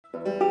Oh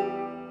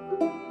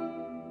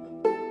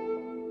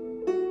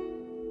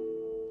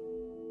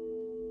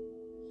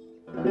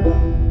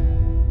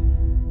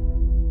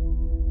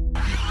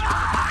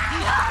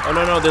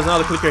no, there's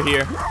another clicker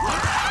here.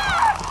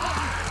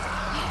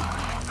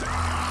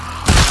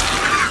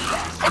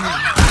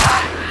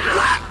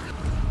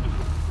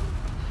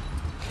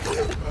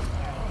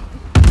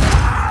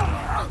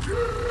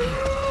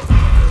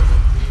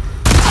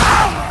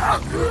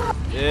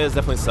 This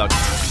definitely sucks.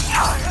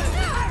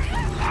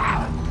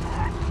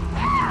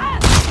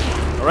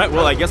 Alright,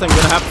 well, I guess I'm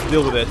gonna have to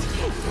deal with it.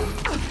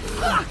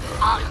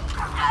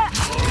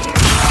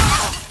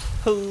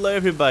 Hello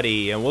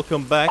everybody, and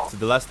welcome back to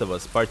The Last of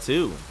Us Part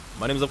 2.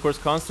 My name is of course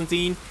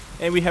Stantin,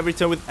 and we have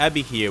returned with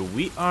Abby here.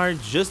 We are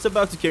just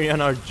about to carry on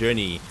our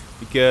journey,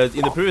 because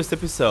in the previous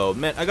episode,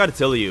 man, I gotta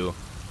tell you,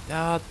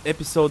 that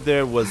episode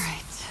there was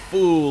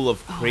full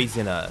of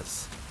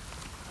craziness.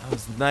 I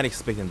was not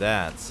expecting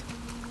that.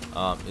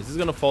 Is this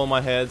gonna fall on my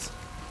head?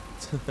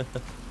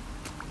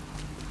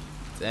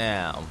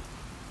 Damn.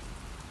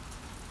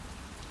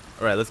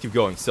 Alright, let's keep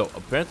going. So,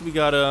 apparently we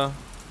gotta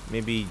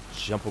maybe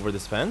jump over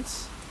this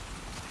fence.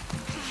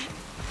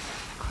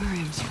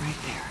 Aquarium's right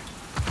there.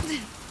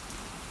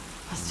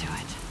 Let's do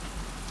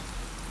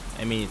it.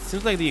 I mean, it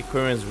seems like the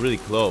aquarium's really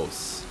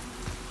close.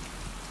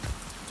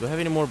 Do I have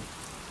any more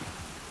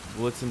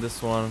bullets in this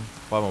one?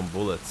 5 on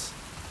bullets.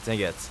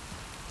 Dang it.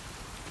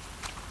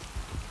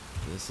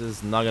 This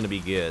is not gonna be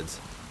good.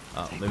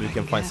 Maybe we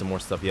can find some more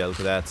stuff. Yeah, look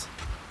at that.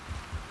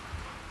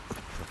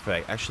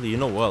 Perfect. Actually, you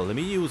know what? Let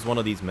me use one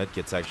of these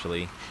medkits,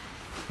 actually.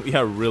 We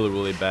are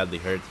really badly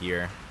hurt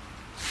here.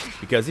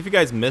 Because if you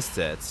guys missed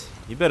it,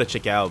 you better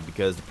check out,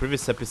 because the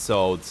previous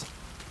episodes,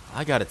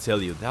 I gotta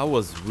tell you, that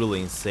was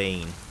really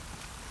insane.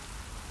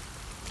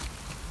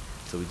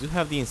 So we do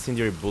have the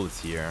incendiary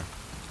bullets here.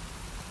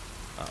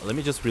 Let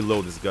me just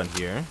reload this gun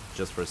here,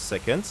 just for a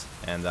second.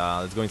 And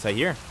let's go inside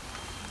here.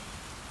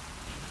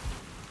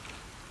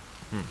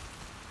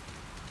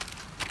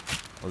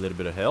 A little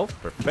bit of health,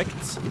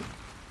 perfect.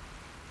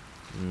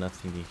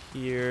 Nothing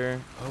here.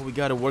 Oh, we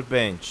got a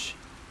workbench.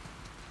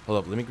 Hold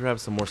up, let me grab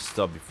some more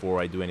stuff before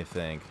I do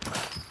anything.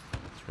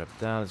 Let's grab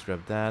that, let's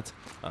grab that.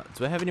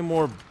 Do I have any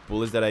more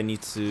bullets that I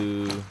need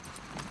to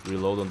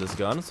reload on this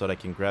gun so that I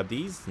can grab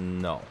these?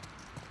 No.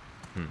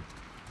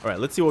 Alright,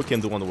 let's see what we can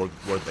do on the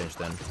workbench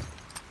then.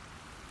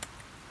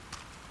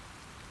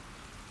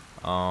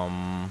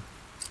 Damn,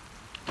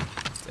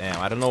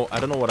 I don't know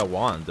what I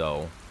want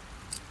though.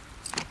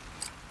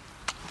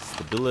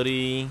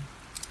 Stability.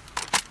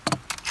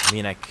 I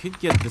mean, I could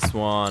get this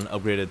one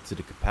upgraded to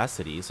the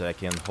capacity so I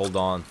can hold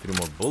on 3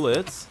 more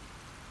bullets.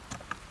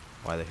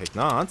 Why the heck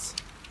not?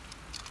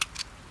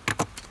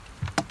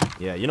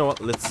 Yeah, you know what?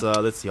 Let's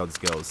see how this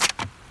goes.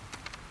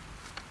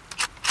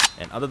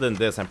 And other than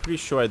this, I'm pretty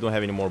sure I don't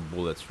have any more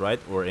bullets, right?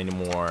 Or any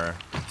more...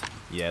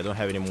 Yeah, I don't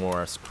have any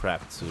more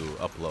scrap to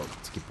upload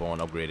to keep on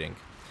upgrading.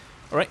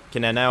 Alright,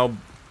 can I now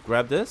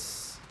grab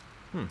this?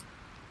 That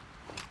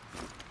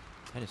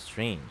is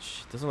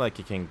strange. It doesn't look like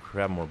you can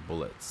grab more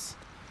bullets.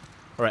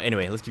 Alright,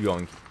 anyway, let's keep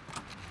going.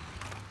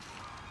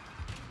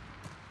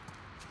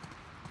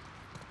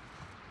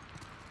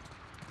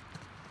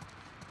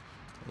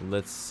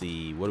 Let's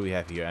see, what do we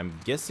have here? I'm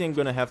guessing I'm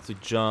gonna have to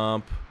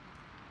jump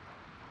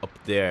up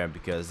there,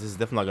 because this is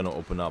definitely not gonna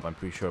open up. I'm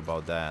pretty sure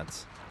about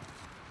that.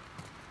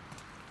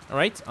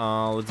 Alright,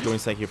 let's go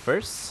inside here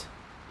first.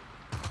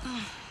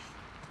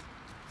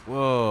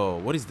 Whoa,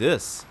 what is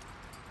this?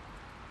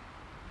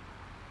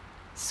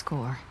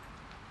 Score.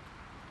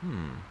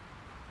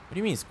 What do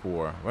you mean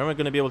score? What am I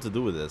gonna be able to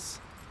do with this?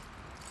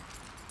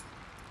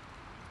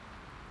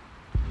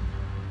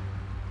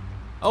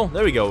 Oh,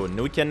 there we go.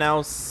 We can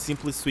now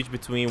simply switch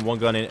between one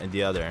gun and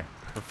the other.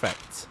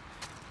 Perfect.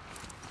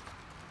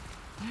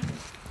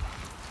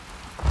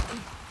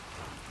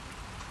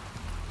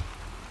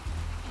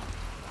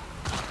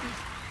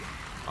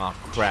 Oh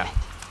crap.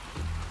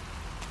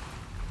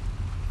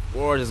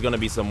 Or there's gonna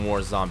be some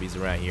more zombies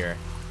around here.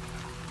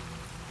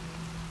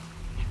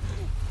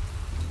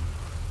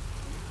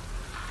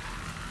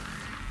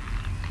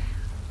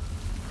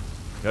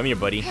 Come here,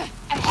 buddy.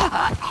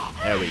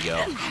 There we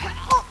go.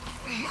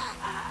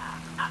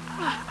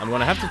 I'm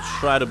gonna have to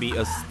try to be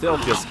as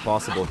stealthy as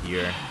possible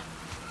here.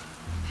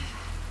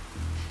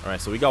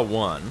 Alright, so we got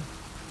one.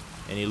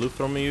 Any loot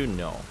from you?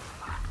 No.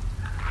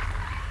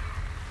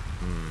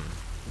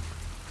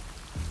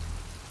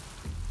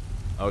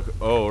 Okay.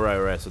 Oh,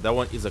 right. So that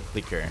one is a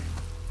clicker.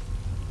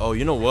 Oh,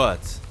 you know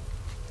what?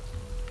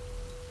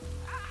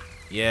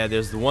 Yeah,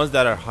 there's the ones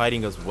that are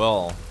hiding as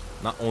well.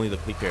 Not only the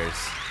clickers.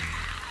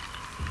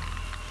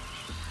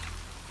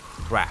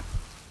 Crap.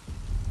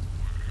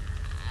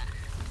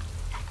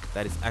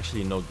 That is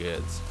actually no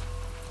good.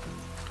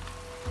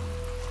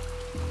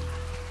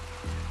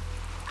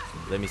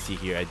 Let me see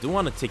here. I do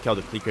want to take out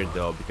the clicker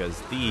though, because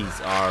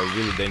these are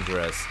really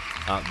dangerous.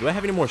 Do I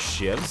have any more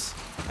shivs?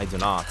 I do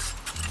not.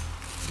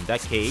 In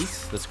that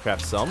case, let's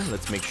craft some.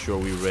 Let's make sure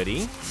we're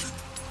ready.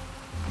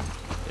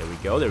 There we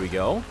go, there we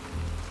go.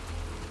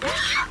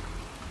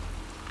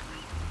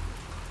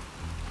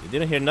 You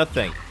didn't hear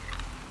nothing.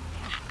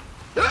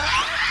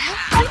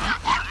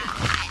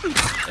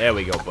 There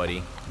we go,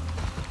 buddy.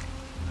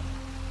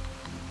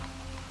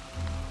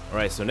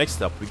 Alright, so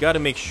next up, we gotta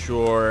make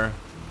sure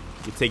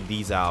we take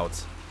these out.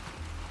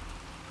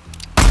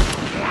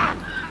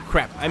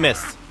 Crap, I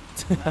missed.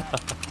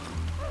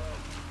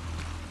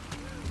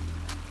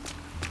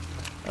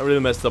 I really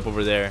messed up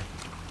over there.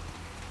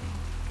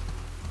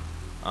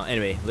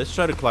 Anyway, let's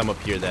try to climb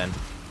up here then.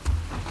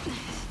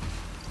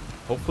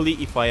 Hopefully,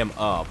 if I am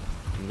up,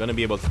 I'm gonna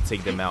be able to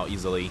take them out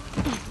easily.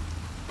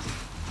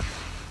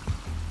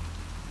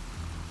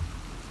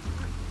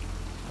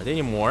 Are there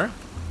any more?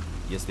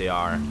 Yes, they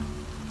are. And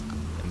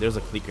there's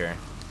a clicker.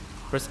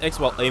 Press X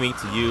while aiming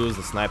to use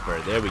the sniper.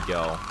 There we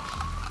go.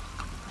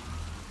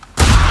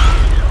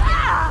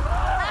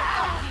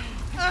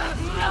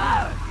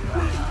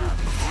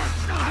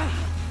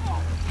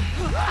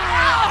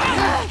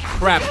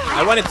 Crap,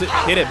 I wanted to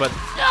hit it, but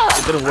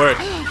it didn't work.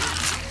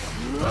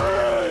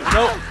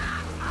 No.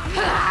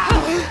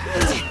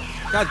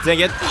 God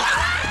dang it.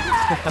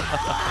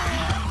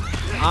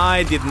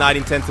 I did not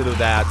intend to do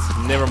that.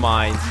 Never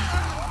mind.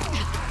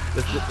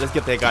 Let's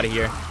get the heck out of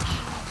here.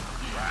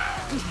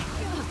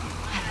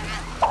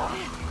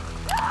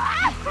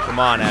 Come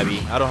on, Abby.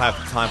 I don't have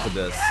time for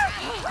this.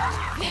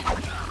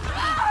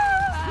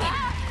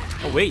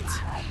 Oh, wait.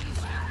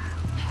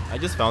 I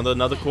just found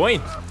another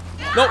coin.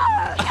 No!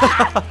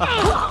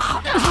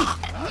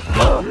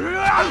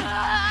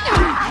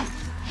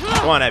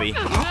 Come on, Abby.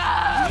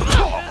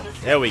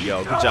 There we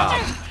go. Good job.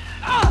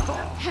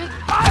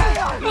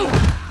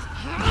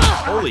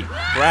 Holy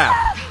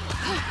crap.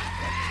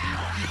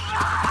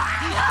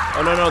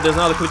 Oh, no, no. There's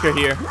another clicker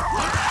here.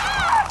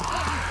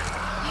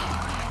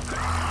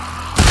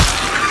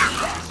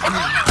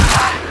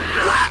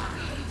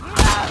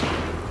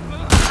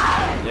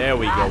 There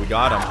we go. We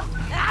got him.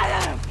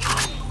 I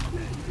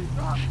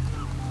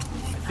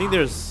think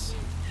there's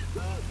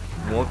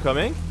more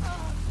coming.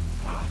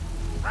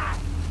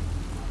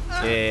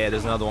 Yeah,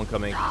 there's another one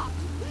coming. Come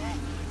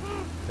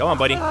on,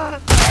 buddy.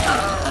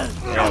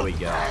 There we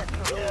go.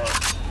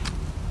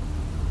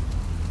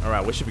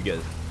 Alright, we should be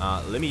good.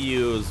 Let me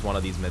use one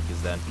of these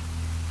medkits then.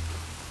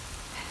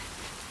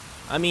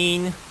 I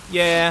mean,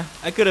 yeah,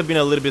 I could have been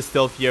a little bit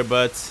stealthier,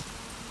 but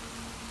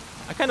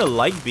I kind of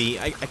like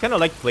I kind of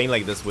like playing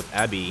like this with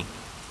Abby.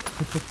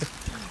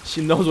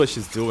 She knows what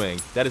she's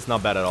doing. That is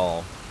not bad at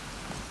all.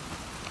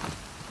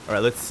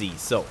 Alright, let's see.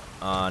 So,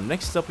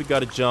 next up we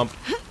gotta jump.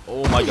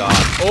 Oh my god.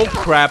 Oh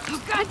crap.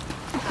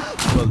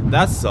 Well,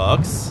 that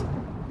sucks.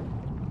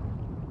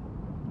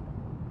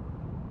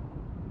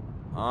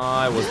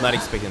 I was not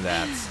expecting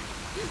that.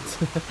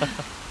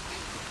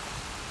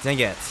 Dang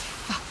it.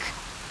 Fuck.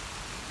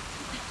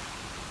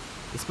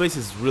 This place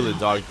is really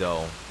dark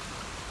though.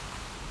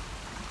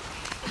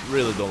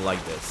 Really don't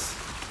like this.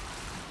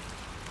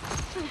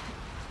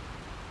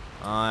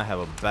 I have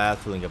a bad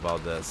feeling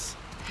about this.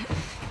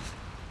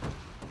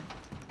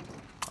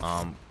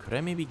 Could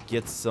I maybe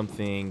get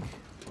something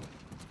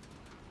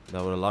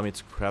that would allow me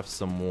to craft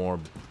some more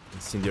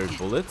incendiary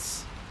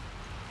bullets?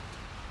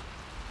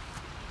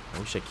 I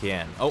wish I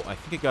can. Oh, I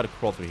think I gotta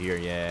crawl through here,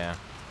 yeah.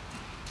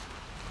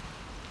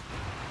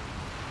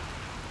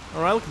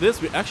 Alright, look at this.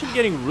 We're actually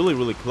getting really,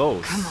 really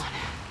close. Come on.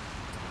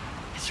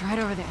 It's right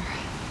over there.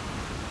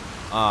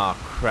 Ah,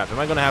 crap. Am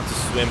I gonna have to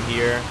swim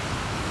here?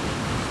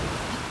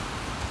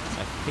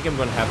 I think I'm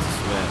gonna have to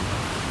swim.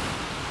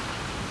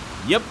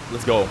 Yep,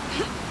 let's go.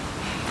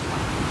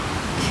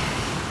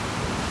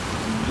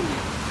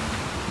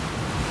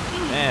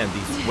 Man,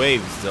 these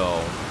waves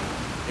though,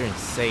 they're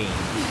insane.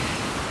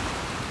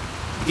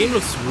 The game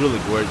looks really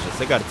gorgeous,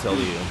 I gotta tell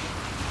you.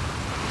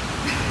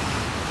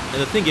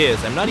 And the thing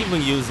is, I'm not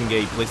even using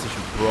a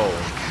PlayStation Pro.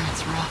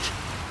 That's rough.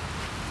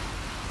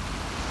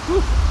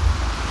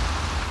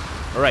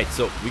 Alright,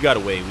 so we got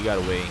away.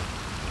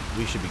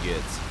 We should be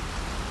good.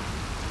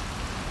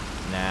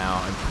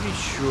 Now, I'm pretty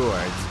sure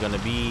there's gonna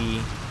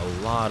be a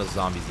lot of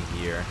zombies in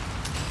here.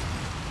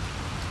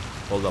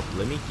 Hold up,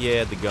 let me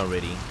get the gun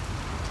ready.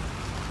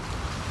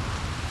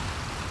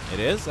 It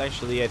is?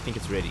 Actually, I think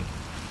it's ready.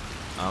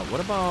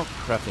 What about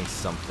crafting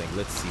something?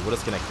 Let's see, what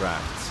else can I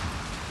craft?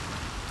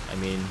 I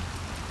mean,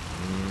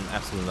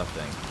 absolutely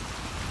nothing.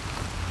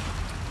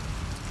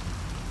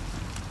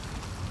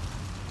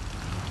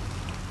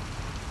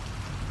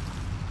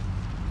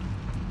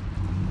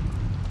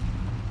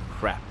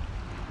 Crap.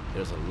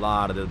 There's a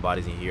lot of dead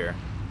bodies in here.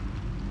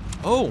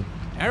 Oh,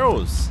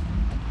 arrows!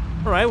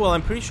 Alright, well,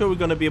 I'm pretty sure we're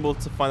gonna be able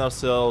to find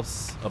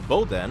ourselves a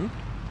bow then.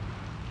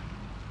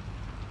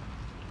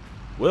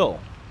 Well,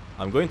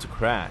 I'm going to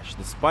crash.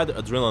 Despite the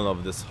adrenaline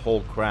of this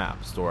whole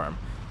crap storm,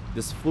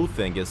 this flu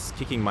thing is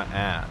kicking my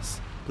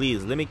ass.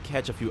 Please, let me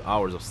catch a few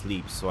hours of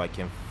sleep so I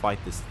can fight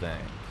this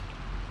thing.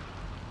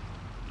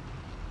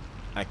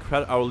 I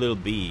cradled our little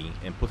bee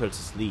and put her to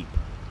sleep.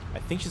 I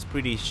think she's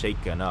pretty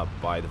shaken up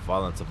by the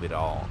violence of it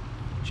all.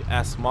 She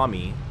asked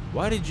Mommy,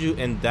 why did you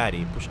and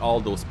Daddy push all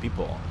those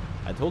people?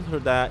 I told her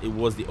that it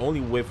was the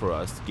only way for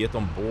us to get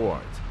on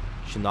board.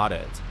 She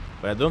nodded,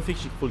 but I don't think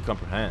she fully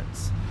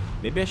comprehends.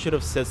 Maybe I should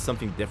have said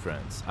something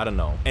different. I don't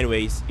know.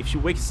 Anyways, if she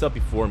wakes up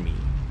before me,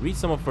 read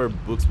some of her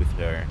books with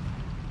her.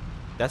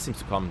 that seems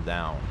to calm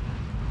down.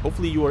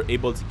 Hopefully you are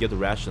able to get the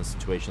ration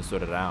situation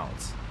sorted out.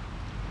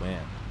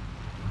 Man.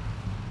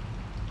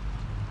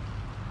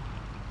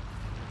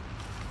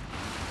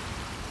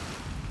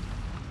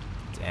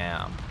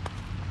 Damn.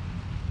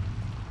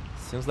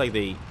 Seems like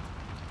they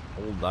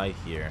all died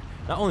here.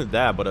 Not only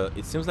that, but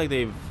it seems like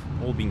they've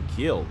all been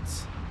killed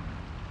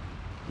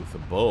with a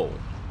bow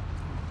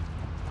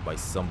by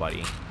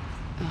somebody.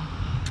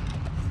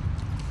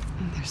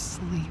 And their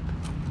sleep.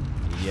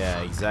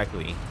 Yeah,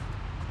 exactly.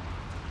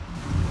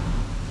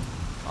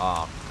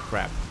 Ah,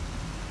 crap.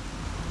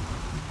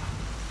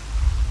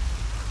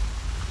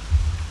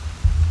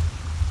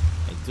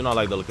 I do not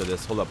like the look of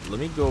this. Hold up, let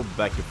me go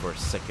back here for a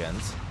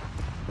second.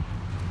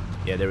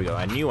 Yeah, there we go.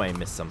 I knew I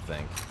missed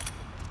something.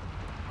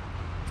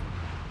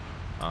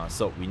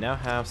 So we now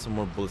have some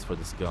more bullets for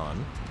this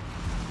gun.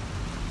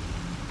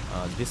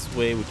 This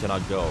way we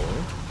cannot go.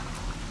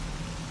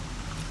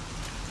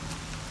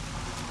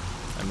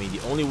 I mean,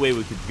 the only way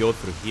we could go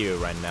through here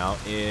right now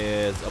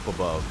is up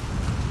above.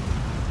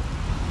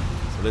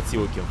 So let's see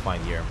what we can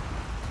find here.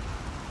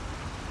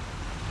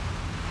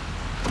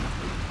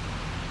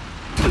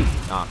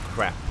 Ah,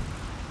 crap.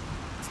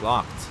 It's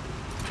locked.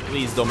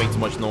 Please don't make too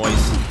much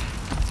noise.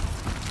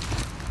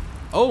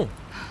 Oh!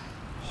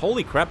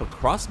 Holy crap, a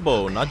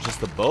crossbow, not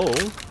just a bow.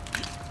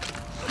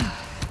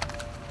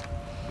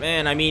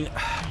 Man, I mean,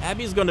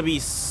 Abby's gonna be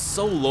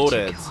so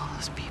loaded. Kill all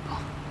those people.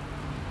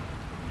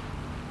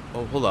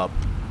 Oh, hold up.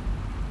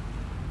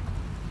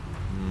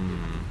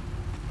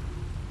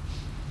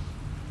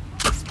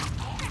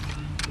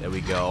 There we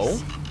go.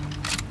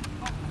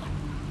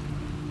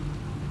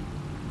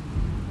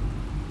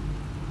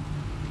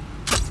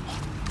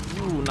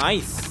 Ooh,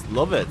 nice.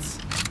 Love it.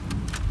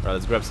 Alright,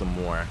 let's grab some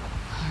more. Alright.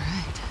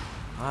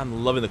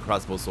 I'm loving the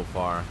crossbow so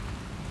far.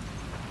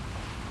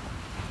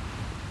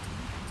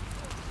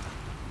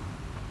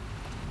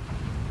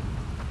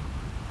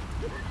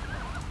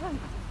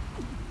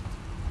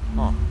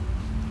 Huh.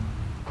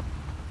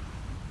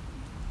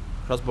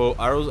 Crossbow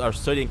arrows are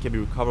sturdy and can be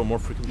recovered more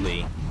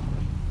frequently.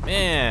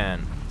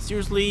 Man,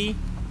 seriously?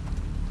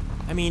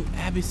 I mean,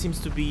 Abby seems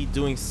to be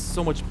doing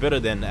so much better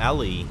than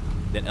Ellie.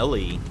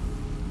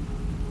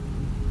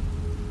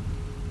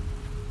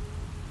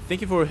 Thank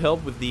you for your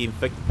help with the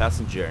infected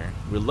passenger.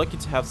 We're lucky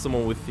to have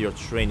someone with your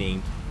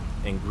training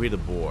and grit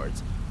aboard.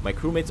 My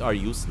crewmates are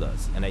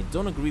useless, and I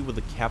don't agree with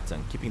the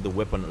captain keeping the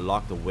weapon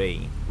locked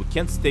away. We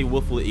can't stay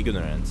willfully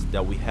ignorant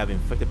that we have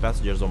infected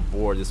passengers on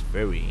board this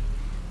ferry.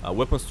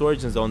 Weapon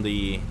storage is on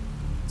the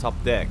top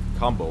deck.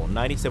 Combo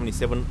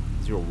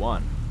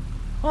 907701.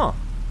 Huh.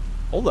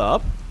 Hold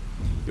up.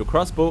 Your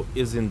crossbow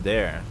is in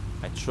there.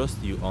 I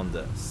trust you on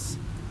this.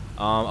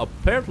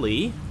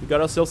 Apparently, we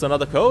got ourselves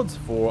another code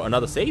for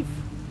another safe.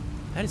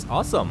 That is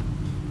awesome.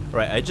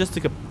 Alright, I just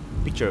took a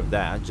picture of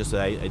that just so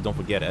I don't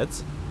forget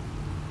it.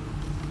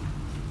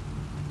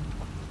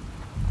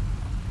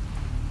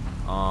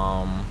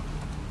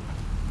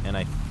 And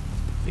I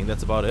think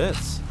that's about it.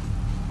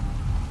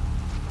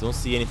 Don't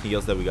see anything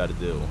else that we gotta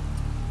do.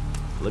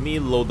 Let me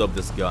load up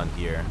this gun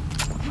here.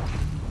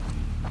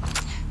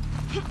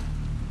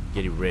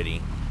 Get it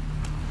ready.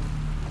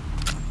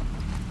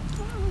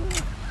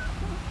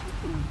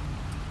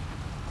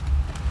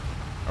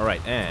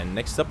 Alright, and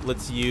next up,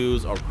 let's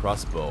use our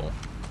crossbow.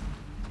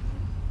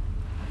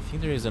 I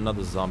think there is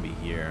another zombie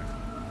here.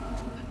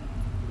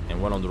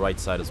 And one on the right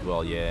side as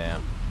well, yeah.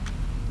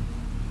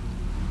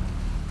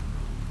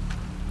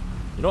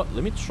 You know what,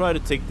 let me try to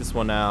take this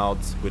one out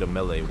with a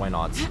melee, why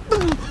not?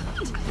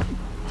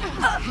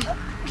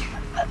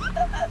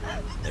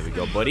 There we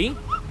go, buddy.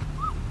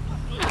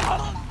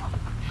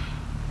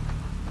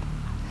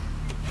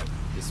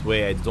 This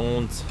way I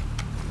don't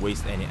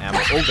waste any ammo.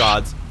 Oh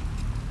god!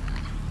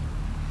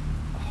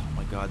 Oh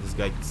my god, this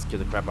guy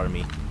scared the crap out of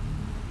me.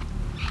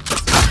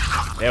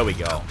 There we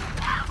go.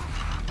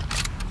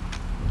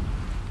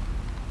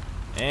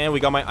 And we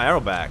got my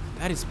arrow back.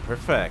 That is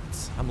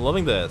perfect. I'm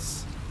loving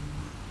this.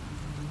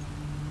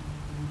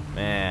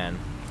 Man.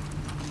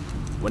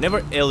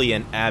 Whenever Ellie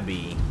and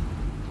Abby,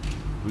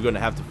 we're gonna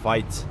have to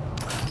fight.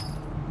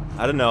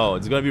 I don't know,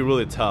 it's gonna be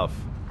really tough.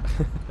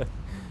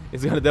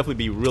 It's gonna definitely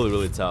be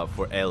really tough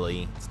for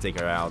Ellie to take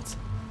her out.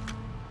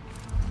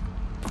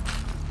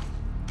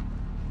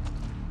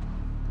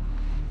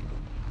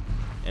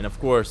 And of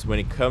course, when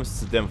it comes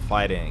to them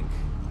fighting,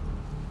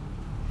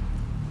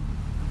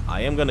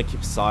 I am gonna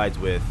keep sides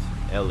with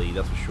Ellie,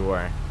 that's for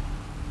sure.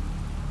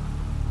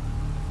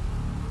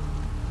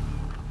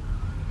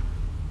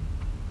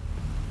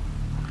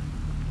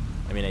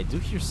 I mean, I do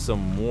hear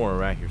some more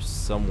right here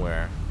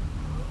somewhere.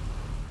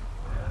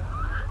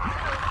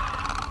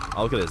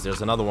 Oh, look at this.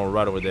 There's another one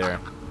right over there.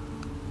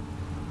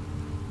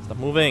 Stop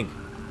moving.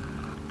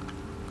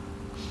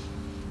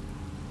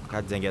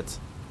 God dang it.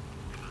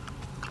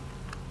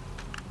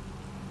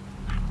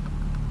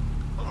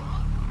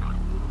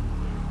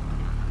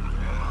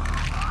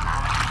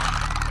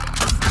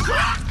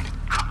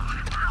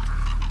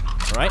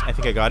 Alright, I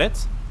think I got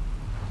it.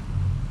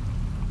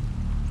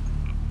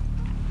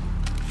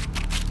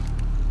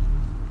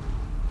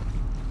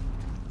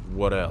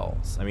 what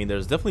else? I mean,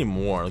 there's definitely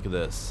more. Look at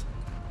this.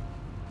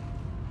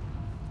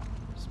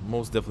 There's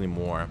most definitely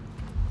more.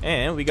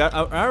 And we got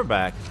our arrow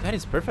back. That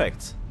is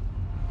perfect.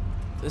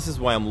 This is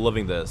why I'm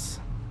loving this.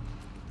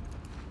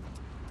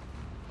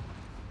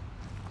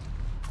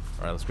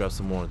 Alright, let's grab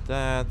some more of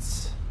that.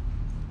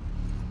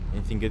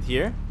 Anything good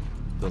here?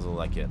 Doesn't look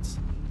like it.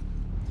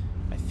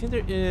 I think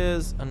there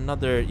is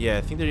another... Yeah,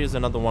 I think there is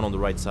another one on the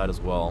right side as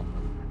well.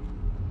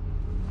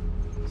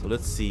 So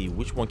let's see,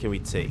 which one can we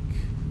take?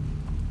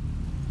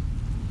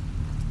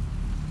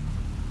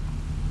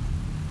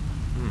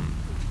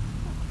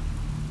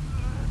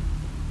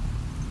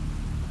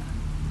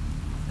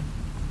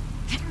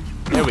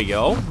 There we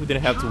go. We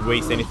didn't have to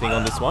waste anything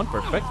on this one.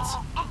 Perfect.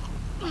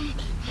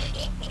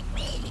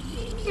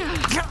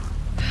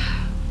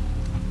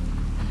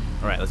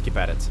 Alright, let's keep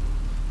at it.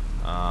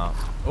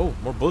 Oh,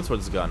 more bullets for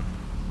this gun.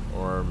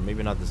 Or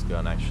maybe not this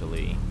gun,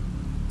 actually.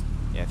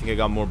 Yeah, I think I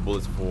got more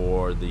bullets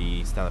for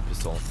the standard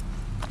pistol.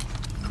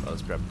 So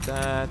let's grab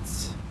that.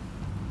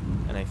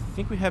 And I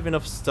think we have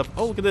enough stuff.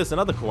 Oh, look at this.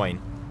 Another coin.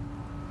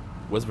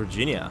 West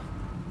Virginia.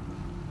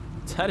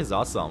 That is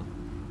awesome.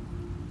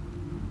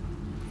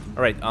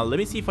 Alright, let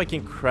me see if I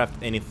can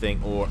craft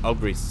anything or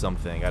upgrade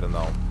something. I don't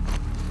know.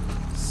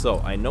 So,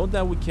 I know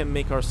that we can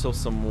make ourselves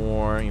some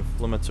more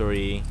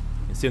inflammatory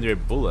incendiary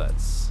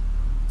bullets.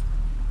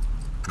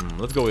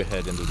 Let's go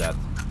ahead and do that.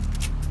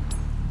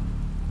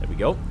 There we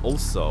go.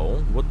 Also,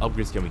 what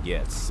upgrades can we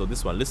get? So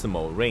this one, listen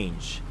mode,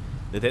 range.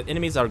 Detect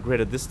enemies are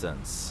greater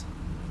distance.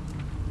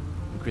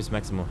 Increase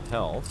maximum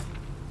health.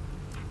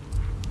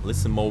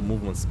 Listen mode,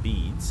 movement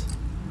speed.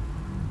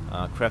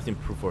 Craft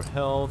improve for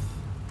health.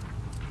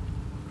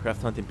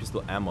 Craft hunting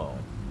pistol ammo.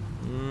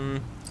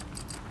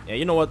 Yeah,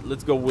 you know what?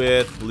 Let's go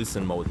with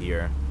listen mode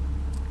here.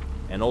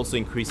 And also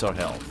increase our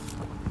health.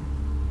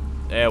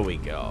 There we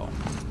go.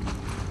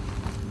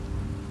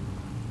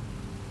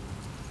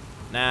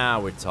 Now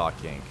we're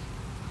talking.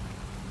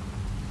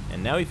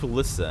 And now if you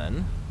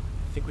listen,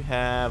 I think we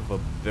have a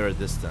better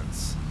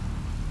distance.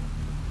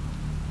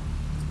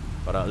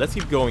 But let's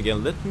keep going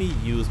again. Let me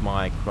use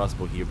my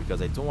crossbow here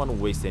because I don't want to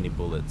waste any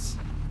bullets.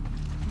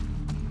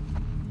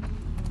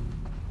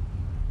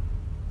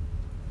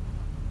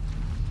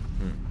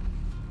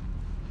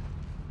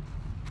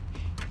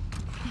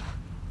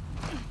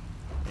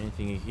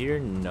 Anything here?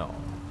 No.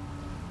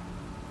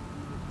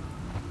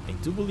 I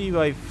do believe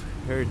I've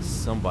heard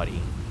somebody.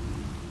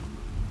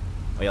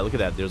 Oh yeah, look at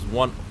that. There's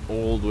one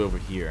all the way over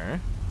here.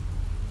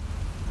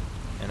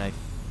 And I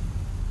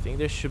think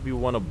there should be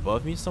one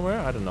above me somewhere.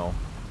 I don't know.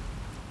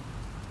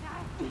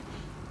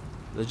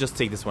 Let's just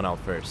take this one out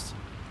first.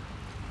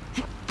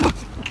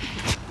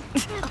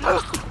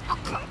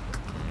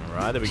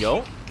 Alright, there we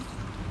go.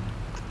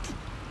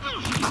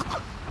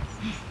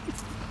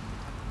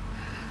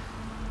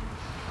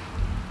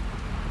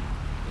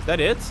 Is that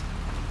it?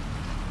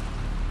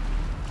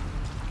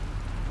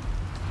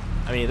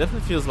 I mean, it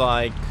definitely feels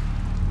like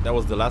that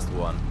was the last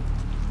one.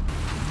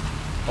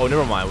 Oh,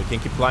 never mind. We can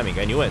keep climbing.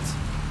 I knew it.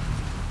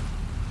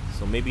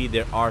 So maybe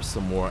there are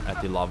some more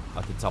at the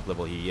top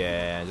level here.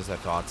 Yeah, just I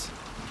thought.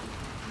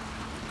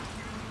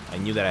 I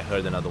knew that I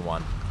heard another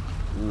one.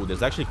 Ooh,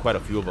 there's actually quite a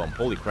few of them.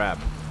 Holy crap.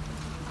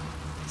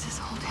 Is this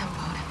whole damn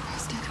boat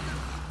infested?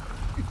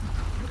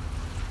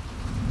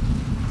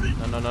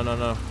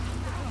 No.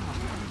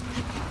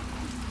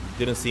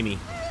 Didn't see me.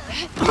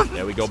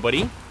 There we go,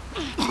 buddy.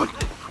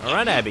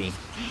 Alright, Abby.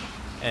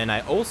 And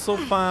I also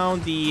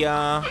found the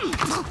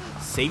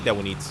safe that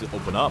we need to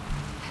open up.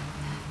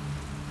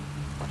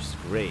 Which is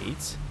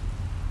great.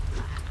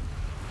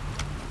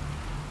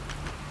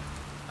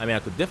 I mean, I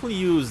could definitely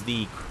use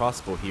the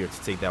crossbow here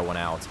to take that one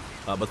out.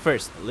 But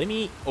first, let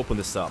me open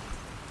this up.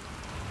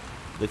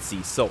 Let's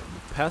see. So,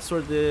 the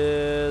password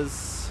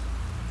is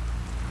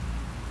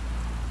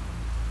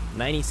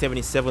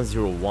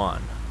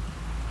 907701.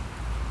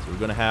 So we're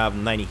gonna have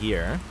 90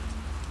 here.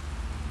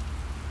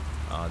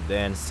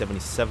 Then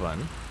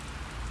 77.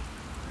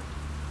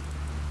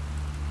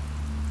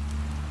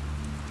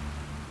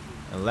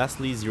 And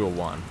lastly,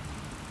 01.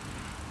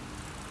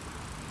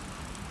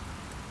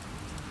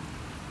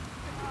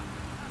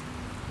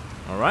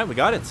 Alright, we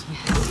got it.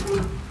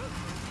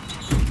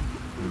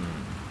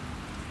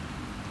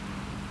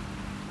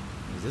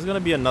 Is this gonna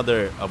be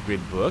another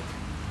upgrade book?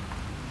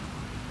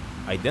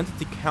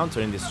 Identity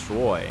counter and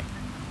destroy.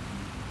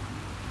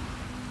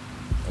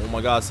 Oh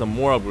my god, some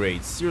more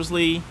upgrades.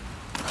 Seriously?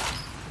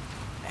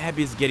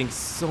 Abby's getting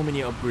so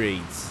many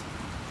upgrades.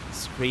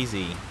 It's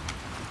crazy.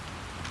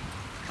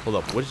 Hold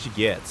up, what did you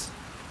get?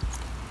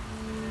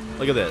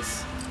 Look at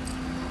this.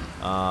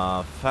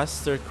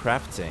 Faster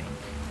crafting.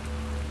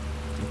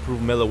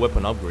 Improve melee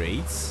weapon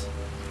upgrades.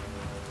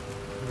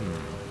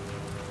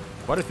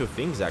 Quite a few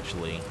things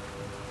actually.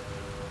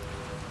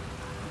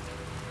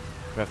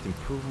 Craft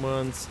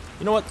improvements.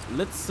 You know what?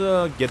 Let's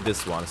get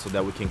this one so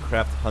that we can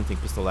craft hunting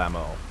pistol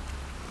ammo.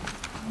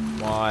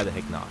 Why the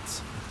heck not?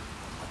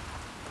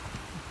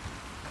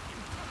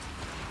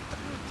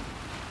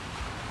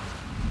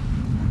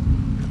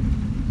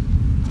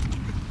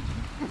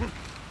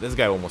 This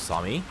guy almost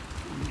saw me.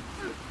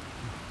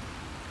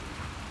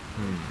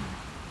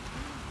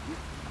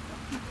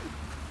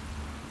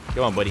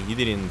 Come on, buddy. You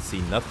didn't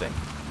see nothing.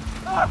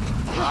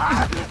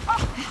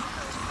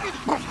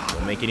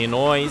 Don't make any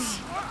noise.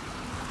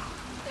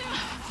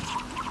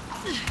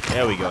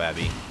 There we go,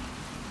 Abby.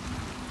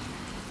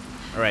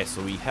 Alright,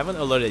 so we haven't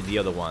alerted the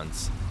other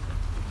ones.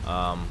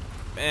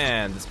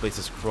 Man, this place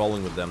is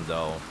crawling with them,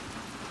 though.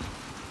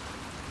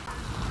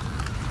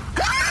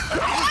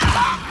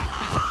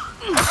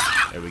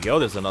 There we go,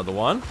 there's another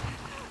one.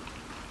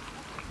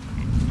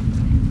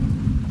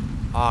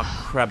 Ah,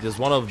 oh, crap, there's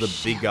one of the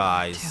big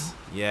guys.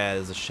 Yeah,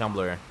 there's a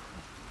shambler.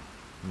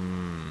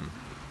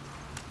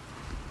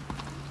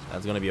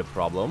 That's gonna be a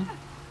problem.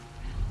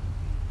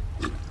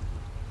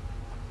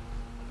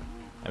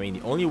 I mean,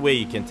 the only way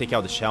you can take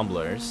out the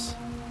shamblers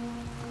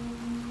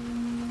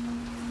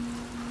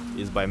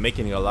is by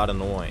making a lot of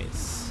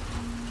noise.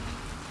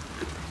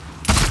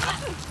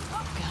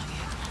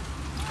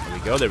 There we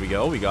go, there we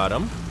go, we got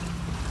him.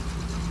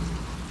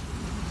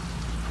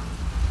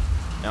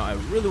 Now, I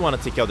really want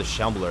to take out the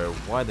shambler.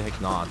 Why the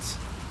heck not?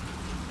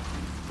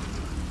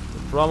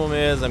 The problem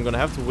is, I'm gonna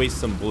have to waste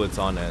some bullets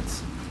on it,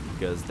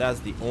 because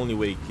that's the only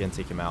way you can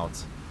take him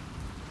out.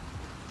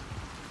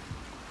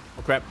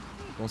 Oh crap,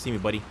 don't see me,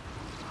 buddy.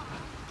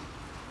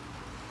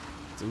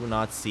 Do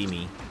not see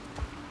me.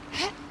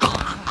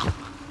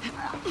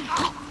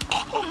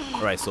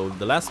 Alright, so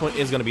the last one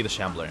is gonna be the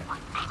shambler.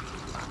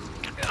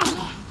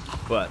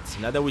 But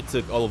now that we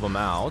took all of them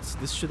out,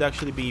 this should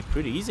actually be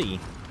pretty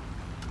easy.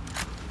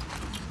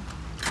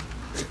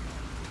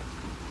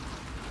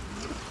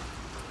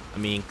 I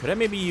mean, could I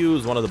maybe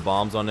use one of the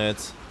bombs on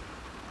it?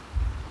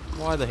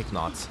 Why the heck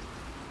not?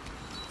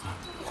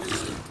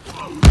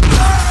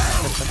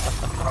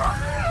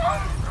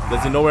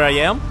 Does he know where I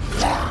am?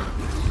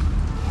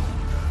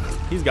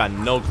 He's got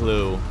no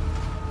clue.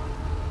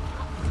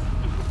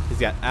 He's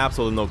got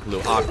absolutely no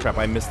clue. Ah, crap,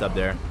 I missed up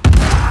there.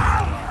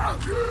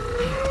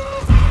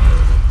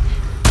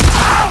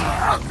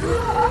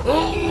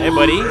 Hey,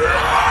 buddy.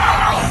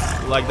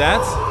 Like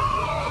that?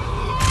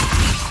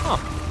 Huh.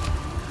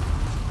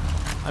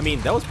 I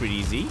mean, that was pretty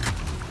easy.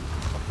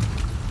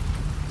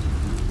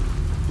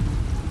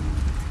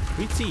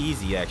 Pretty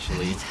easy,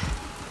 actually.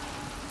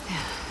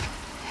 Yeah,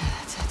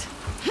 that's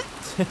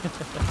it.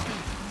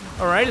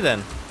 Alrighty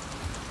then.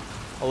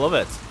 I love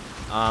it.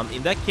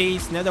 In that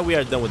case, now that we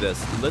are done with this,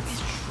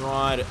 let's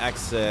try to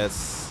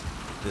access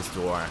this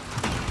door.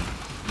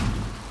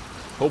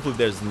 Hopefully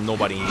there's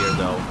nobody here,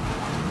 though.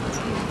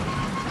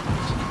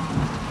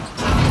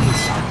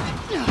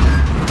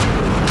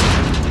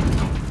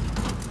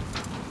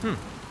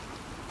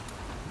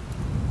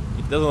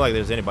 It doesn't look like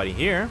there's anybody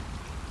here.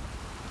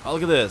 Oh,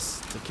 look at this.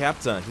 The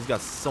captain. He's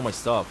got so much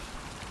stuff.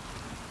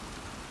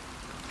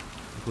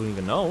 Including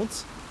a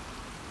note.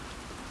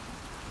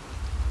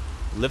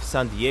 Lift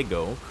San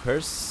Diego.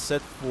 Curse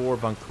set for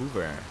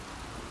Vancouver.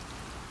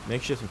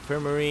 Makeshift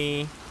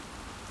infirmary.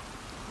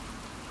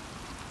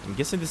 I'm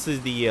guessing this is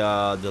the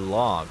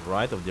log,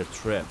 right, of their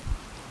trip.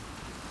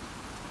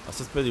 I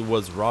suspect it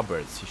was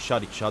Roberts. He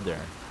shot each other.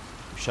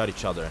 We shot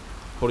each other.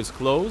 Port is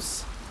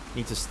closed.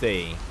 Need to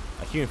stay.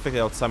 I hear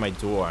infected outside my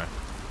door.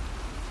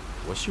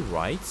 Was she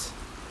right?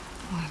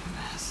 What a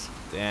mess.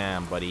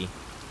 Damn, buddy.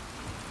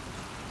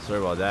 Sorry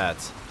about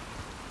that.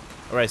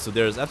 Alright, so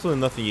there's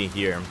absolutely nothing in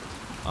here.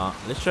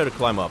 Let's try to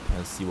climb up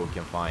and see what we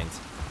can find.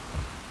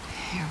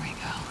 Here we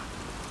go.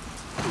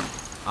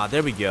 Ah,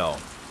 there we go.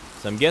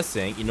 So I'm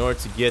guessing in order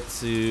to get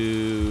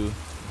to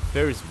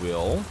Ferris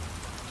wheel,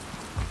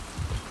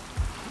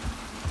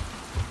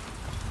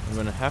 I'm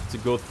gonna have to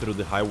go through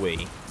the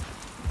highway.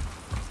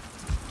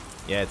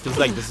 Yeah, it feels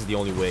like this is the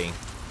only way.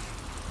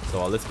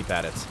 So let's keep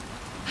at it.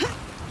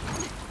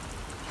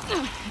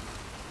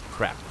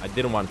 Crap, I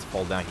didn't want it to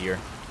fall down here.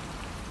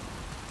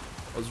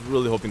 I was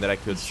really hoping that I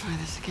could Let's try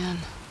this again.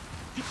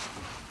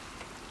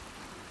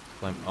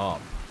 climb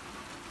up.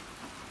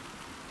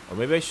 Or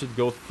maybe I should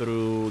go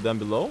through down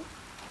below?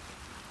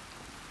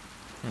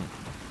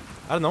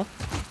 I don't know.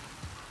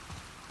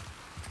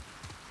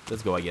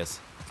 Let's go, I guess.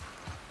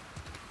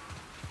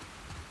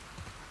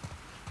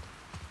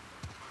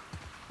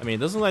 I mean, it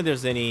doesn't look like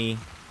there's any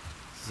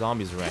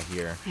zombies right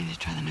here. Maybe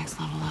try the next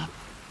level up.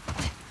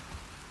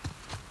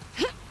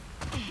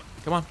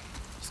 Come on,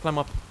 just climb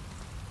up.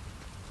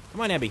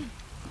 Come on, Abby.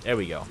 There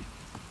we go.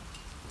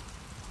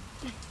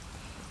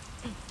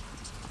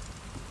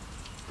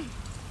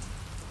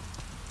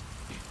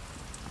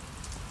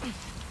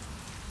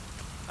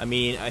 I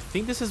mean, I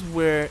think this is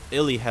where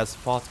Ellie has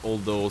fought all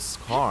those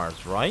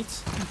cars, right?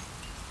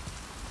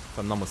 If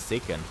I'm not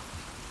mistaken.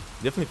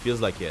 Definitely feels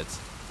like it.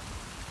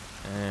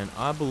 And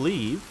I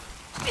believe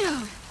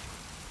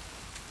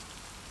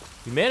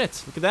we made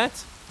it. Look at that.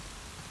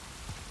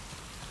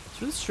 It's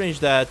really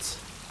strange that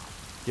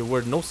there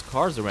were no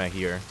scars around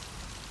here.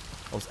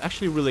 I was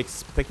actually really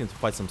expecting to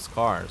find some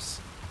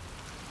scars.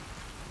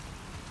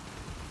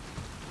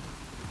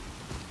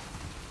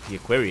 The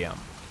aquarium.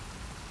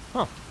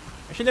 Huh.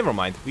 Actually, never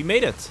mind. We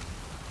made it.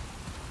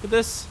 Look at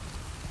this.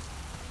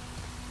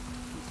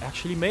 We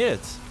actually made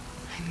it.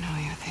 I know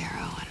you're there,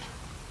 Owen.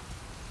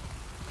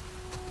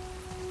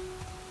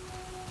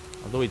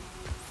 Although it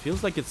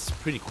feels like it's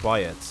pretty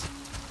quiet.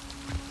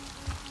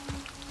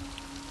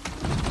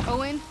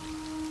 Owen?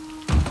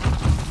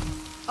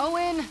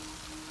 Owen?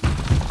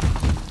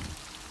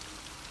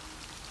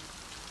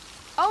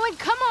 Owen,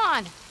 come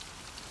on!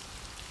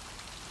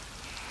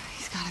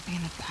 He's gotta be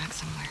in the back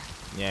somewhere.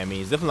 Yeah, I mean,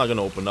 he's definitely not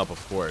gonna open up,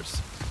 of course.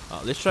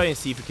 Let's try and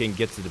see if we can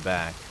get to the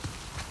back.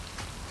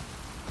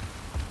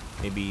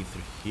 Maybe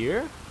through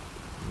here?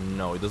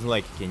 No, it doesn't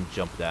like he can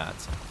jump that.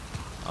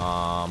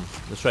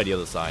 Let's try the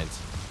other side.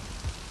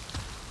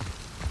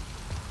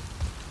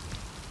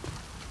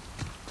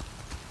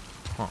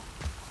 Huh.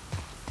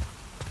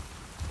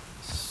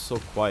 So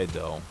quiet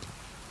though.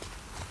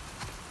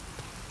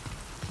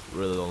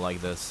 Really don't like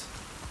this.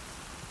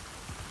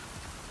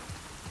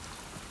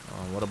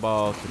 What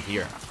about through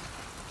here?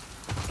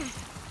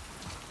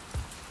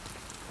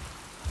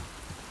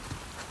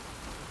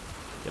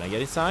 Can I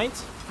get inside?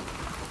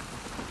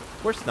 Of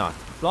course not.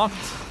 It's locked.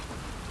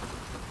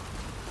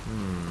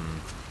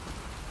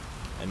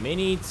 I may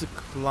need to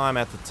climb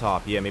at the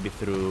top. Yeah, maybe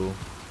through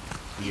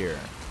here.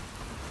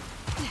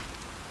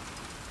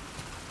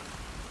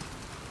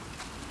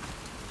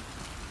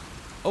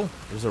 Oh,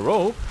 there's a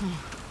rope.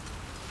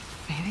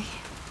 Maybe?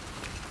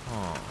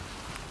 Oh.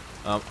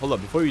 Hold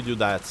up. Before you do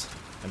that,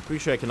 I'm pretty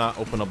sure I cannot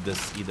open up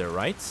this either,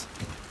 right?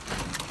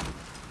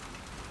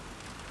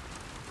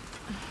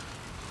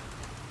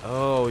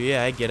 Oh,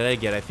 yeah, I get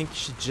it. I think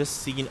she's just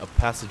seeing a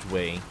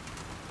passageway.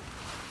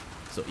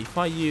 So if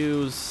I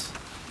use...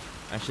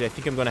 Actually, I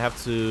think I'm gonna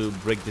have to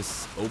break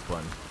this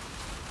open.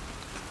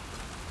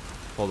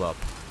 Hold up.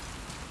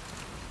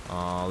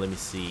 Let me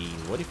see.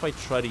 What if I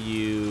try to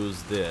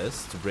use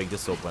this to break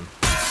this open?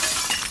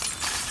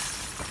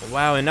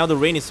 Wow, and now the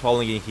rain is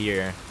falling in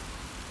here.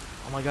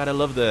 Oh my god, I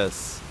love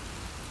this.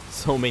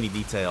 So many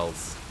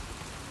details.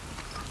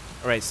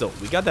 Alright, so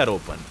we got that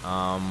open.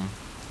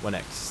 What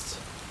next?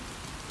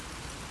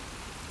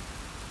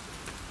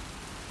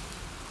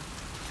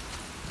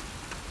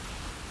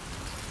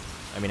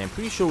 I mean, I'm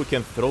pretty sure we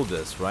can throw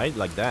this, right?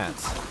 Like that.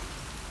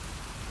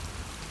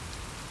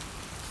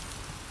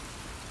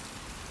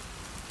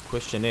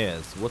 Question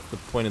is, what's the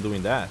point of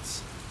doing that?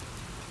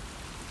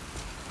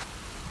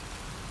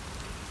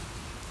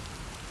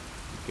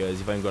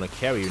 Because if I'm gonna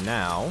carry you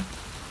now,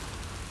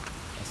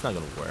 that's not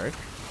gonna work.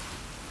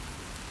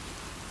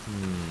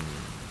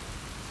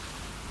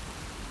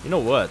 You know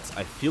what?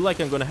 I feel like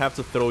I'm gonna have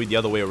to throw it the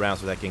other way around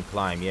so that I can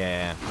climb.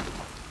 Yeah.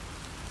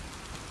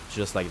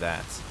 Just like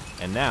that.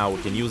 And now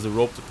we can use the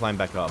rope to climb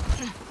back up.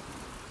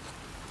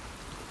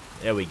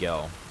 There we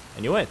go. I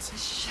knew it. The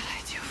shit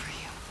I do for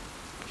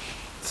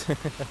you.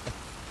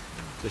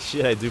 The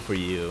shit I do for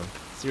you.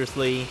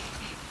 Seriously?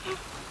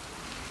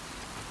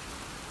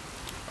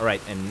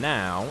 Alright, and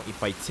now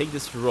if I take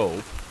this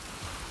rope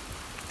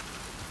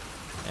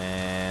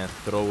and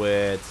throw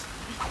it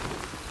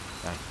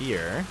back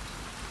here.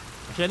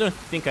 Actually, I don't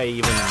think I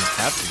even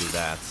have to do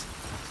that.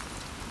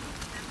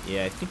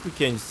 Yeah, I think we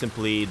can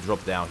simply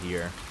drop down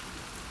here.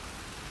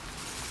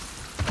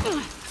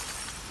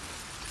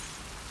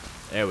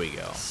 There we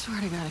go. I swear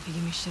to God, if you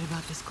give me shit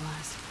about this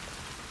glass.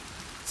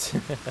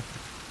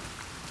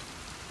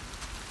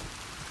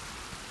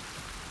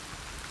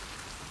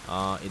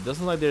 It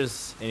doesn't look like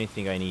there's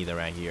anything I need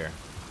around here.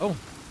 Oh,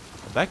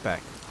 a backpack.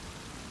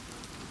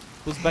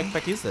 Whose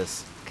backpack is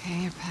this?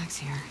 Okay, your pack's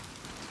here.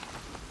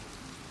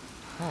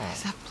 Oh.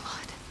 Is that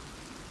blood?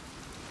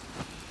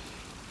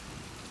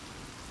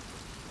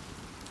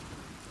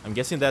 I'm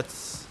guessing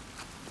that's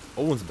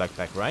Owen's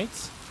backpack,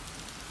 right?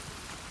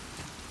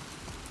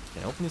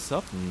 Can I open this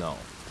up? No.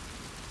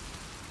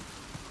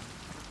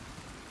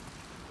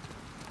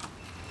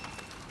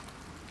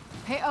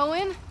 Hey,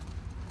 Owen?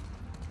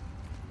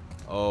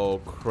 Oh,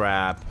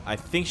 crap. I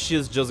think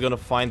she's just gonna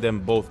find them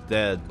both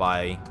dead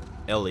by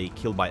Ellie,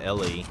 killed by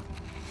Ellie.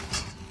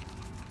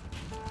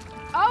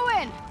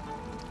 Owen!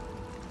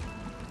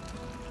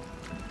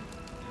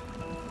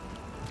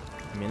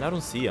 I mean, I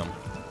don't see him.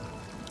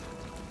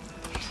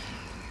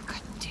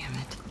 God damn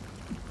it.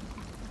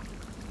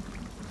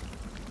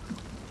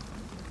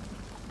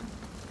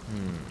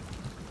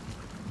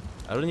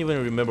 I don't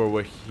even remember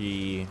where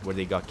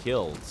they got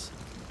killed.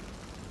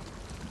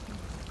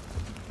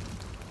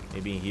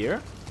 Maybe in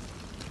here?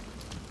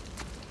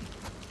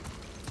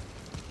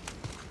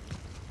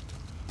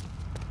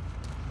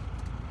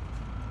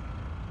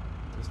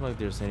 Doesn't look like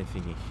there's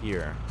anything in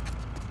here.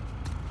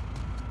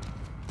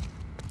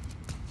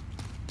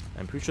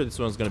 I'm pretty sure this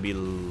one's gonna be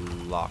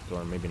locked,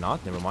 or maybe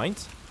not. Never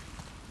mind.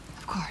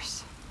 Of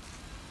course.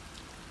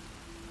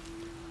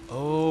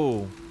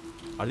 Oh,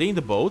 are they in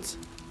the boat?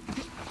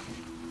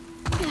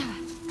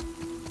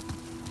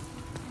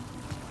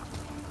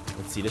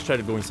 Let's see. Let's try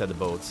to go inside the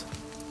boat.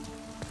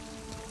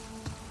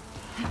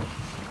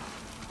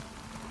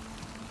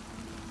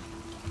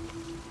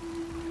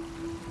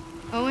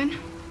 Owen?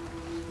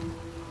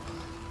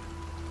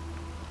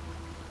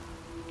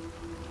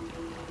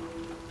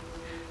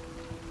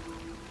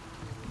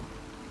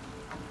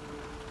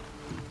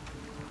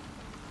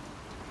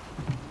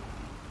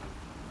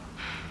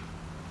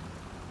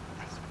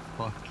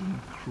 Fucking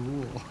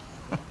cruel.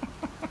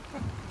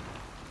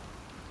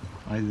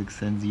 Isaac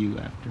sends you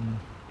after me.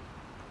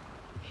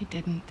 He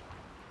didn't.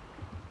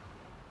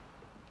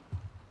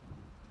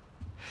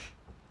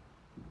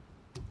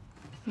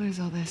 What is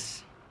all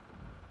this?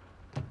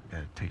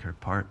 Gotta take her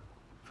apart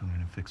if I'm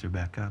gonna fix her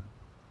back up.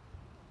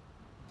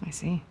 I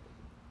see.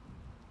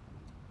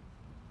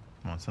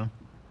 Want some?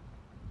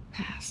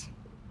 Pass.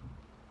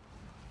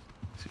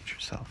 Suit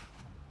yourself.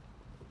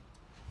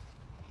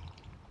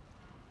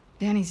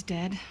 Danny's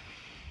dead.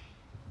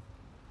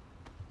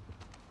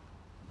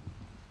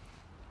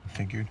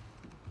 Figured.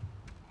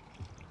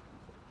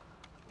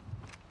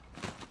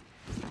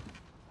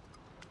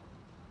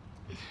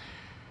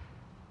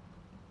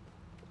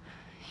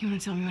 You want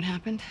to tell me what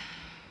happened?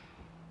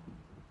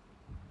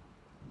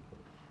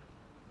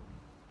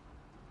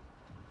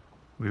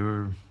 We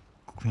were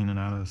cleaning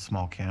out a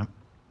small camp.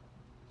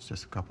 It's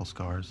just a couple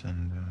scars,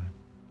 and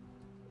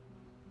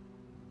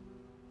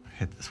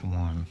hit this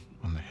one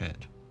on the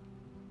head.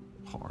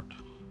 Hard.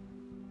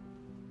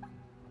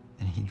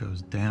 And he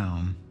goes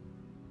down,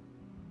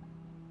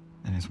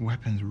 and his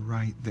weapon's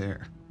right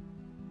there.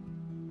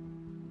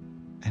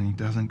 And he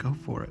doesn't go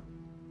for it.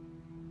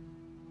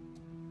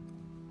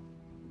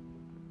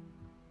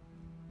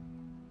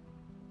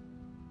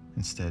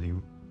 Instead, he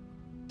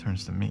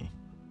turns to me.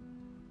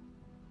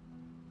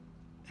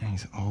 And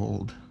he's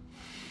old.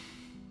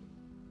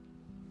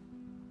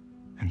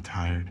 And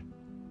tired.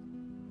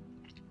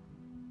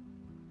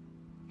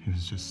 He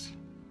was just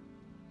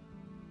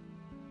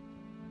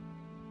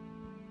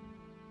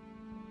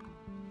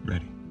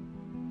ready.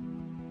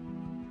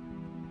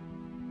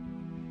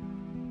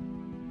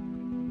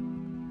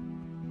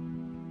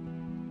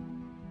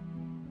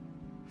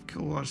 I've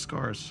killed a lot of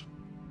scars.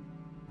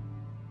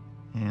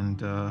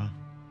 And,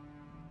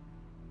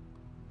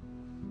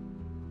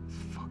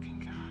 fucking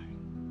guy.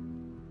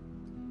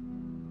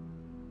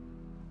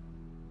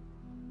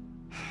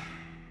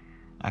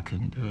 I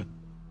couldn't do it.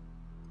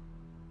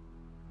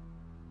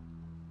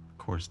 Of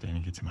course, Danny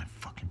gets in my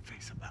fucking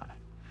face about it.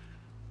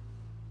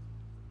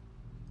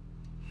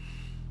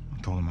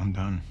 I told him I'm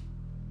done.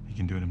 He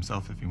can do it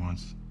himself if he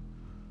wants.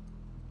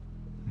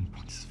 And he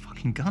points his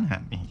fucking gun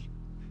at me.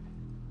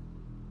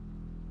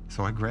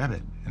 So I grab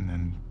it, and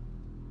then...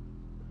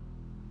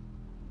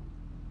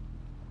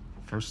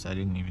 First, I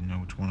didn't even know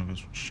which one of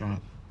us was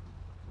shot.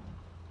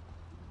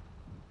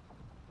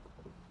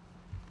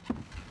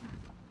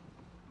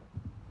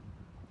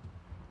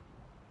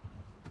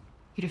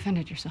 You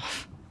defended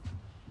yourself.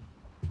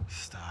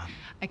 Stop.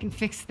 I can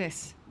fix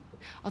this.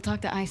 I'll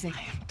talk to Isaac.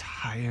 I am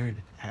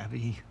tired,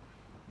 Abby.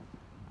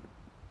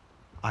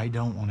 I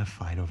don't want to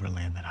fight over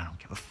land that I don't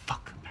give a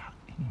fuck about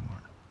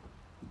anymore.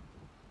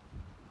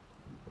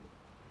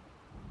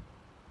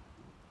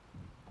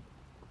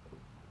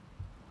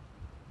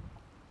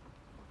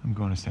 I'm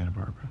going to Santa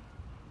Barbara.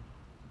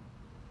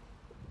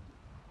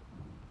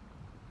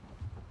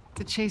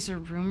 To chase a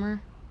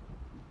rumor?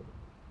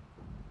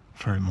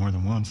 I've heard it more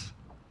than once.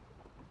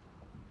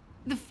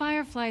 The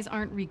Fireflies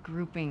aren't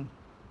regrouping.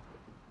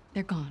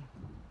 They're gone.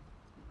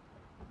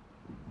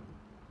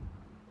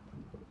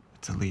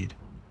 It's a lead.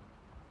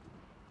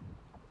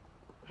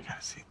 I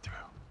gotta see it through.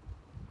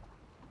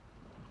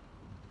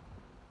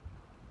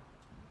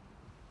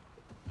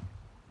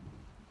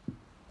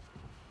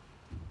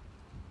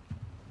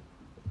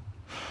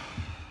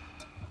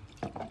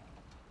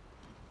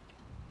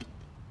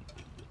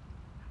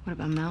 What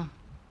about Mel?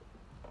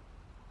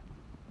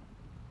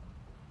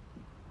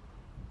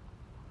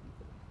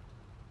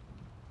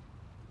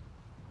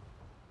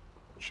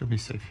 She'll be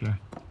safe here.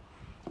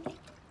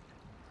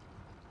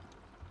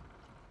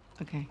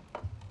 Okay.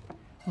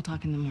 We'll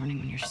talk in the morning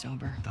when you're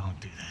sober. Don't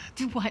do that.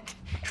 Do what?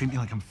 Treat me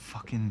like I'm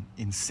fucking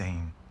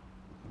insane.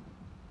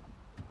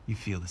 You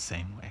feel the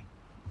same way.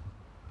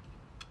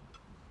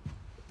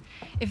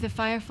 If the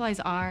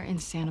Fireflies are in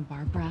Santa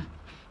Barbara,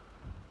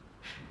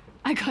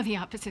 I go the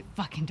opposite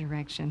fucking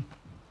direction.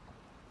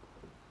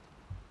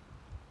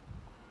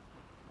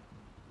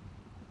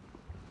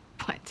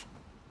 What?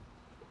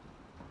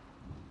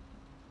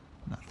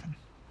 Nothing.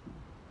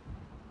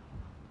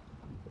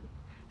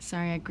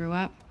 Sorry I grew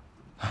up.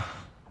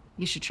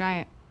 You should try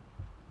it.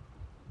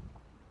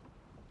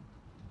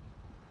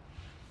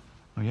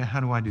 Oh yeah? How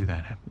do I do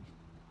that, Abby?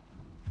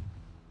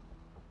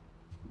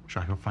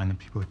 Should I go find the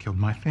people that killed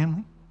my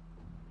family?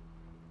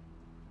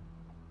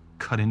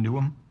 Cut into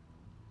them?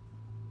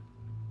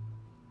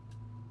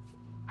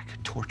 I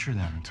could torture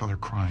them until they're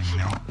crying, you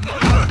know?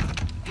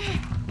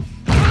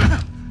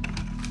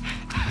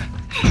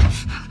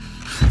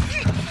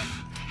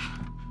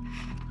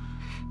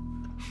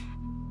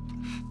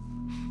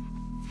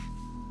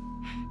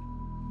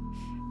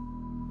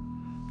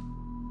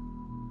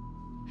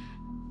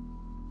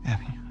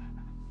 Abby.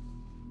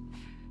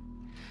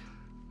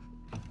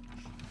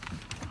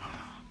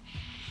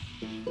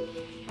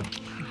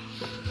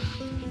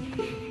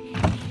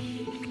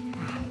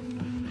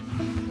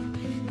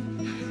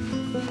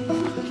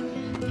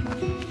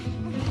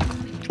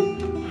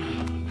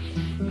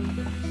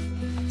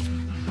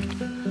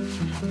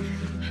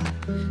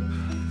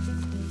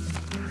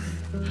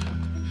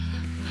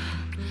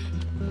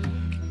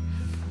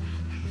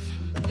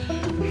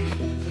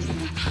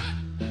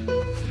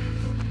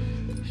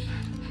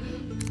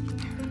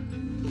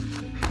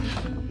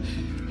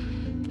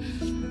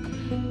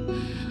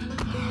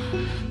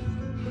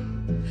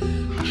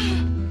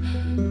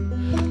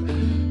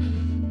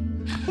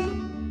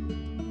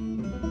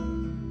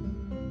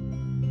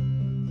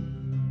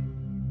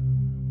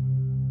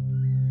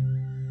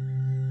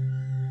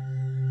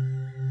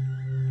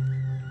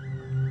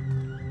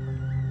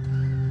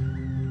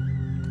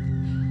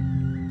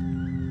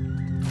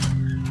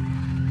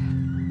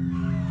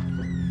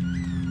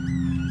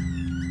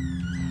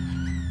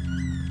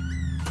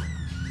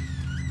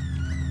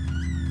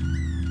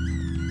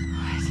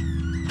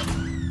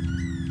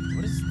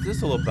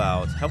 this all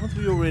about? Haven't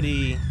we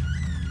already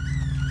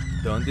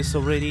done this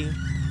already?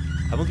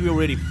 Haven't we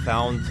already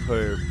found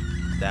her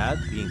dad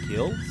being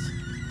killed?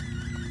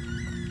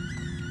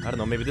 I don't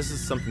know, maybe this is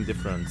something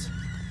different.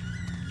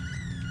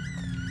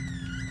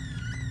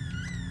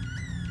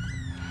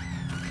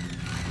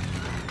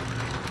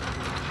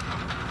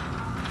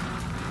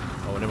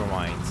 Oh, never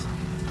mind.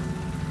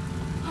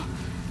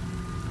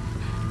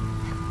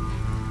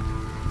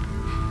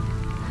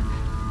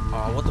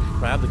 Oh, what the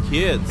crap, the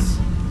kids!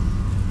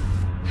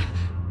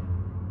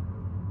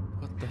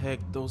 What the heck,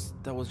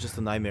 that was just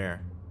a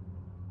nightmare.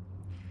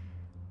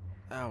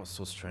 That was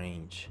so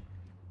strange.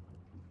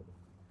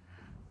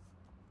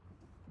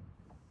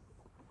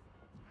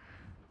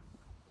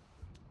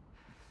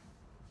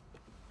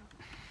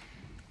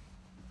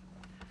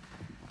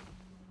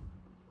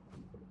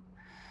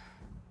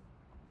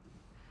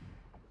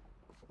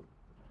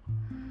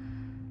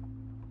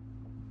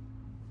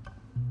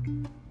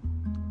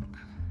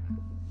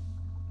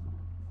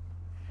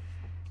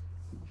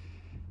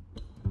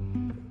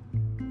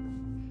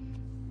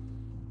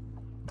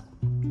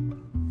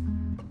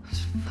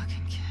 Those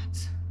fucking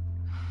kids.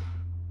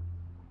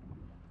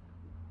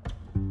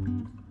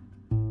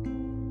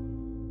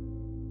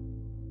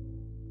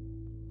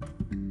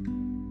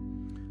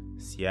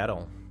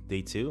 Seattle,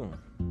 day 2.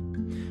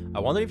 I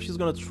wonder if she's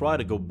gonna try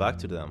to go back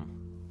to them,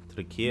 to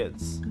the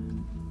kids.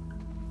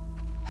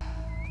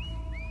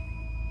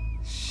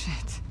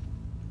 Shit.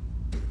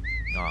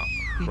 Oh,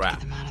 Need to crap.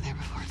 get them out of there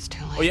before it's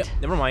too late. Oh yeah,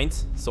 never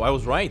mind. So I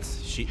was right.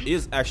 She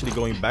is actually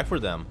going back for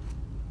them.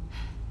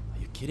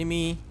 Are you kidding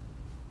me?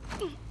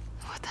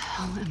 What the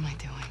hell am I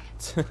doing?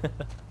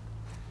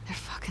 They're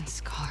fucking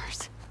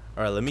scars.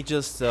 Alright, let me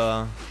just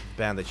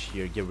bandage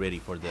here, get ready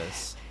for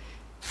this.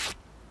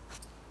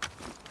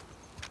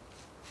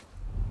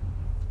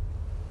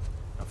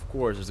 Of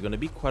course, there's gonna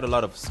be quite a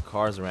lot of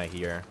scars right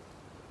here.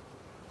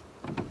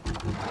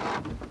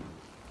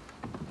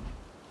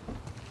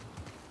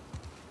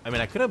 I mean,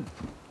 I could have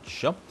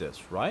jumped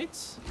this,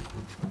 right?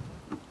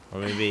 Or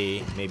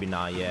maybe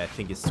not. Yeah, I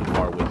think it's too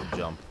far away to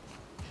jump.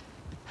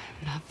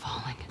 I'm not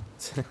falling.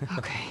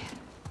 Okay.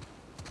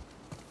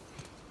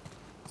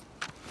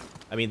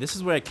 I mean, this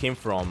is where I came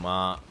from.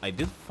 I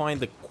did find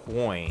the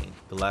coin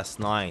the last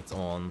night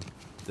on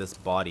this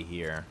body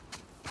here.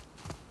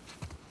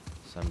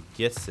 So I'm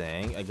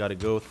guessing I gotta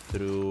go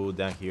through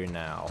down here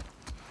now.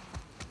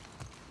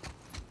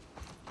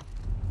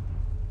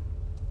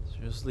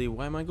 Seriously,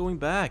 why am I going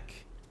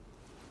back?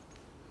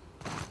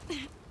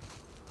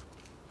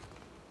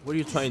 What are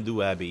you trying to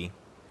do, Abby?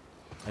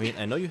 I mean,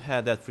 I know you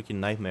had that freaking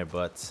nightmare,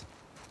 but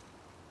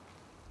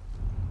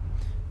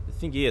the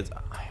thing is,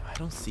 I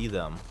don't see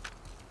them.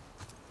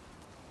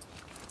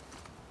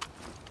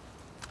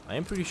 I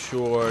am pretty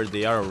sure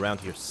they are around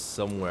here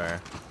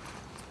somewhere.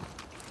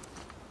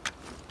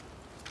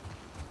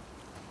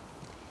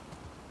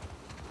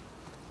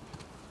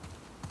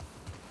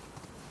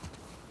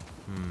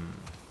 Are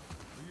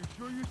you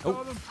sure you Oh,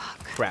 saw them? Fuck.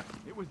 crap.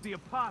 It was the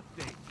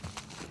apostate.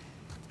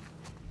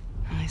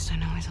 At least I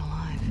know he's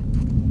alive.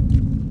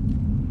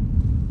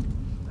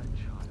 That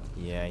child.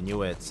 Yeah, I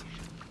knew it.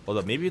 Hold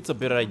up, maybe it's a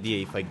better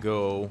idea if I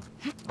go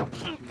at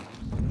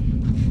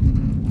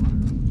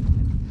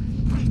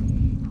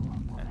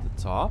the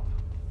top?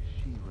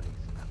 She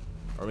raised them.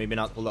 Or maybe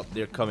not. Hold up,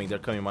 they're coming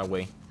my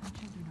way.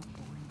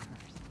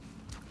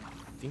 I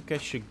think I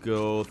should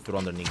go through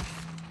underneath.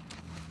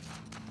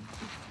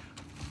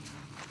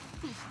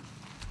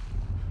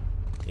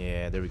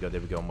 Yeah, there we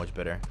go, much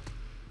better.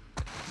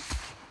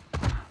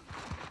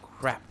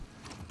 Crap.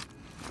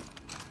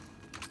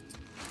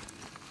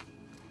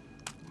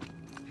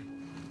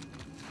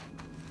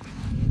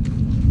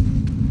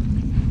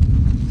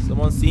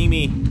 Someone see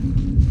me.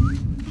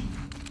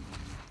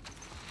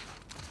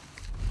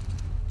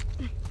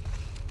 I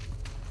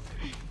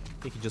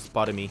think he just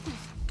spotted me.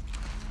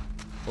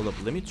 Hold up,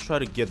 let me try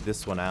to get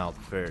this one out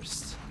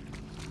first.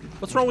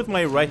 What's wrong with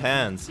my right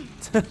hand?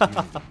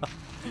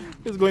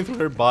 It's going through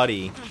her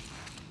body.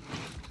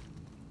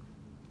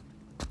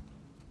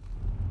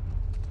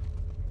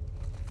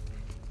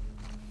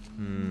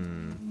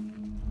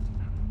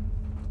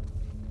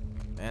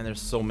 Man,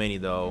 there's so many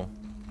though.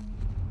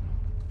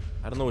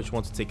 I don't know which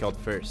one to take out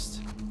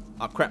first.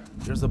 Ah, crap.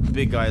 There's a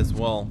big guy as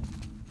well.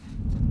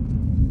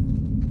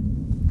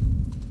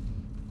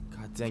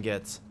 God dang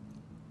it.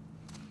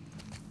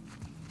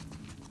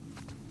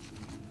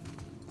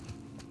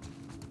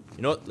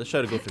 You know what? Let's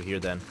try to go through here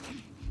then.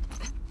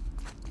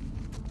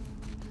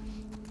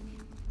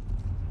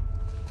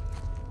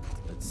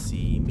 Let's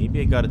see.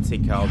 Maybe I gotta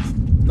take out...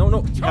 No,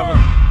 you haven't...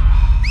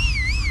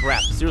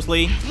 Crap.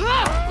 Seriously?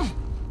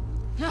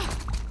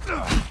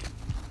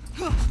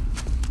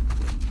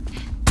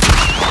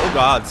 Oh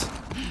god.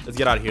 Let's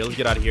get out of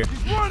here.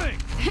 Running!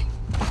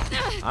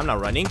 I'm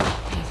not running.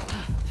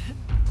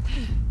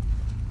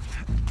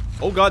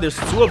 Oh god, there's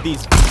 2 of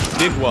these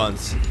big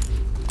ones.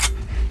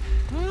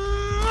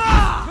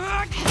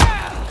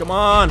 Come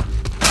on.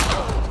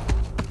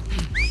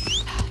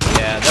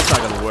 Yeah, that's not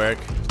gonna work.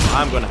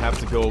 I'm gonna have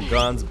to go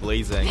guns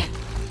blazing.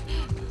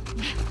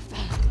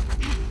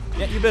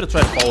 Yeah, you better try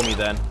to follow me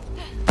then.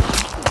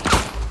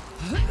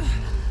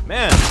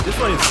 Man, this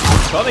one is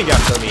coming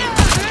after me.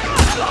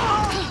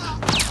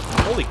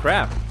 Holy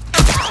crap.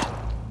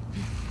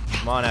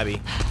 Come on, Abby.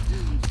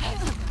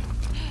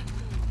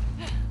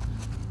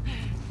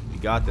 We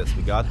got this,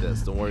 we got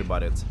this. Don't worry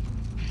about it.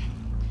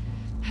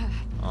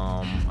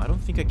 I don't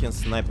think I can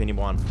snipe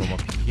anyone from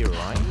up here,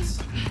 right?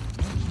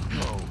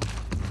 No.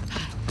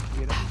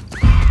 Get up.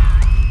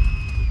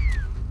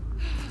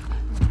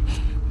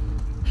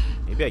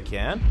 Maybe I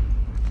can?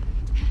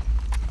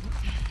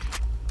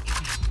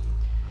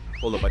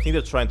 Hold up, I think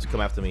they're trying to come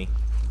after me.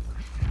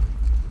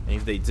 And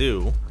if they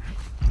do,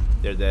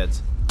 they're dead.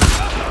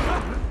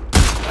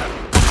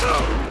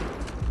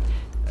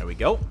 There we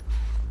go.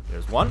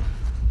 There's one.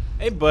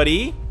 Hey,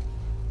 buddy.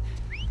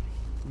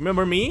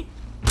 Remember me?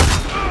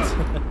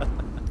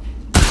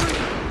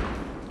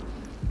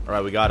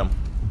 Alright, we got him.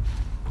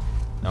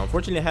 Now,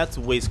 unfortunately, I had to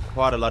waste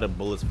quite a lot of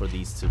bullets for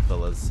these two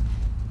fellas.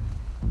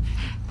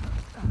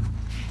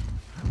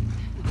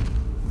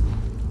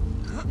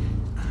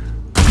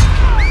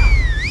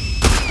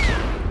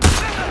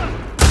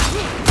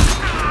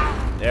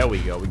 There we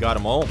go, we got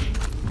them all.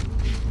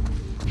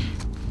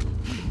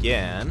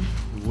 Again,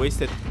 we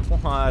wasted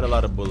quite a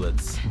lot of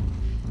bullets.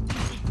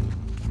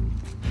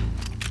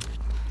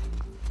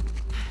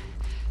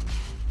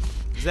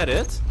 Is that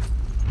it?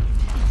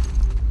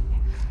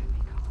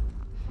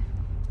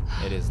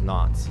 It is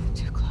not.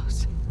 Too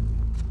close.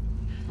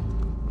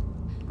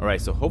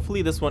 Alright, so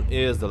hopefully this one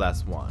is the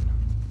last one.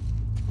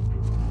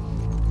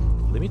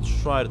 Let me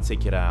try to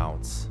take it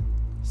out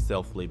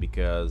stealthily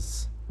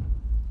because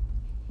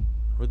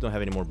we don't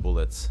have any more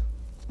bullets.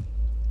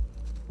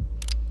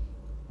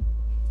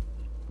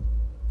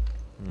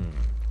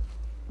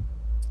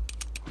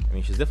 I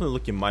mean, she's definitely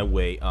looking my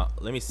way.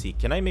 Let me see.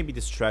 Can I maybe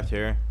distract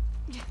her?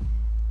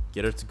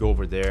 Get her to go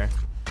over there.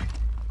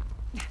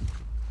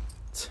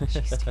 She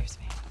stares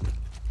me.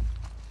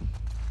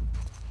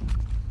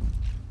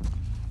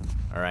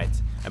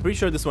 Alright. I'm pretty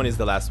sure this one is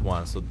the last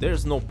one, so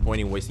there's no point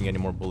in wasting any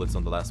more bullets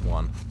on the last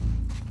one.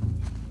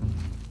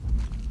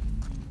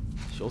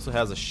 She also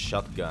has a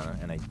shotgun,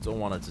 and I don't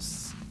want her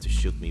to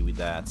shoot me with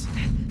that.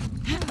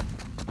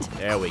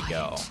 There we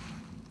go.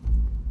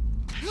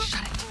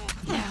 Shut it.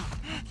 Now.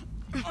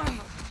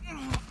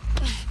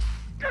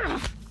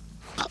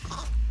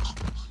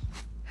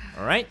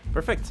 Alright,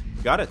 perfect.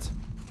 Got it.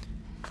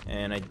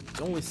 And I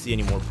don't really see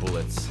any more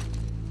bullets.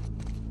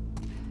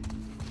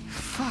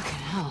 Fucking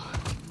hell.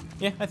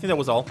 Yeah, I think that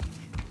was all.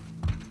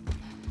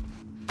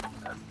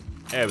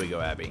 There we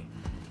go, Abby.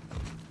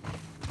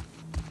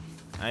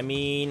 I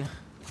mean,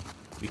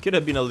 we could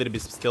have been a little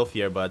bit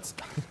stealthier, but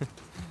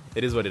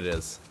it is what it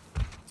is.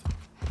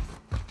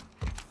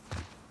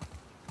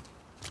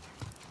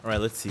 Alright,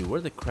 let's see. Where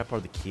the crap are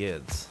the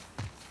kids?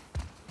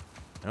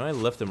 I know I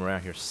left them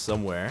around here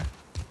somewhere.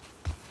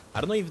 I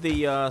don't know if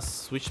they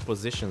switched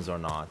positions or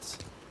not.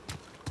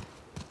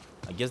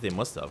 I guess they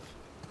must have.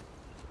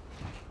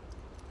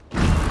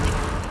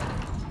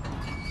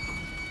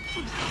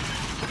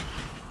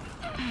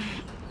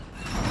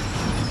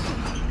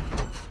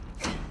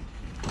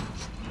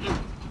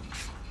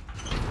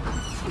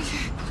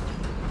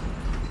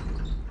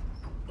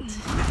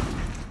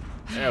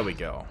 There we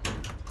go.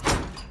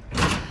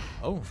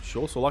 Oh, she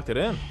also locked it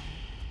in.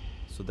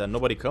 So that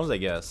nobody comes, I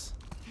guess.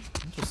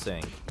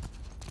 Interesting.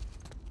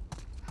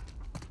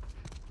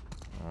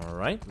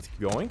 Alright, let's keep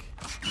going.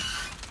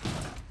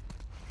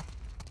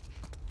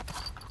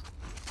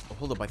 Oh,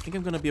 hold up, I think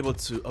I'm gonna be able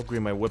to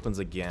upgrade my weapons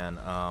again.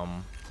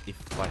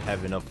 If I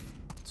have enough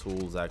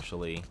tools,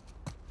 actually.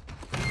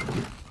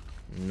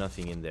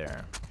 Nothing in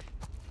there.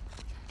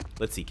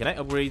 Let's see, can I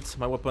upgrade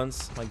my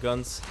weapons, my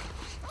guns?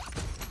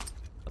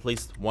 At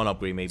least one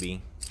upgrade,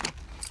 maybe.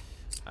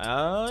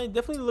 It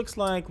definitely looks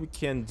like we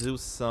can do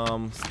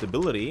some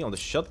stability on the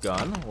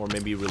shotgun, or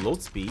maybe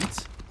reload speed.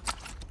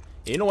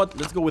 You know what?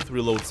 Let's go with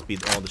reload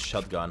speed on the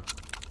shotgun.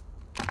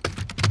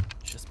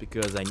 Just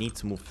because I need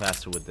to move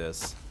faster with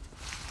this.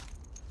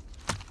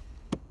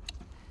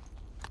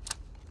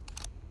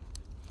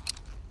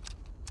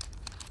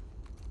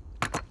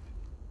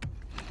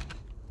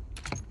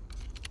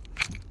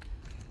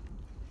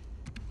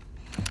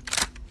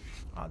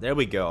 Ah, there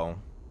we go.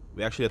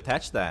 We actually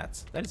attached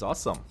that. That is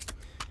awesome.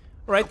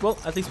 Alright, well,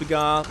 at least we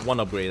got one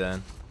upgrade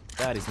then.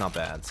 That is not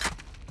bad.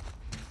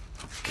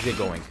 Let's get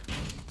going.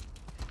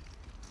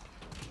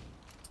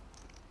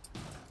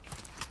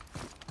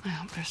 I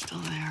hope they're still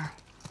there.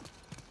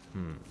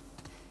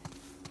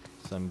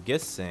 So I'm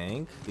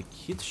guessing the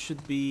kids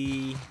should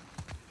be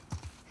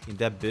in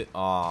that bit.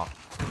 Aw,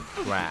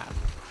 crap.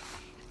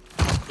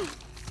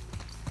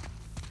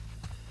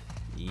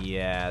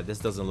 Yeah, this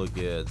doesn't look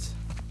good.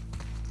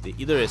 They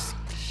either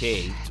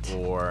escaped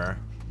or...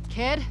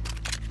 Kid?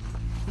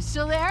 You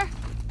still there?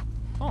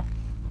 Oh.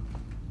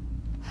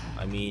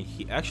 I mean,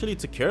 he actually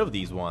took care of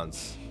these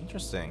ones.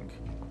 Interesting.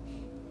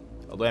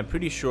 Although I'm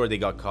pretty sure they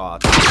got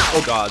caught.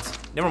 Oh god.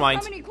 Never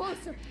mind. Come any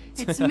closer.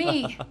 It's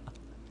me.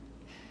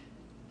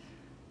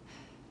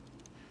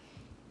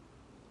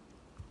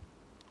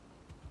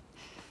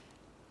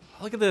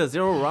 Look at this.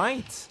 They're all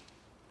right.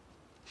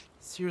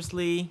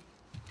 Seriously?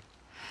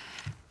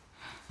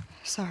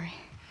 Sorry.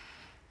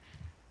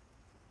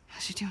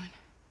 How's she doing?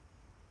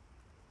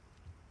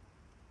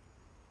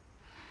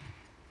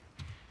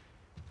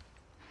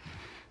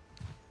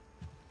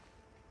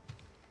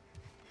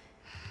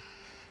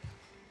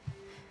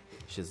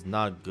 She's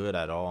not good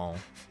at all.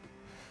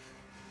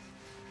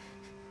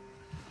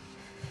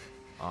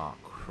 Oh,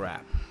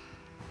 crap.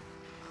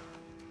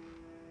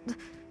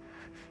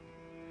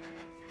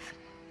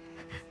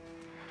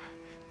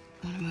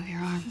 Want to move your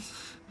arm?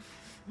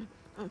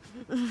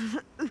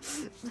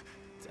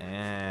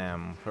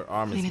 Damn, her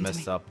arm is Lean into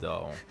messed me. up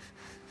though.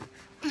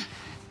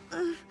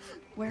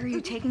 Where are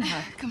you taking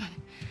her? Come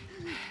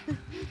on.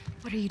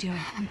 What are you doing?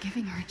 I'm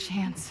giving her a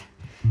chance.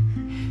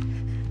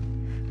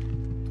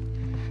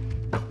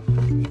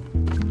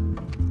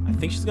 I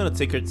think she's gonna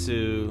take her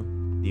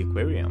to the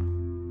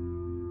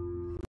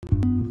aquarium.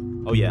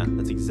 Oh yeah,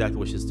 that's exactly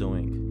what she's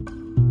doing.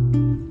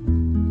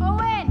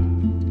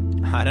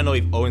 Owen! I don't know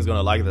if Owen's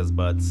gonna like this,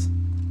 but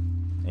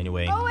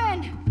anyway.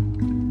 Owen!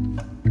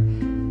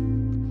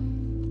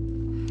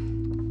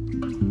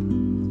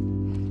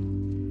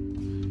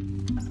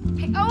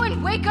 Hey,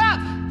 Owen, wake up!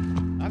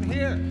 I'm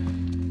here.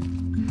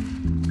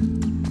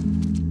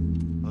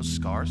 Those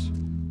scars?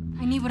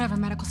 I need whatever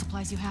medical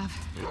supplies you have.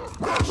 Oh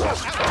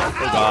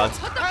god.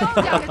 Put the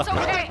phone down, it's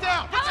okay!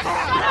 Alex,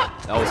 shut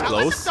up! That was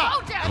close.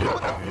 Phone down!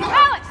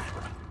 Alex!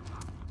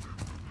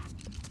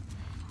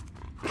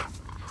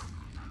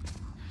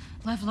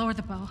 Lev, lower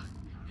the bow.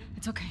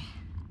 It's okay.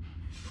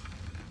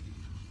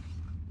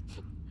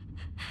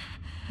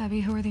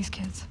 Abby, who are these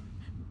kids?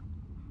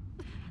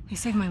 They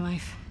saved my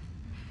life.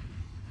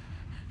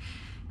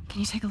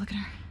 Can you take a look at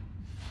her?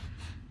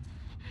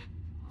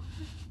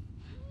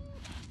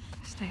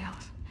 Stay,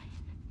 Alice.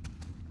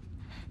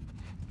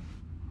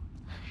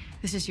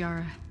 This is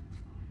Yara.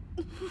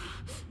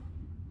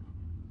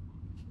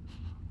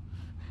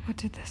 What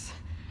did this?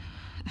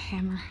 A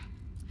hammer.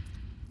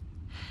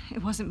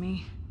 It wasn't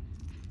me.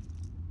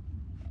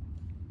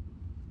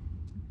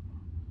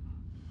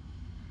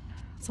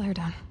 Let's lay her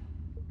down.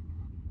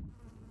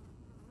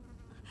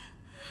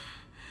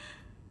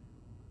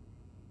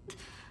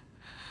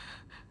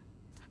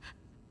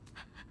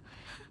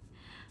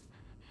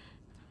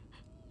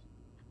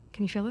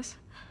 Can you feel this?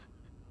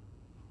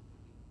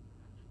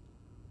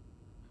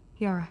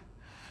 Yara.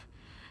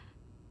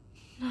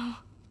 No.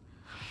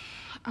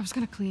 I was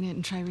gonna clean it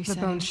and try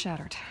resetting. The bone's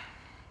shattered.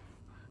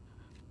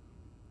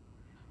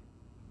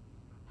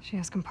 She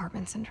has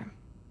compartment syndrome.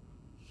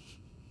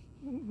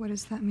 What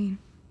does that mean?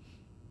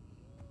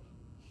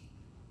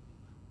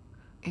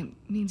 It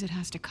means it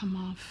has to come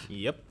off.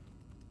 Yep.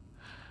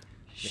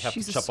 They have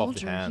She's to a chop off the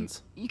soldier.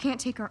 hands. You can't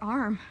take her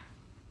arm.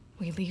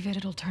 We leave it,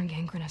 it'll turn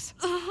gangrenous.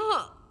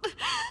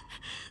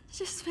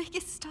 Just make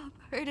it stop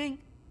hurting.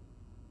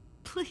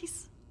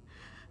 Please.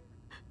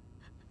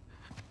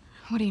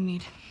 What do you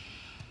need?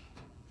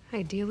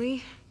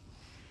 Ideally,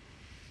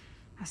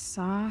 a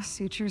saw,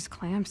 sutures,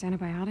 clamps,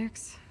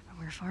 antibiotics. But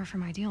we're far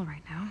from ideal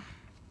right now.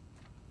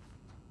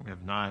 We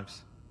have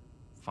knives,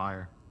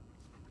 fire.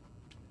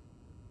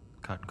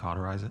 Cut and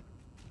cauterize it.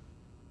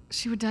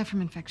 She would die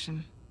from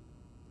infection.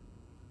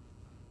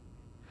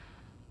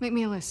 Make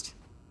me a list.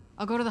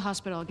 I'll go to the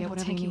hospital, I'll get It'll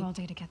whatever take you you need. all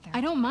day to get there.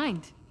 I don't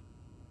mind.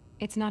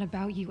 It's not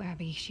about you,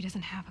 Abby. She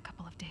doesn't have a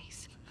couple of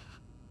days.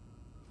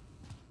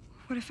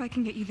 What if I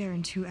can get you there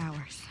in 2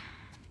 hours?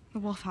 The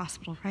Wolf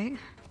Hospital, right?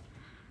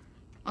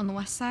 On the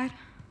west side?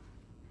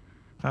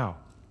 How?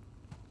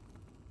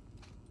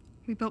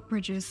 We built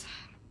bridges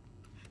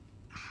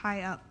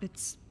high up.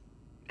 It's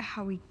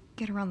how we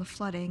get around the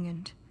flooding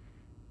and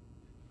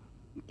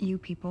you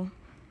people.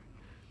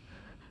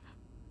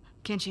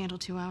 Can't you handle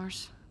 2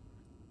 hours?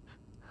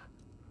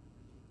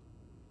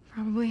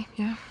 Probably,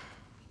 yeah.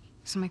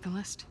 So make the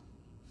list.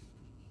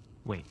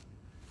 Wait,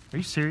 are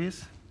you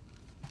serious?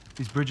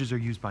 These bridges are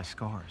used by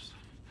scars.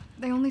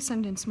 They only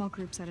send in small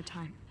groups at a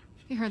time.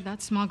 You heard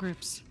that? Small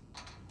groups.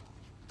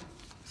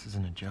 This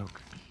isn't a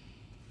joke.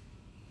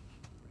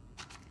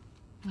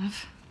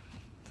 Lev?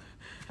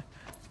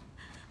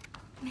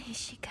 May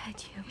she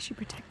guide you. May she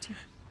protect you.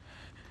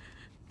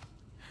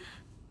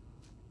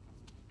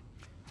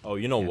 Oh,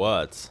 you know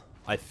what?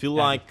 I feel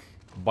like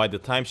by the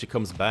time she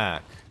comes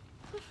back,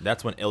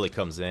 that's when Ellie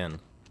comes in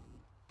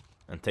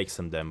and takes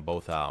them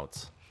both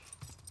out.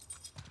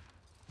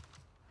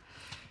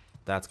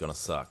 That's gonna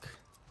suck.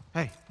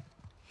 Hey,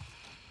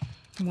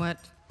 What?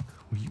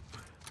 will you...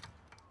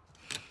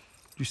 Did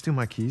you steal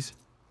my keys?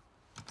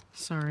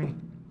 Sorry.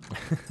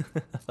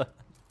 Can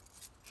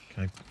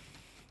I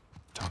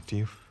talk to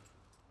you?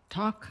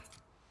 Talk?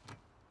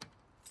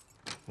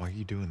 Why are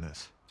you doing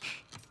this?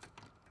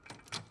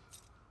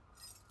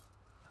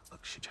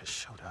 Look, she just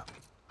showed up.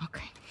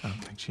 Okay. I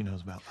don't think she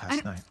knows about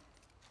last night.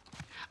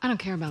 I don't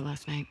care about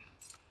last night.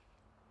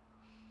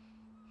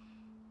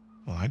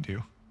 Well, I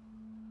do.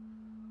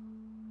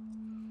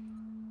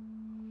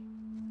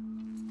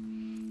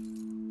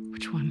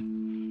 Which one?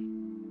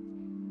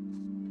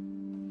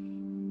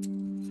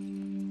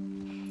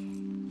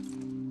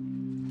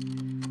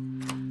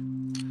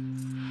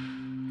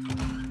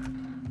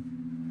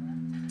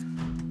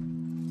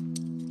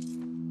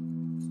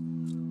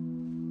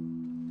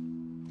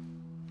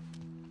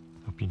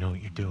 know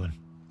what you're doing.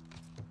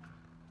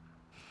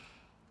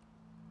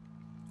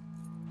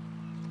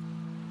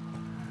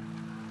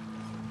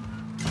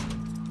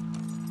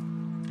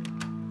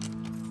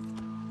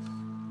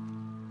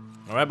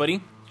 Alright,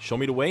 buddy. Show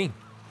me the way.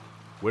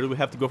 Where do we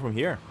have to go from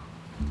here?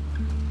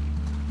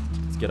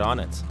 Let's get on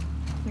it.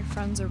 Your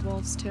friends are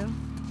wolves too?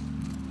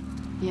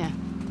 Yeah.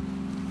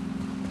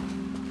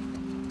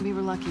 We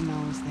were lucky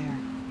Mel was there.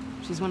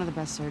 She's one of the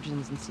best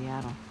surgeons in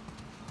Seattle.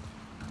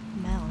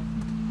 Mel.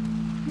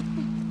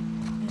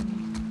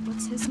 And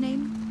what's his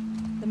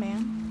name? The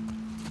man?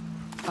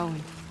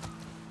 Owen.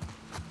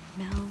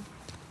 Mel,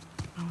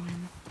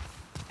 Owen,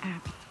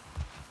 Abby.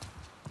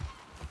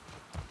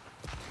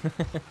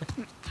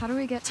 How do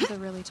we get to the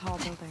really tall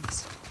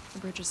buildings? The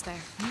bridge is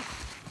there.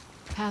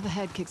 Path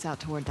ahead kicks out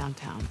toward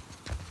downtown.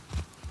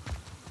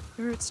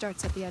 The route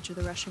starts at the edge of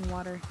the rushing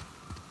water.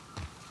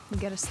 You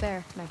get us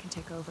there, and I can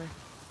take over.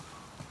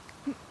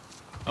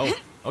 Oh,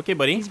 okay,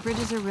 buddy. These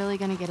bridges are really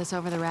gonna get us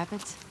over the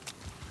rapids?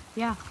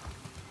 Yeah.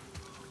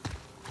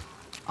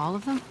 All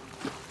of them?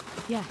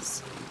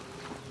 Yes.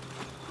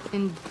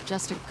 In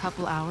just a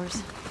couple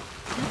hours?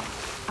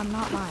 I'm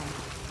not lying.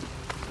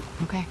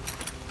 Okay.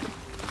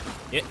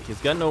 Yeah,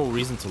 he's got no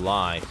reason to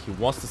lie. He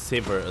wants to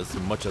save her as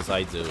much as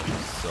I do,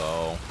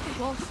 so...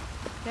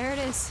 Wolf, there it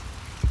is.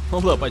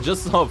 Hold up, I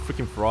just saw a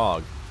freaking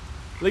frog.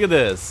 Look at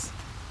this.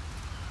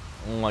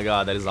 Oh my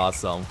god, that is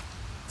awesome.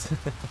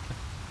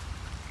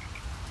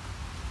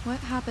 What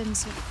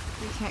happens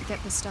if we can't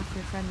get the stuff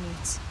your friend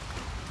needs?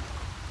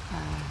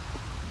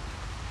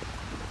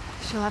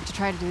 She'll have to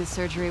try to do the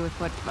surgery with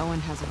what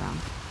Owen has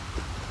around.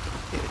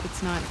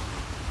 It's not...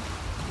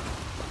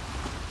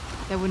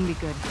 That wouldn't be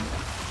good.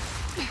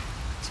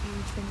 Do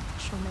you think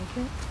she'll make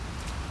it?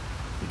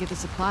 We get the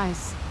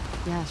supplies.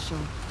 Yeah, she'll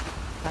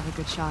have a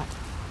good shot.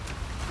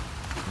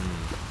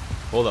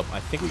 Hold up, I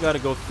think we gotta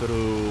go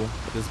through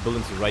this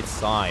building to the right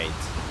side.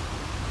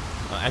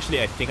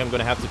 Actually, I think I'm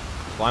gonna have to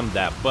climb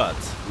that, but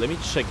let me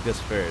check this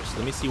first.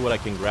 Let me see what I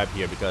can grab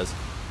here, because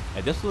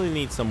I definitely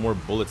need some more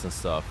bullets and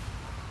stuff.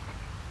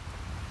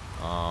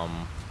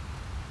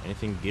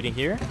 Anything good in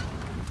here?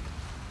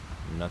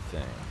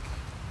 Nothing.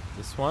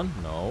 This one?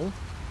 No.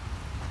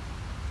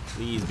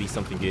 Please be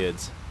something good.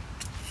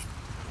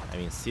 I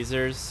mean,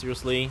 scissors,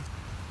 seriously?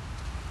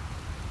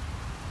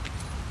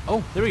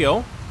 Oh, there we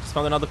go. Just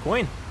found another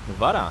coin.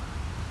 Nevada.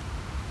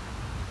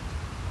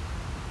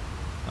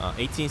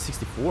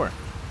 1864.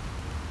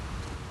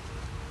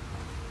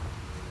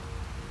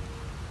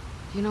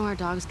 Do you know our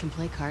dogs can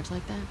play cards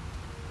like that?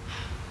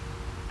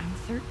 I'm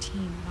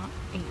 13, not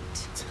 8.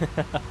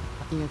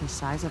 You're the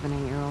size of an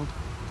 8-year-old.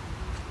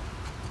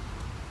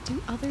 Do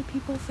other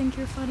people think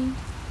you're funny?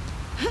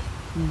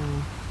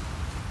 No.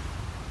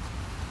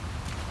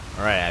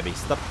 Alright, Abby,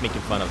 stop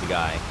making fun of the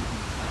guy.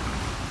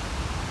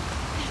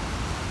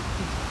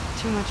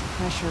 Too much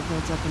pressure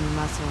builds up in your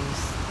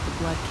muscles. The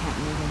blood can't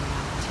move in and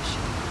out of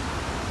tissue.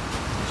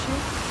 Tissue?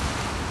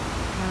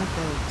 Kind of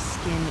the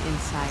skin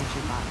inside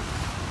your body.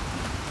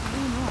 I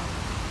don't know.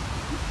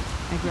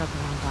 I grew up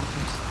around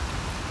doctors.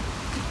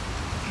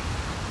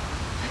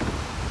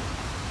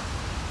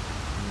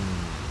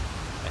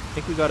 I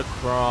think we gotta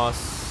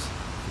cross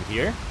through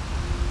here.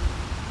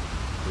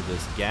 Through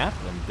this gap,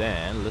 and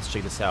then let's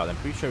check this out. I'm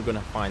pretty sure we're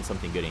gonna find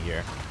something good in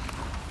here.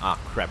 Ah,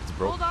 crap, it's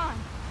broke. Hold on.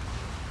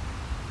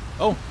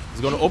 Oh,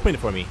 he's gonna open it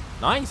for me.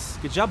 Nice,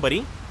 good job,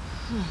 buddy.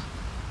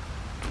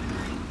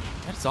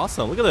 That's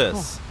awesome. Look at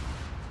this.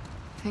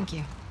 Thank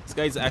you. This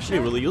guy is actually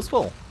really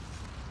useful.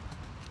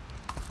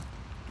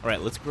 All right,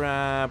 let's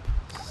grab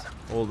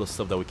all the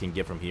stuff that we can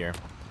get from here.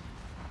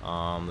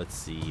 Let's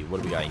see,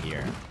 what do we got in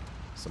here?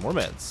 Some more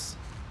meds.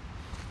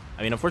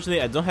 I mean,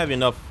 unfortunately, I don't have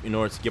enough in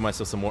order to give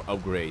myself some more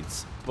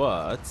upgrades,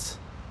 but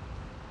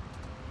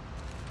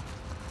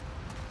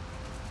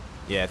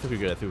yeah, I think we're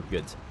good. I think we're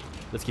good.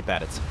 Let's keep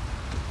at it.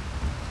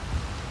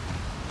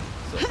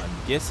 So I'm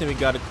guessing we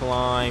gotta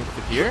climb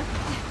to here.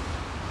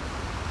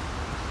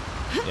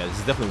 Yeah, this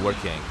is definitely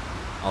working.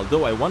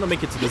 Although I want to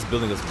make it to this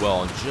building as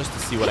well, just to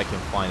see what I can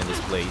find in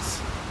this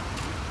place.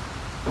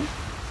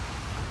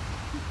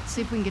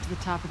 See if we can get to the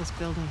top of this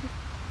building.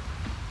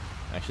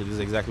 Actually, this is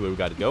exactly where we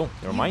gotta go.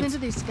 Never You've mind. been to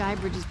these sky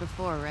bridges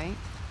before, right?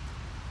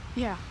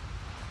 Yeah,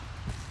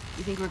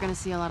 You think we're gonna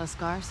see a lot of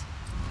scars?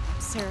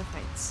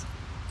 seraphites.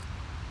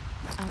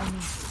 I don't know.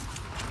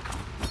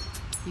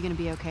 You gonna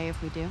be okay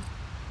if we do?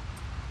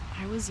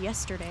 I was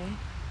yesterday.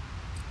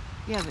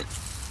 Yeah, but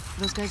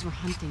those guys were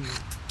hunting you.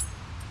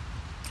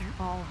 They're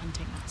all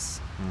hunting us.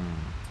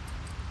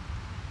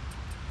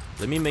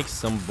 Let me make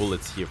some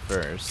bullets here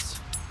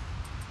first.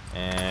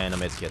 And a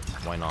medkit.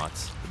 Why not?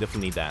 We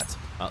definitely need that.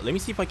 Let me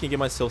see if I can get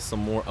myself some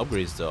more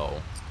upgrades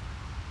though.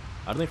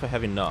 I don't know if I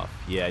have enough.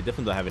 Yeah, I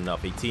definitely don't have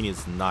enough. 18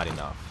 is not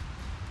enough.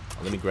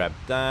 Let me grab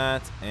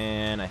that,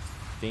 and I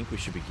think we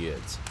should be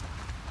good.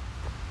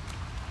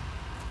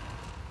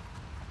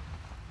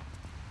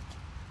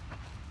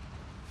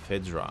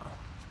 Fedra.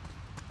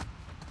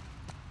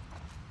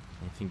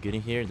 Anything good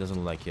in here?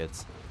 Doesn't like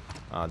it.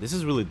 This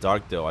is really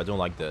dark though. I don't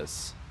like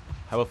this.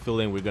 I have a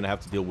feeling we're gonna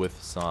have to deal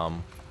with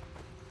some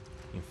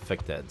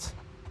infected.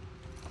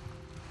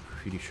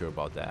 Pretty sure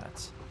about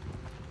that.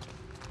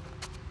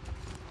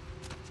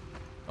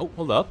 Oh,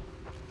 hold up.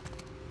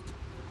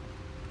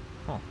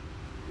 Huh.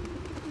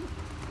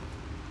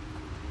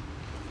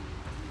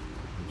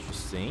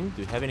 Interesting.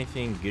 Do you have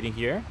anything good in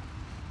here?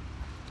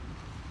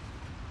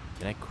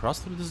 Can I cross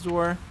through this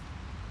door?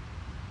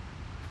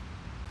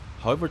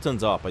 However it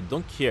turns up, I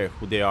don't care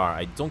who they are.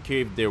 I don't care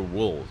if they're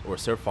wolves or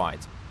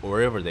seraphites or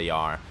wherever they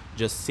are.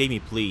 Just save me,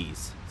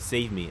 please.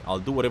 Save me. I'll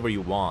do whatever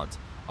you want.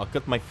 I'll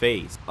cut my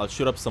face. I'll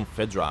shoot up some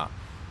Fedra.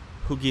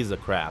 Who gives a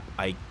crap?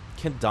 I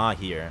can't die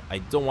here. I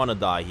don't want to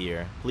die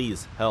here.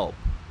 Please, help.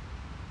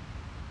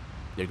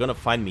 They're gonna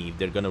find me if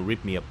they're gonna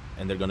rip me up,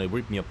 and they're gonna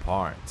rip me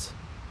apart.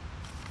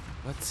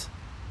 What?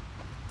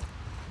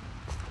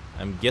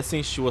 I'm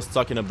guessing she was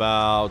talking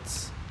about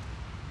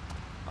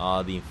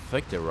the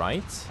infected,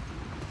 right?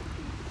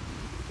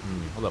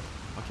 Hold up.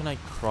 How can I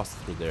cross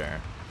through there?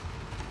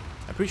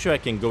 I'm pretty sure I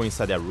can go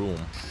inside that room.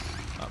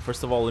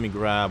 First of all, let me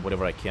grab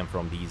whatever I can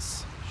from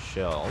these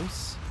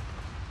shelves.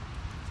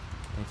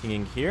 Anything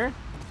in here?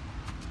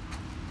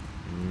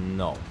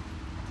 No.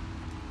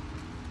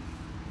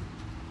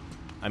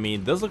 I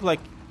mean, it does look like...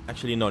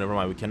 Actually, no, never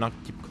mind. We cannot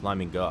keep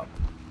climbing up.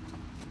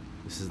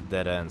 This is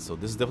dead end, so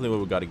this is definitely where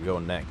we gotta go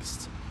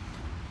next.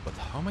 But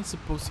how am I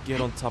supposed to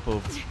get on top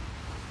of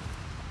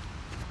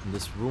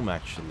this room,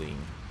 actually?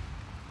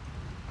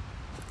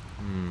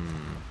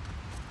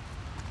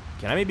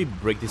 Can I maybe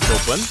break this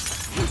open?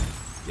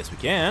 Yes, we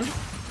can.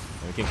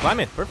 And we can climb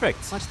it.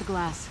 Perfect. Watch the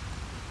glass.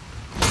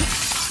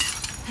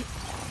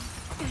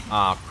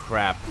 Ah,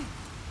 crap.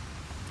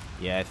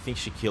 Yeah, I think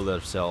she killed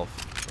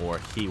herself. Or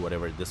he,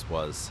 whatever this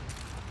was.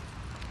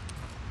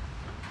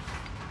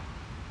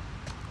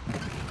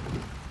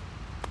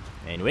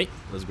 Anyway,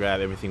 let's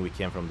grab everything we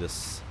can from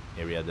this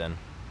area then.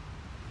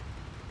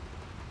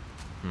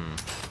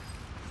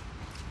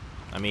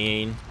 I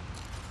mean,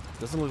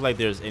 doesn't look like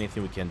there's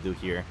anything we can do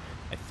here.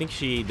 I think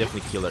she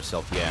definitely killed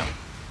herself, yeah.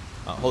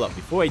 Hold up,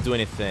 before I do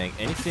anything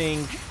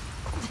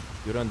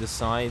good on this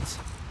side?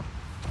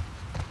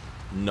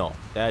 No,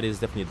 that is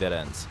definitely dead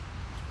ends.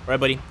 Alright,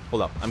 buddy,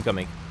 hold up, I'm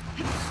coming.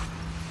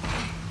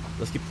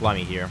 Let's keep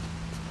climbing here.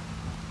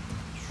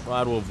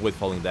 Try to avoid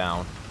falling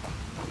down.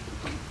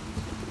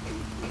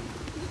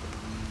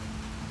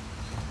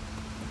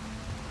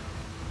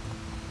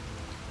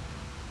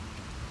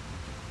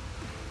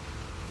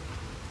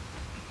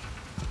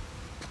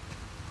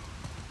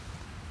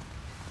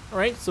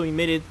 Alright, so we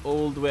made it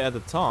all the way at the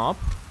top.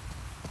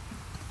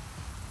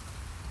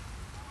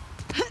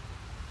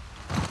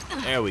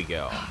 There we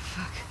go. Oh,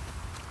 fuck.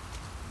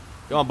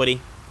 Come on,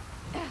 buddy.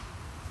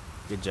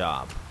 Good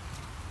job.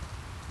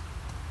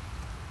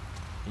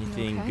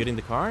 Anything okay? good in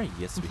the car?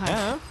 Yes, I'm we fine.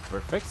 have.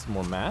 Perfect. Some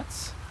more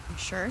mats. You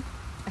sure?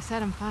 I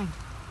said I'm fine.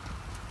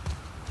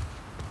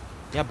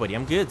 Yeah, buddy,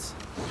 I'm good.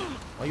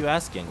 Why are you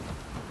asking?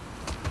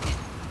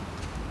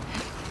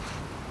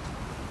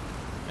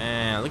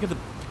 Man, look at the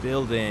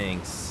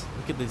buildings.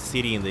 Look at the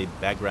city in the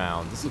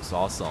background. This looks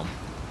awesome.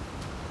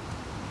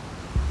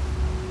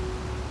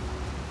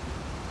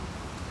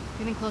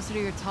 Getting closer to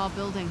your tall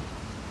building.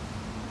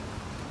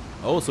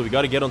 Oh, so we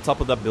gotta get on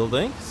top of that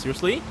building?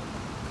 Seriously?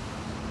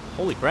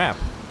 Holy crap.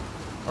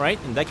 Alright,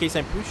 in that case,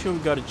 I'm pretty sure we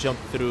gotta jump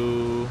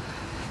through...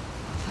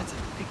 That's a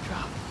big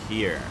drop.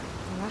 here.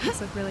 The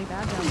rockets look really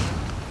bad down there.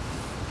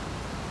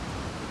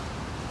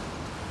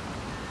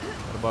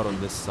 What about on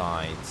this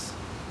side?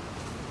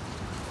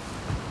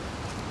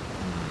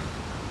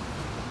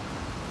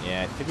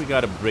 Yeah, I think we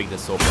gotta break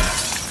this open.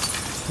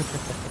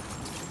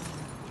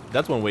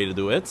 That's one way to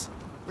do it.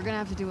 We're gonna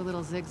have to do a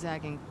little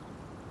zigzagging.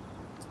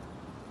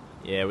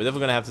 Yeah, we're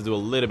definitely gonna have to do a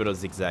little bit of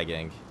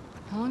zigzagging.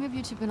 How long have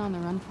you two been on the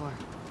run for?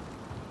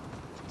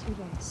 2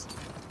 days.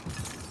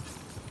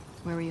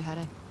 Where were you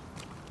headed?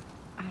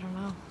 I don't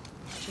know.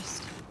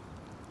 Just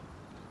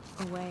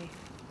away.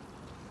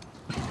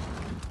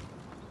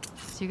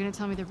 So you're gonna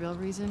tell me the real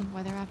reason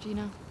why they're after you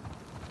now?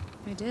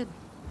 I did.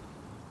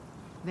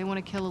 They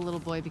want to kill a little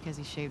boy because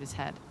he shaved his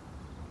head.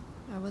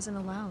 I wasn't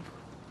allowed.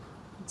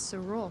 It's a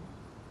rule.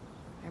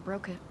 I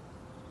broke it.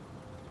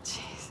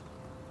 Jeez.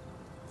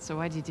 So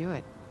why'd you do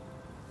it?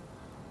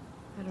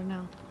 I don't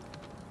know.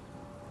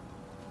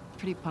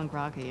 Pretty punk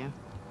rock of you.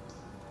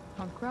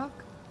 Punk rock?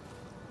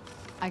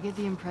 I get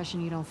the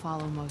impression you don't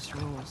follow most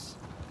rules.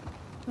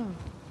 I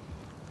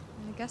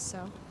guess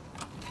so.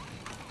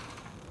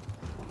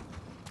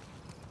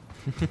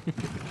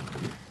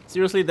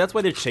 Seriously, that's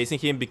why they're chasing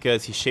him,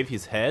 because he shaved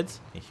his head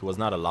and he was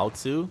not allowed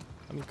to?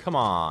 I mean, come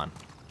on.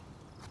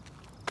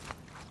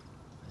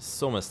 It's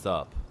so messed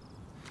up.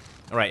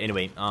 Alright,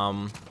 anyway,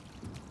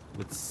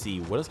 let's see.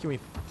 What else can we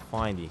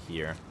find in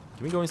here?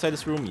 Can we go inside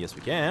this room? Yes,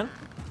 we can.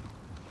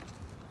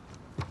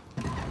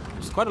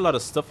 There's quite a lot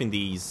of stuff in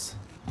these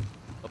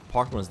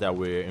apartments that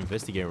we're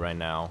investigating right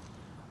now.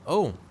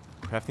 Oh,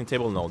 crafting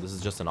table? No, this is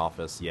just an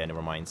office. Yeah,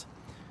 never mind.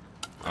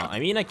 I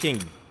mean, I can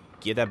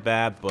get that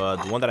bad, but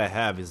the one that I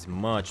have is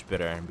much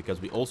better because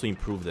we also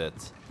improved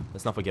it.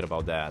 Let's not forget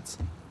about that.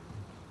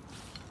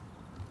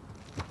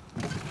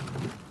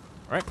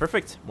 Alright,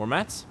 perfect. More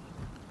mats.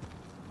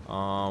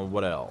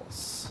 What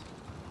else?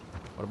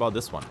 What about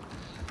this one?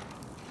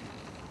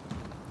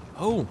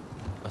 Oh,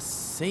 a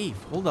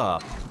safe. Hold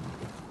up.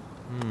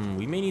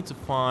 We may need to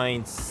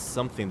find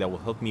something that will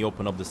help me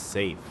open up the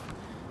safe.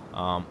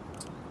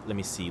 Let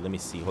me see.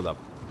 Hold up.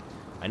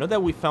 I know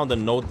that we found a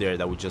note there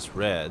that we just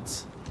read.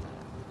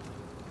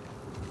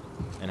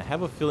 And I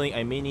have a feeling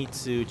I may need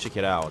to check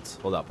it out.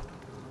 Hold up.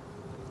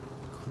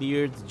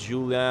 Cleared,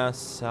 Julia,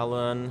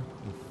 Salon,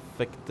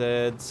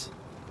 infected.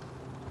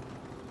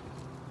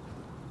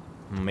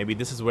 Maybe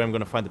this is where I'm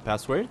gonna find the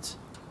password.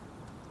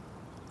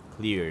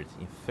 Cleared,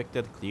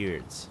 infected,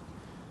 cleared.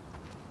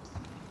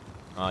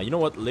 You know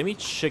what? Let me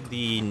check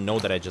the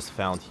note that I just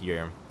found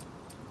here.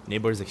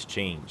 Neighbors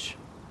exchange.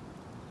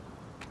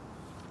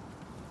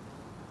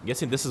 I'm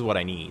guessing this is what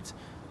I need.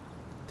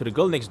 To the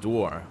girl next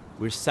door.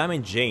 We're Sam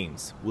and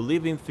James. We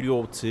live in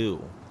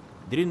 302.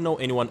 Didn't know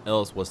anyone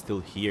else was still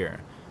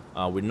here.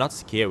 We're not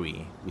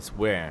scary, we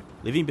swear.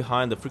 Leaving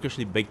behind a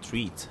freakishly baked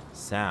treat.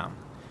 Sam.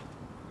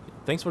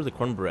 Thanks for the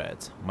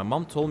cornbread. My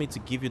mom told me to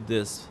give you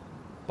this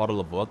bottle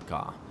of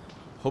vodka.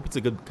 Hope it's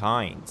a good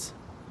kind.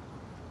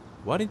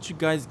 Why didn't you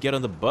guys get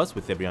on the bus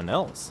with everyone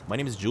else? My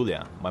name is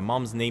Julia. My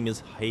mom's name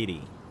is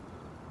Heidi.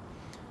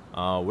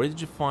 Where did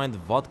you find the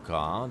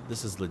vodka?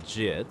 This is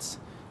legit.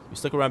 We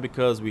stuck around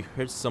because we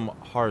heard some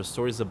horror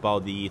stories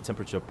about the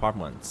temperature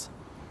apartments.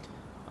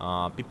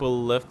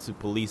 People left to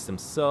police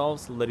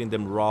themselves, letting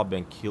them rob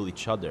and kill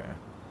each other.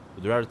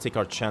 We'd rather take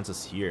our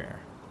chances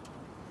here.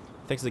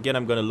 Thanks again.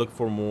 I'm gonna look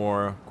for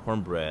more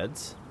cornbread.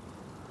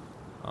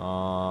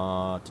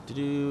 Gonna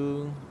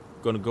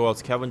go out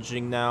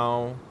scavenging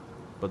now,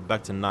 but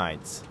back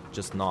tonight.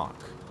 Just knock.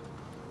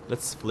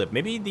 Let's flip.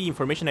 Maybe the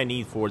information I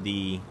need for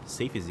the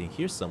safe is in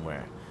here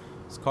somewhere.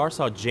 Scar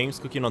saw James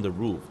cooking on the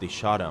roof. They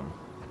shot him.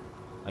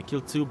 I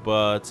killed two,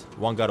 but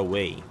one got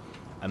away.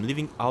 I'm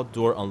leaving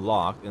outdoor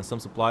unlocked and some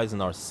supplies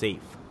in our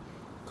safe.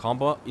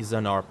 Combo is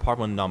in our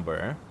apartment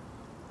number.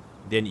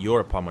 Then your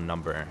apartment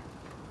number.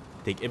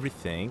 Take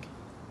everything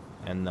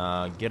and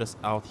get us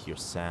out here,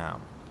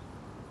 Sam.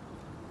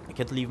 I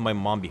can't leave my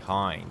mom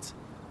behind.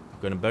 I'm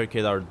gonna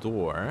barricade our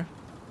door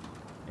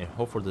and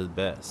hope for the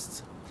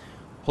best.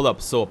 Hold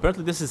up, so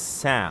apparently this is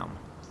Sam.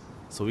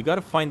 So we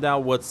gotta find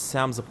out what's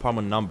Sam's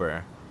apartment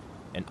number.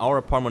 And our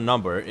apartment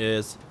number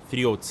is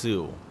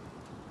 302.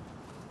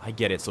 I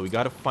get it, so we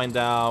gotta find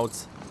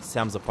out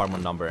Sam's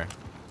apartment number.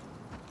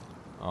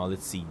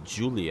 Let's see,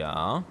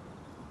 Julia.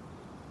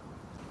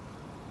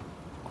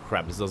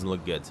 Crap, this doesn't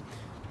look good.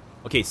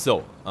 Okay,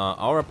 so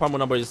our apartment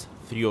number is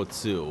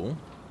 302.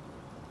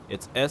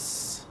 It's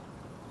S.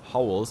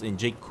 Howells and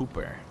Jake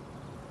Cooper.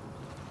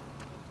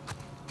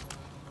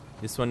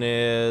 This one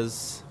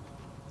is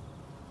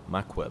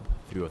Macweb,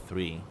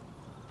 303.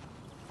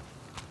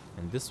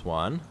 And this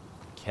one,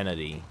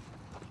 Kennedy.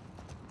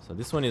 So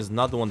this one is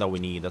not the one that we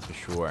need, that's for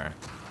sure.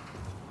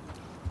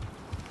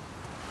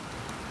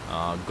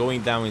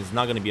 Going down is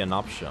not going to be an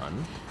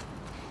option.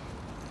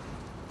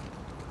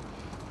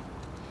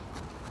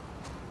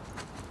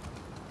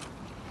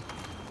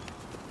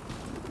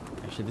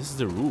 Actually, this is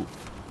the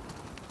roof.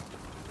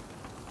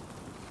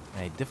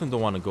 I definitely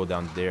don't want to go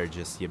down there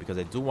just yet because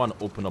I do want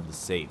to open up the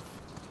safe.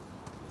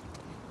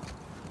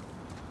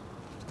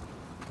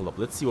 Hold up,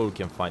 let's see what we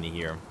can find in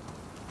here.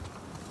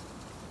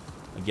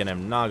 Again,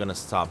 I'm not gonna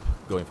stop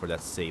going for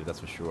that safe, that's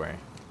for sure.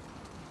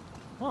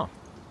 Oh.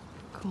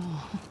 Cool.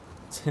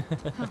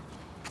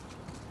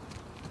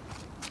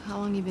 How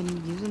long you been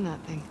using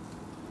that thing?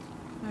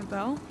 My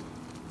bow?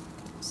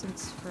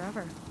 Since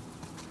forever.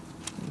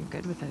 You're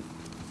good with it.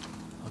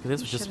 Look at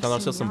this, we just Should've found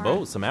ourselves seen some Yara.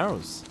 bows, some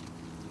arrows.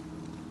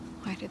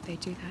 Why did they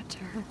do that to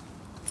her?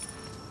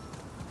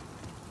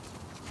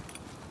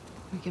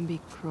 We can be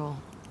cruel.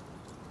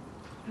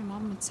 My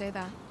mom would say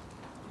that.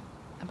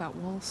 About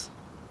wolves.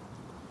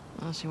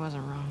 Well, she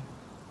wasn't wrong.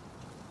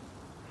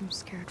 I'm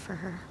scared for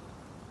her.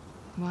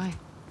 Why?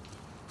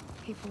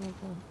 People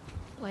will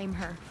blame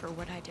her for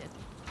what I did.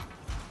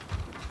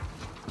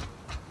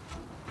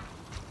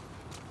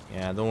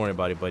 Yeah, don't worry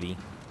about it, buddy.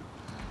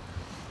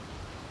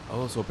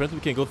 Oh, so apparently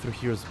we can go through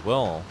here as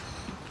well.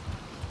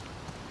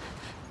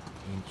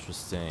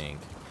 Interesting.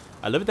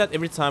 I love it that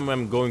every time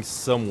I'm going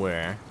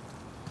somewhere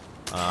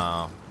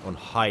on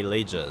high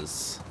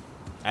ledges,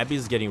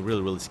 Abby's getting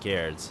really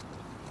scared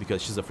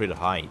because she's afraid of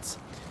heights.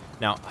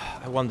 Now,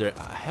 I wonder,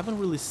 I haven't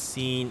really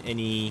seen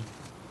any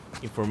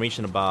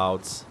information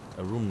about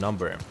a room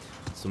number.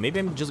 So maybe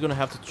I'm just gonna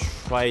have to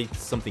try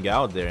something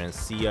out there and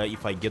see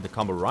if I get the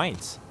combo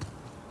right.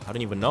 I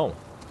don't even know.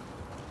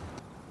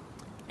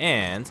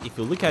 And if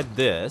you look at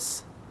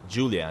this,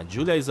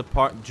 Julia's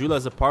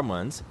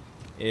apartment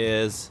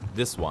is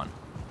this one.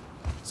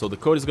 So the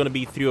code is gonna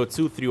be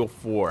 302,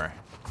 304.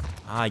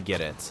 I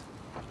get it.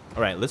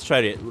 All right, let's try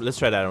it. Let's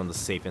try that on the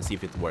safe and see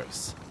if it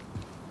works.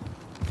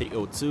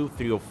 302,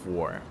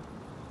 304.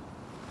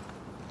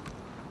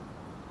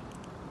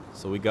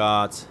 So we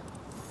got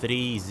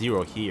 30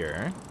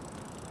 here.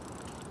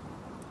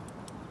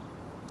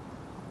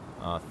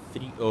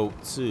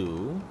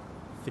 302,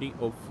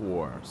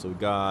 304. So we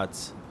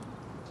got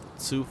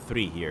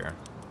 23 here.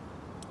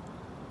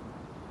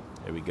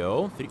 There we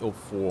go.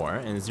 304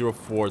 and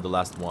 04 the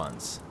last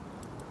ones.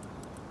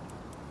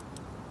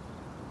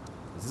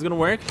 Is this gonna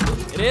work?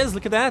 It is!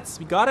 Look at that!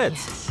 We got it!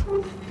 Yes.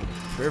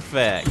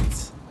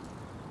 Perfect.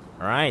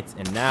 Alright,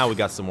 and now we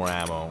got some more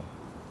ammo.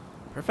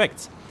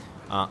 Perfect.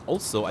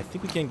 Also, I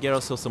think we can get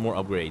ourselves some more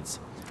upgrades.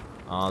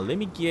 Let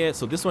me get...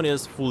 So this one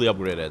is fully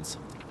upgraded.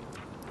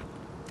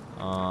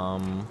 I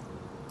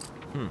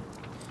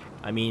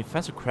mean,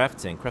 faster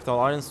crafting. Craft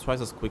all items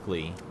twice as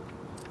quickly.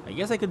 I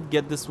guess I could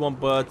get this one,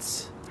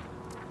 but...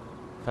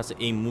 Faster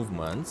aim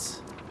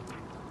movement.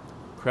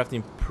 Craft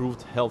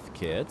improved health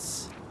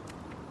kits.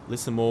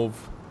 Listen move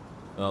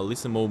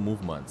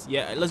movements.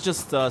 Yeah, let's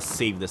just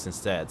save this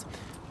instead.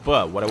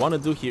 But what I want to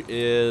do here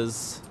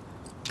is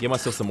get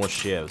myself some more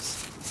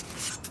shivs.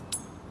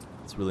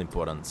 It's really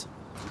important.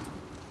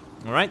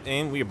 Alright,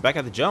 and we're back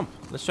at the jump.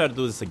 Let's try to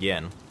do this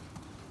again.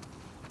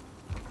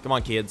 Come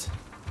on, kids.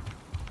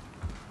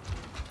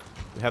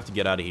 We have to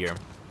get out of here.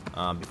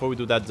 Before we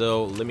do that,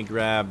 though, let me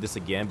grab this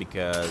again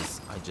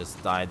because I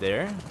just died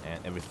there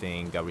and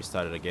everything got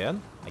restarted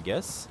again, I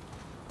guess.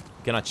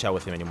 Cannot chat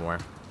with him anymore.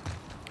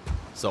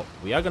 So,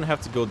 we are gonna have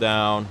to go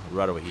down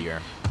right over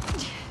here.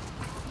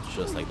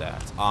 Just like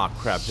that. Ah,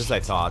 crap, just as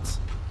I thought.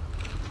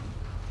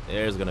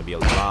 There's gonna be a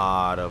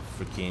lot of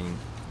freaking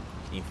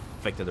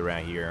infected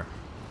around here.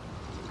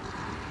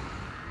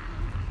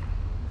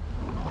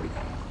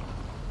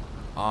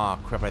 Ah,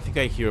 crap, I think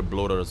I hear a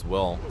bloater as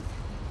well.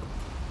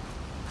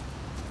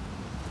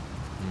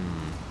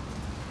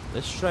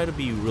 Let's try to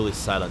be really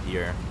silent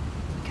here.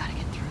 We gotta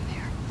get through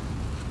there.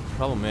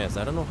 Problem is,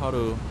 I don't know how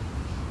to...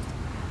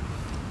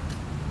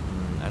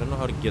 I don't know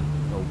how to get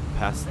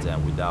past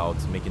them without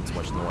making too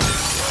much noise.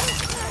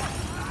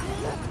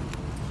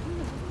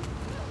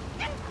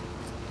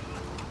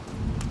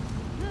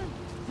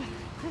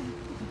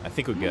 I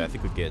think we're good. I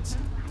think we're good.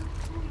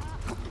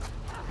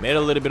 Made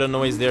a little bit of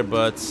noise there,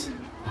 but...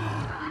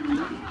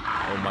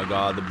 Oh my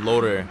god, the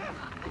bloater.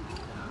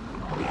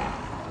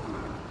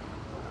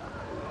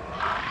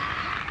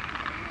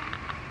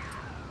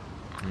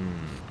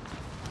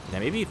 Now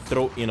maybe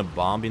throw in a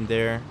bomb in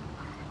there.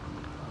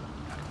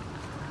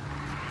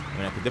 I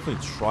mean, I could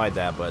definitely try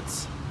that, but...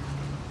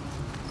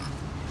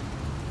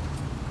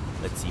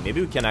 Let's see,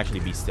 maybe we can actually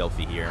be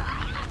stealthy here.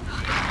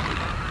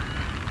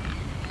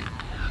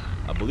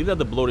 I believe that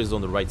the bloater is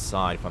on the right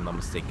side, if I'm not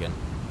mistaken.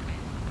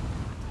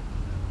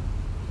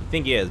 The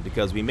thing is,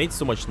 because we made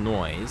so much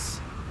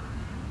noise...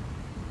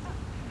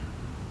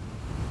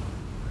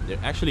 They're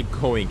actually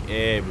going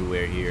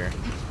everywhere here.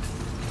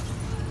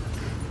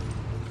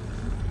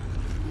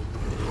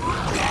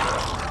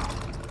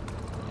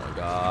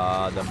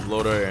 The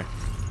bloater.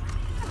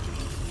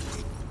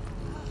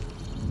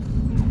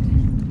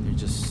 There's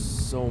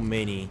just so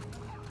many.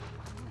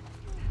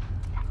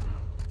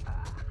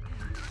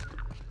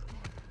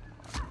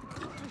 I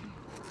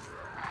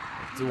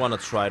do want to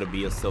try to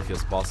be as stealthy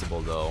as possible,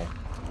 though.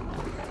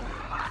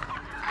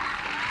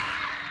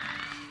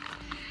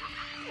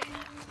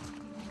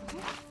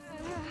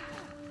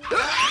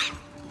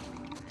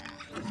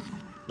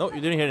 No, you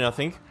didn't hear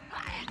nothing.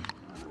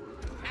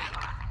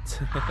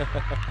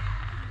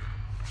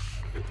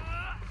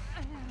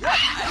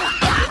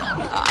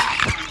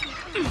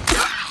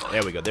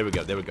 There we go, there we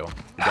go, there we go.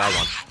 We got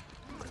one.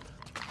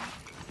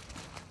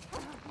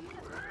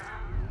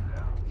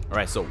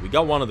 Alright, so we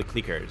got one of the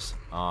clickers.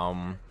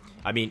 I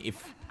mean,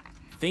 if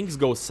things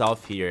go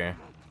south here,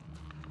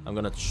 I'm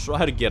gonna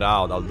try to get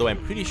out, although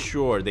I'm pretty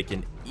sure they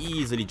can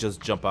easily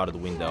just jump out of the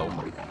window.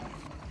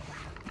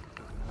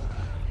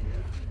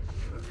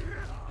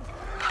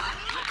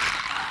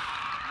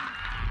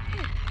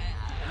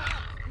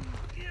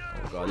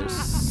 Oh god, there's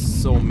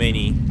so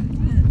many.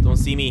 Don't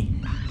see me.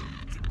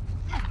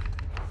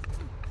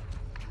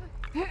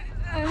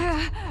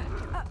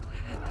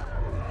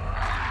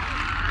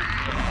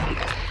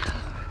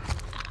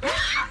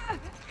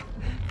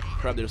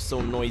 Crap, they're so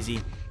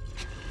noisy.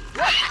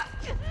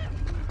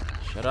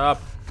 Shut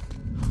up.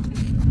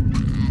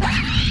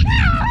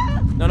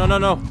 No, no, no,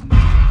 no.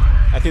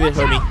 I think they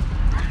heard me.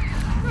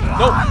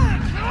 Nope.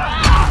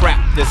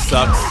 Crap, this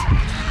sucks.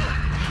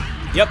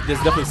 Yep, this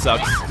definitely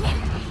sucks.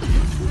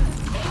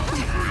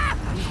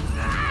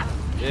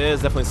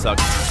 This definitely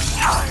sucks.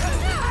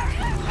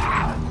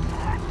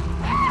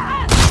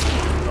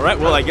 Alright,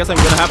 well, I guess I'm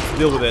gonna have to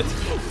deal with it.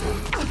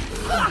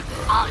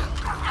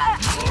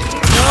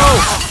 No!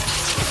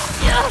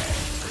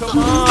 Come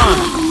on!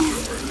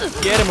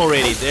 Get him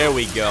already. There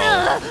we go.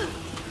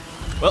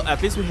 Well,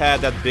 at least we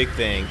had that big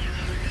thing.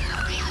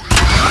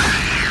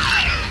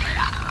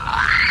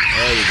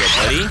 There you go,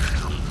 buddy.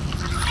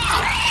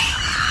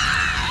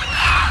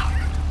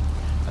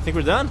 I think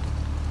we're done.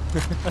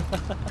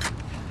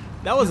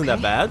 That wasn't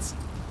that bad.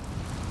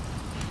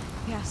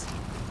 Yes.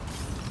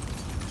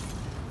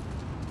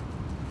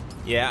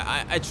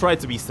 Yeah, I tried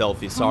to be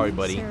stealthy. Sorry,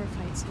 buddy. How many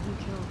Seraphites have you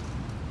killed?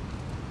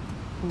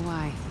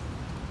 Why?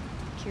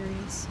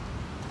 Curious.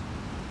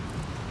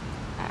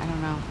 I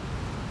don't know.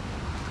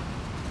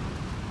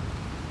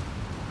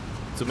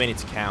 Too many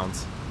to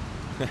count.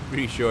 I'm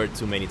pretty sure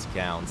too many to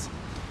count.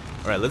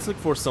 Alright, let's look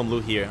for some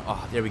loot here.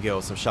 Oh, there we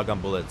go. Some shotgun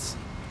bullets.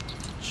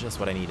 Just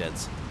what I needed.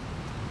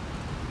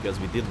 Because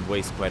we did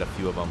waste quite a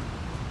few of them.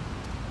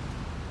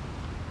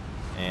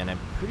 And I'm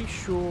pretty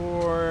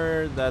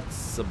sure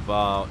that's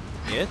about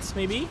it,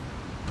 maybe?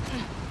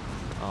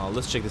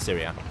 Let's check this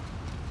area.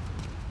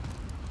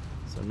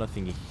 So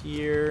nothing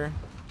here.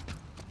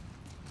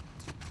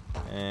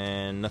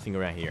 And nothing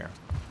around here.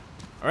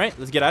 Alright,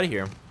 let's get out of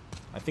here.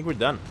 I think we're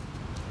done.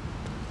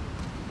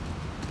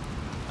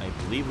 I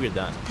believe we're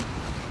done.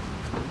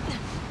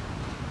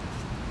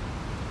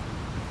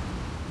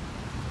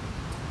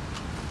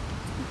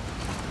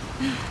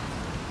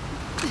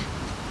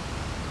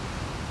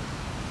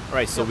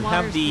 Alright, so we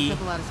have the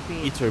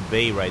Eater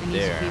Bay right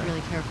there. Be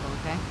really careful,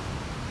 okay?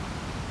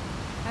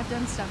 I've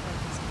done stuff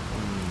like this.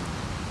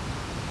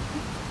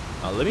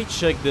 Let me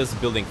check this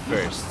building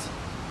first.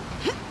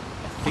 I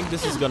think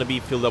this is gonna be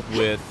filled up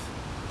with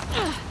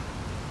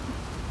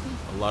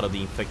a lot of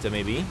the infected,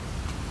 maybe.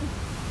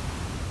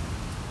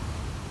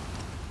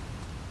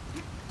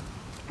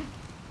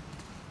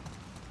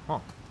 Huh.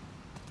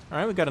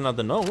 Alright, we got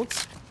another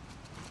note.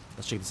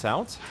 Let's check this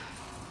out.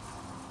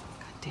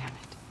 God damn it.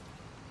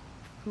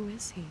 Who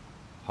is he?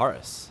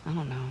 Horace. I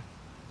don't know.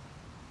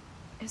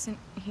 Isn't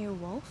he a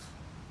wolf?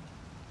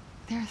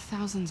 There are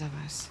thousands of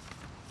us.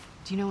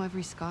 Do you know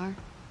every scar?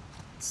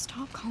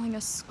 Stop calling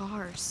us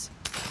scars.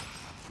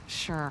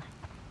 Sure.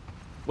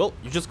 Well,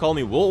 you just call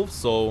me Wolf,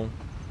 so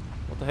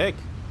what the heck?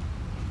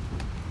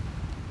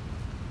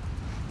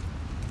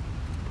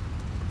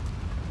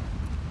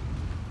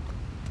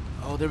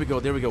 Oh, there we go,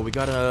 there we go. We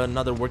got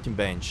another working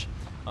bench.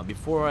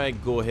 Before I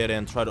go ahead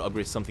and try to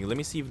upgrade something, let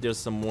me see if there's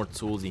some more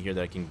tools in here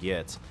that I can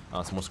get.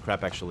 Some more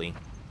scrap, actually.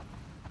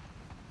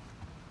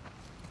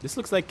 This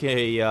looks like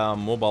a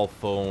mobile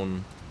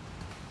phone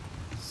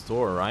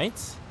store, right?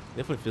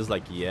 Definitely feels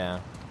like, yeah.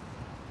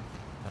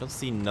 I don't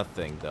see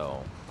nothing,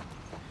 though.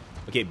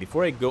 Okay,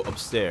 before I go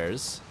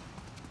upstairs,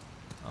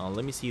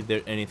 let me see if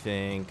there's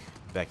anything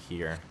back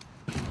here.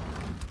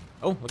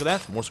 Oh, look at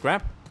that. More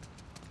scrap.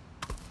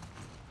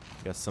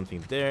 Got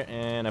something there,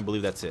 and I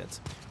believe that's it.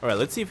 Alright,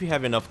 let's see if we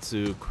have enough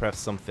to craft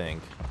something.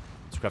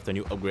 To craft a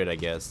new upgrade, I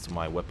guess, to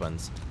my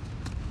weapons.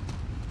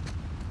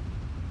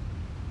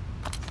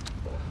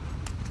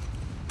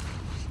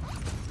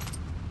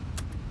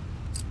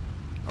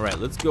 Alright,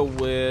 let's go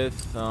with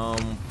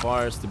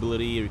fire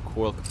stability,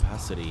 recoil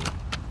capacity.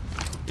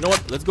 You know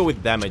what? Let's go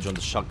with damage on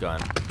the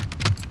shotgun.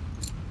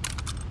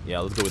 Yeah,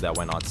 let's go with that.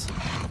 Why not?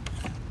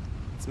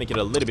 Let's make it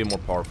a little bit more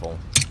powerful.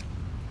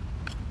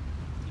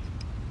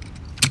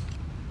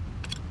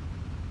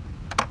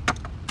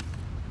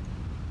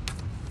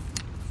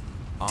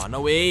 Oh,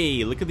 no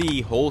way! Look at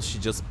the hole she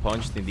just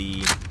punched in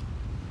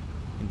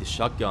the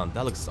shotgun.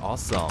 That looks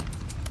awesome.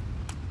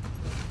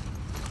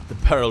 The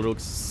barrel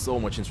looks so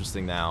much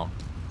interesting now.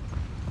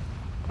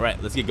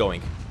 Alright, let's get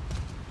going.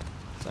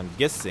 So I'm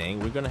guessing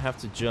we're gonna have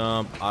to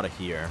jump out of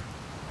here.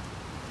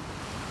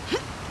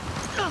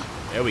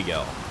 There we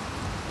go.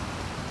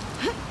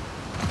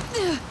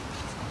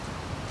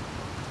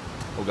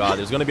 Oh god,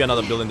 there's gonna be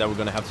another building that we're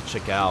gonna have to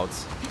check out.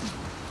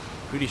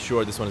 Pretty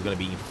sure this one is gonna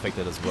be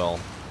infected as well.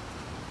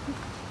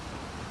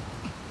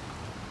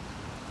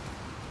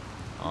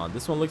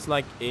 This one looks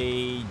like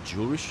a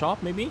jewelry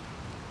shop, maybe?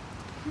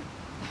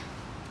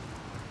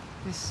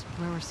 This is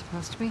where we're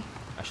supposed to be?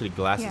 Actually,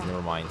 glasses, Yeah.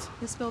 never mind.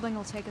 This building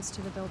will take us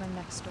to the building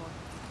next door.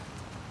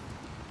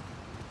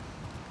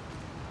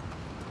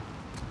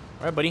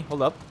 Alright, buddy,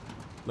 hold up.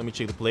 Let me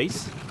check the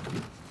place.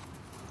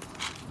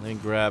 Let me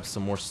grab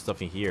some more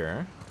stuff in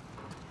here.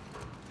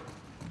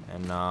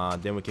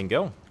 And then we can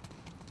go.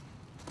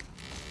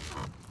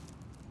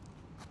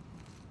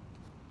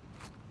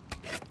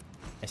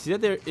 I see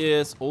that there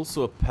is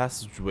also a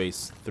passageway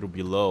through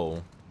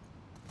below.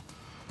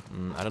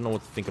 I don't know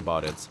what to think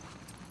about it.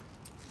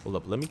 Hold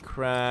up, let me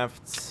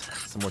craft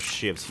some more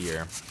shivs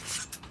here.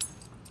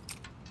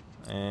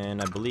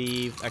 And I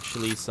believe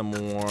actually some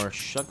more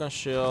shotgun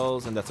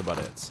shells, and that's about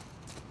it.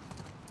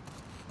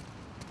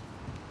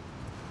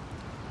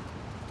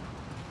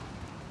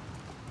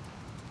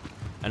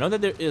 I know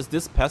that there is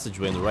this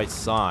passageway on the right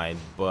side,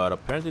 but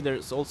apparently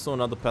there's also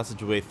another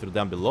passageway through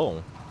down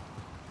below.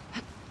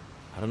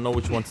 I don't know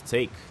which one to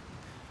take.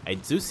 I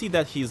do see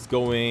that he's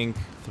going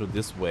through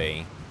this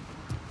way.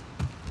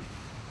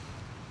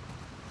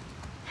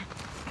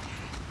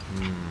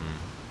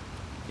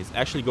 He's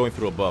actually going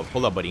through above.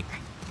 Hold up, buddy.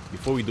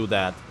 Before we do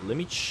that, let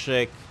me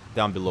check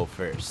down below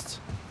first.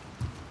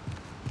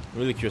 I'm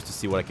really curious to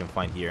see what I can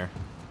find here.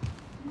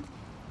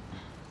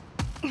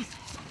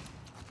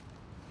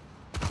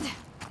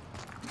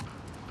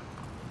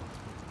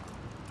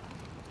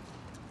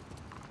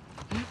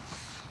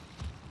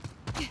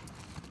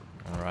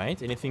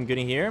 Alright, anything good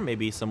in here?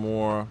 Maybe some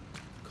more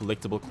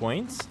collectible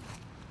coins.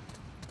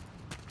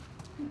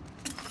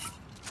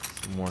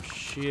 Some more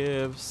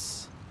shivs.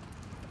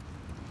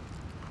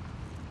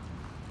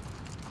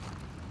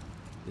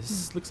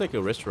 This looks like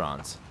a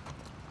restaurant.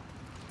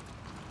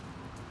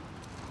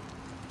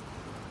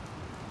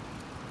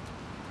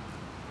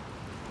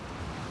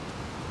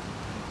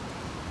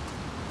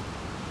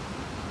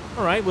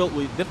 Alright, well,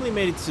 we definitely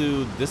made it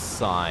to this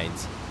side.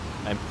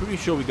 I'm pretty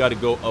sure we gotta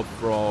go up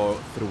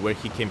through where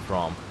he came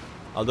from.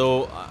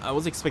 Although, I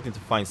was expecting to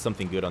find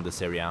something good on this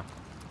area.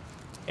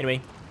 Anyway,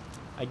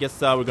 I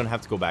guess we're gonna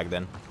have to go back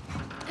then.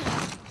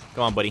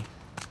 Come on, buddy.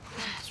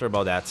 Sorry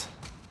about that.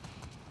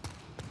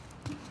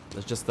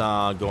 Let's just go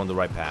on the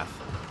right path.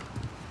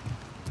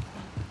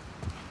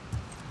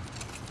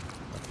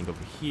 Nothing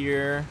over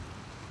here.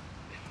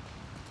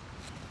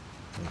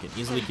 We can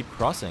easily keep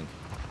crossing.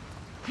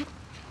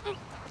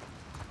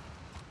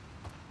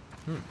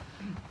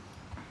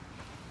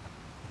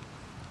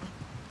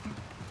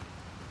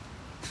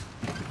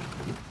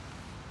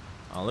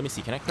 Let me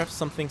see. Can I craft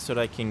something so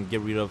that I can get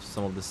rid of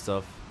some of this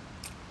stuff?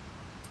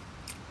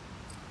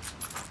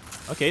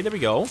 Okay, there we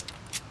go.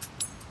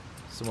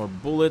 Some more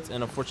bullets,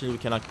 and unfortunately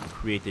we cannot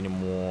create any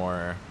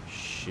more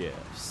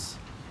shifts.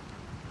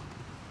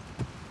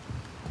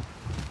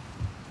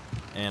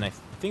 And I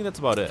think that's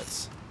about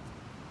it.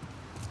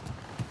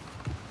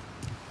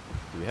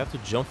 Do we have to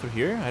jump through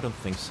here? I don't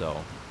think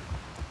so.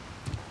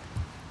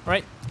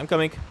 Alright, I'm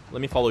coming.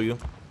 Let me follow you.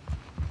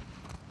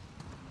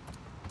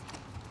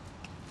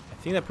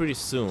 I think that pretty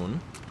soon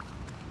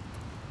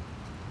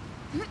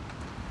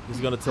he's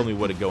gonna tell me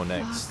where to go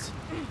next.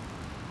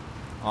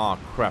 Oh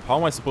crap, how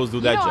am I supposed to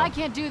do that jump? I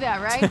can't do that,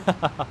 right?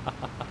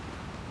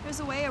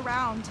 There's a way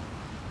around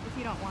if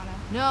you don't wanna.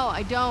 No,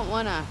 I don't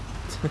wanna.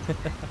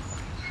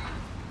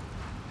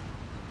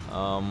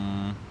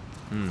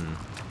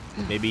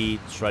 Maybe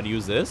try to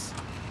use this?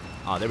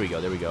 Ah, there we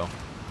go, there we go.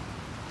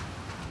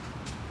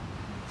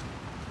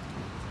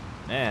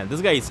 Man, this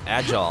guy is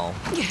agile.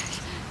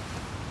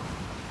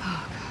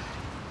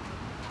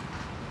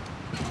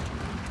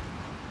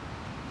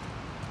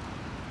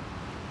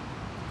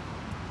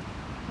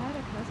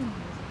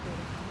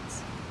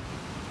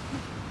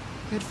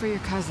 Good for your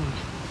cousin.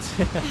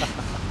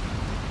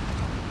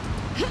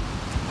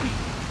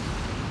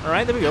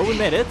 Alright, there we go. We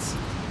made it.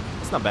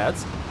 That's not bad.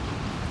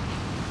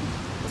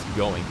 Let's keep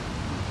going.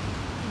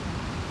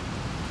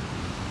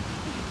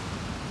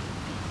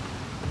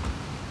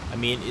 I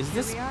mean, is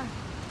this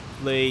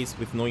place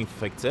with no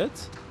infected?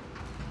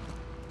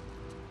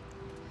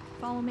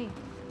 Follow me.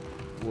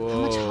 Whoa.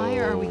 How much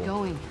higher are we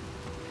going?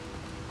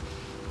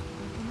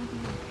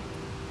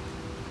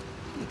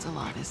 It's a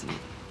lot, isn't it?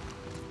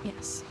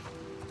 Yes.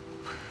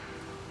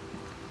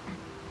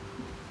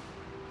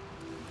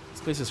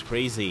 This place is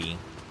crazy.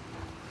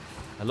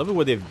 I love it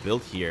what they've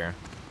built here.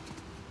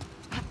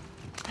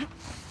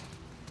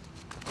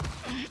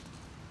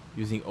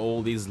 Using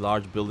all these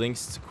large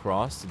buildings to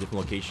cross to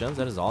different locations.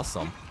 That is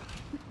awesome.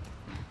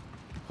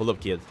 Hold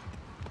up, kid.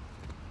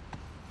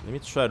 Let me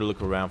try to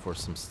look around for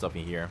some stuff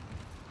in here.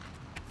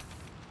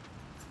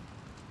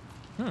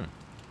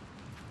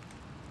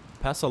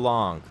 Pass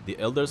along. The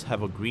elders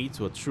have agreed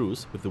to a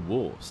truce with the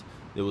wolves.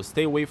 They will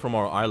stay away from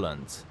our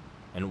island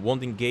and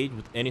won't engage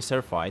with any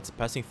Seraphites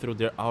passing through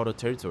their outer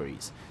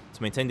territories.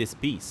 To maintain this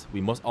peace, we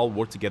must all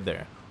work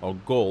together. Our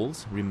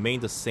goals remain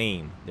the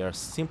same. There are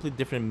simply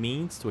different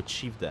means to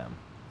achieve them.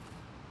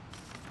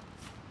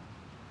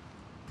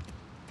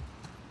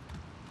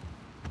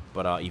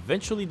 But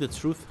eventually the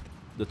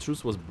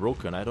truce was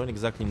broken. I don't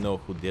exactly know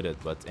who did it,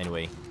 but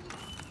anyway.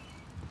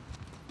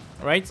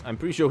 Alright, I'm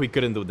pretty sure we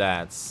couldn't do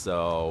that,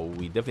 so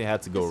we definitely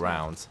had to go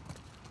around.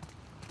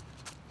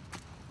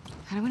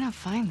 How do we not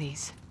find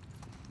these?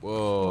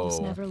 Wolves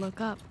Whoa. never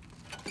look up.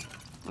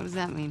 What does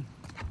that mean?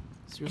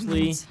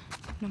 Seriously? Means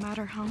no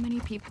matter how many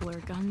people or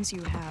guns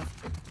you have,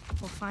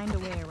 we'll find a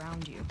way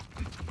around you.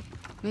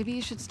 Maybe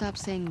you should stop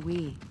saying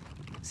we,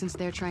 since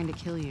they're trying to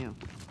kill you.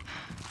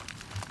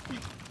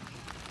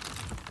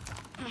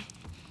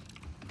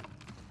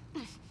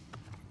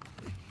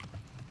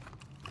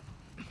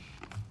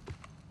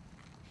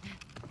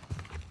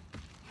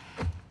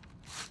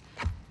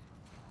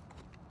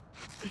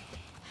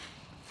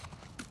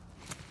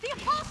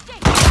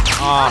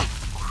 Ah,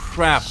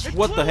 crap.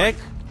 What the heck?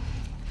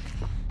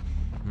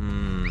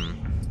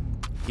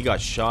 He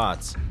got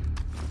shot.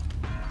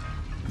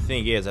 The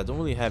thing is, I don't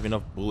really have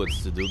enough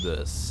bullets to do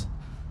this.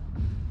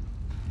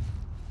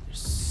 There's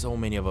so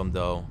many of them,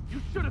 though.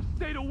 You should have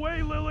stayed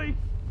away, Lily.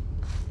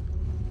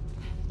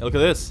 Hey, look at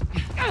this.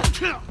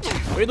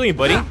 What are you doing,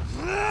 buddy? Wait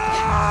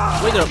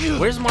up.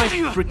 Where's my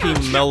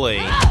freaking melee?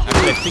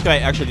 Actually, I think I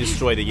actually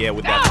destroyed it, yeah,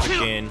 with that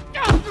freaking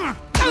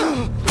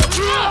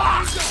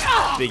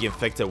big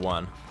infected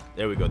one.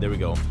 There we go, there we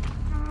go.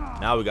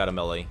 Now we got a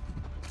melee.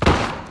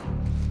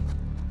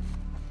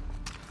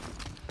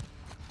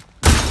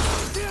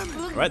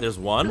 Alright, there's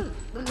one.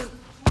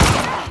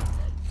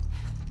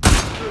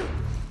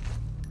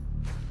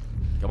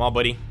 Come on,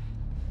 buddy.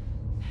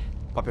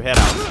 Pop your head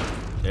out.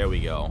 There we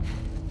go.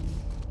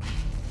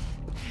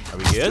 Are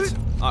we good?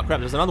 Oh crap,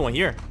 there's another one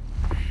here.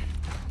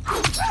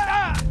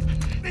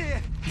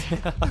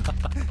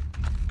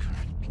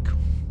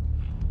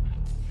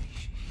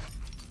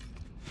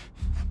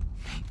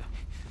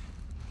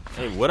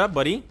 Hey, what up,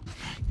 buddy?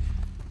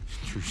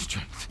 True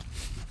strength.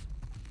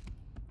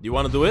 Do you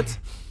want to do it?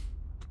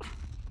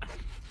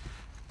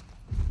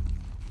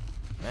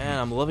 Man,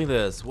 I'm loving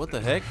this. What the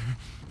heck?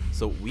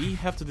 So we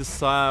have to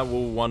decide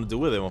what we want to do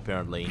with him,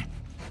 apparently.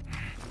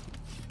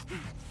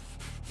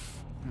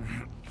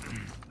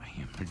 I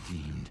am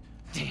redeemed.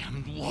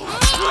 Damn.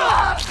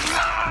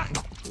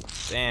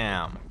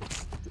 Damn.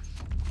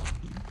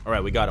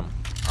 Alright, we got him.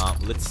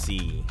 Let's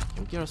see.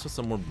 Can we get ourselves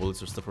some more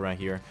bullets or stuff around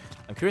here?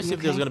 I'm curious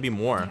if there's gonna be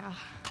more. Yeah.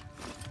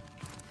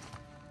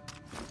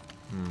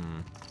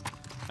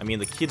 I mean,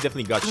 the kid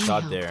definitely got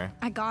shot there.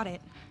 I got it.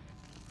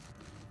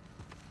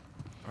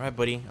 Alright,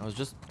 buddy. I was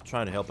just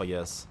trying to help, I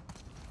guess.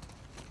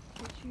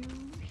 Did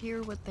you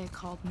hear what they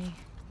called me?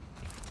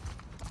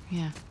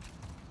 Yeah.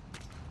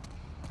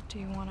 Do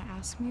you want to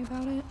ask me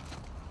about it?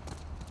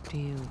 Do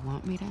you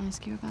want me to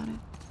ask you about it?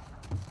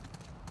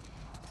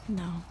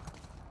 No.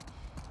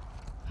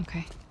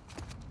 Okay.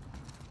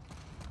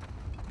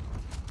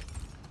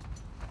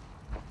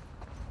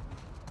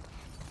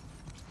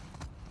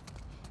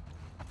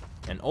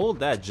 And all of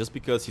that just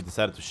because he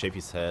decided to shave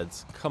his head.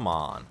 Come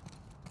on.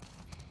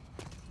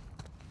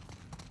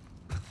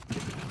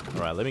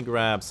 Alright, let me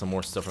grab some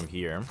more stuff from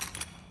here.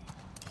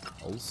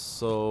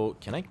 Also,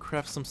 can I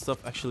craft some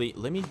stuff? Actually,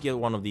 let me get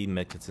one of the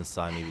medkits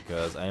inside me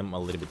because I am a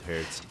little bit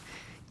hurt.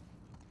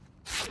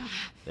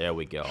 There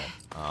we go.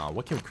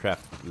 What can we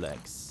craft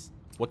next?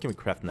 What can we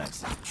craft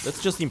next?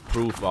 Let's just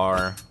improve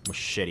our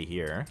machete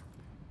here.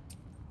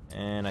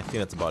 And I think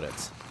that's about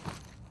it.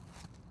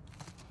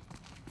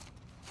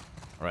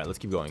 Alright, let's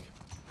keep going.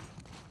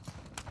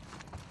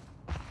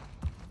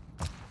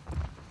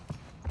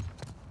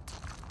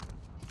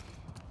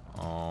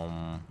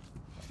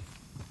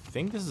 I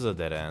think this is a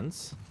dead end.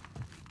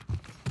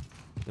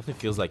 Definitely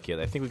feels like it.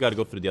 I think we gotta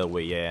go through the other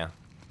way, yeah.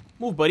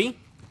 Move, buddy.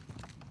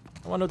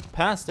 I want to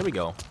pass. There we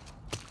go.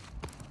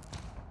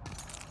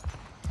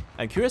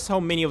 I'm curious how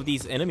many of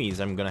these enemies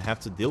I'm gonna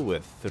have to deal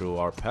with through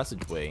our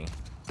passageway.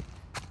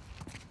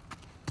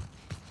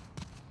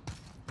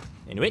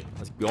 Anyway,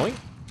 let's keep going.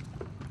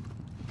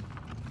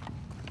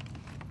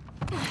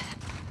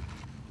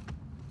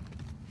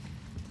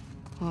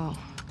 Whoa.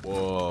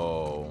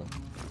 Whoa.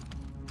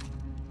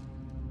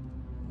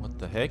 What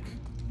the heck?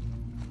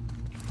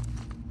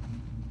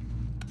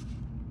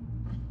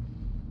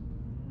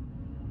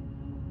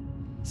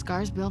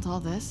 Scars built all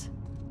this?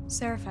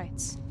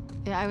 Seraphites.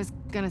 Yeah, I was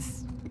gonna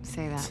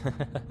say that.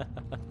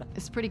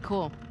 It's pretty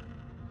cool.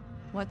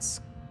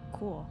 What's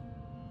cool?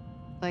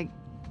 Like,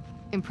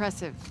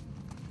 impressive.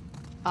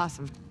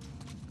 Awesome.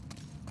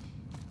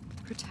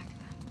 Protect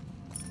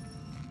them.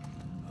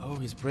 Oh,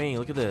 he's praying.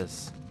 Look at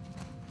this.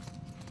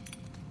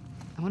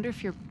 I wonder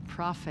if your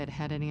prophet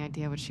had any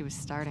idea what she was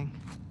starting.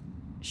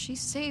 She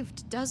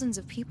saved dozens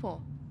of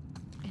people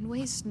in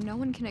ways no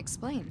one can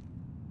explain.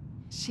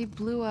 She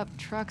blew up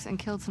trucks and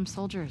killed some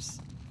soldiers.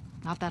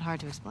 Not that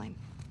hard to explain.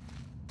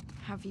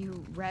 Have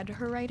you read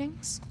her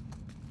writings?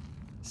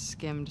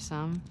 Skimmed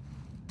some?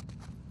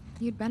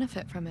 You'd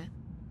benefit from it.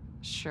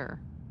 Sure.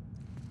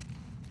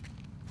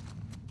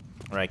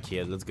 Alright,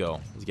 kid, let's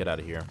go. Let's get out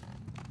of here.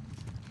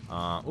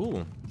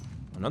 Ooh,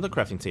 another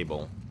crafting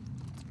table.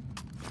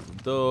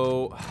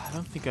 Though, I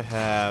don't think I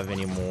have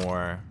any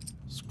more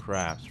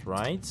scraps,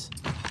 right?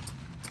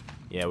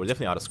 Yeah, we're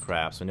definitely out of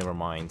scraps, so never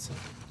mind.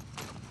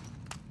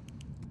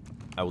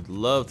 I would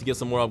love to get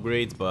some more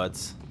upgrades,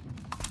 but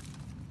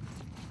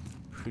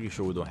pretty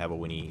sure we don't have what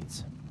we need.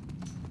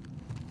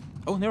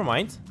 Oh, never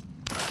mind.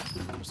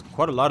 There's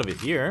quite a lot of it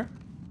here.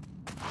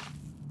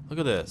 Look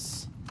at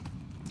this.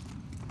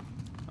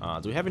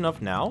 Do we have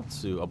enough now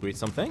to upgrade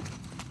something?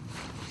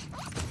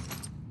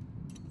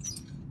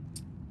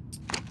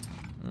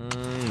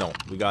 No,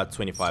 we got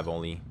 25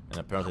 only, and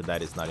apparently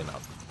that is not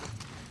enough.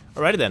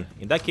 Alrighty then,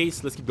 in that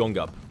case, let's keep going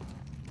up.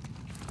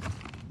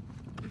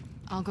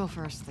 I'll go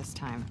first this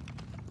time.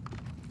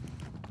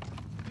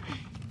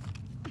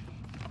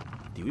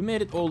 Did we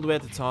made it all the way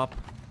at the top?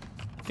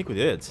 I think we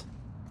did.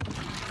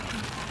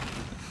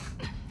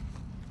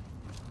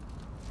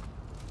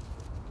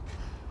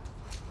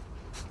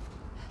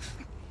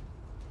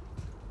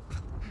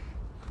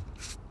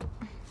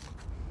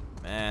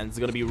 Man, it's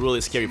gonna be really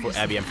scary for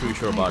Abby, I'm pretty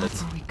sure about it.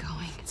 Where are we going?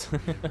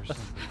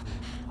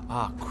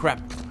 Ah,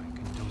 crap.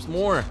 There's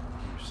more. Are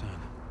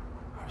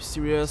you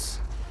serious?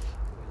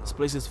 This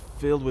place is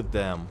filled with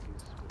them.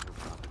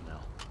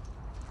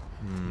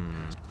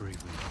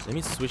 Let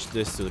me switch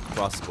this to the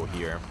crossbow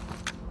here.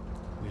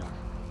 We are.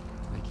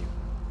 Thank you.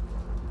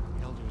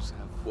 The elders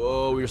have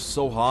Whoa, we're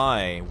so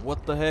high.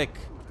 What the heck?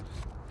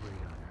 great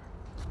honor.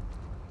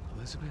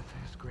 Elizabeth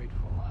is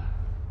grateful.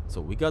 So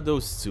we got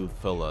those two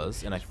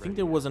fellas, and I think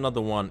there was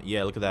another one.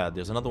 Yeah, look at that.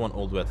 There's another one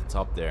all the way at the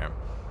top there.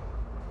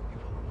 It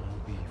will all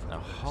be for Now,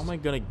 the how am I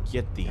best. gonna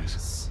get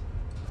these?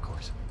 Of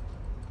course.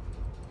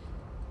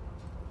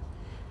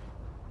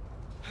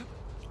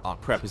 Oh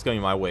crap, he's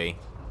coming my way.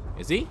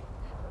 Is he?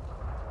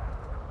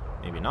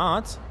 Maybe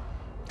not.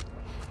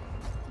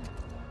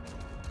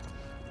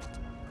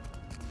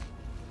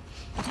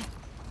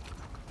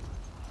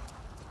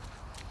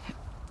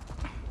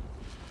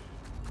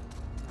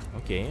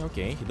 Okay,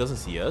 okay, he doesn't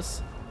see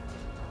us.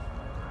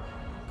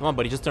 Come on,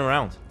 buddy, just turn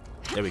around.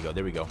 There we go,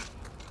 there we go.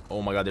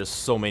 Oh my god, there's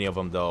so many of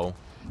them, though.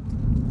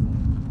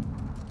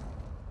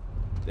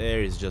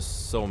 There is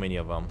just so many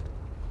of them.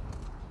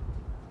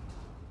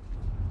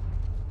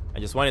 I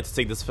just wanted to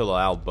take this fellow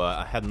out, but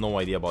I had no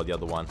idea about the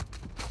other one.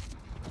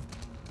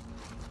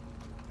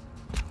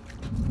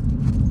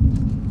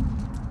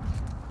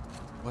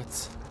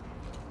 What?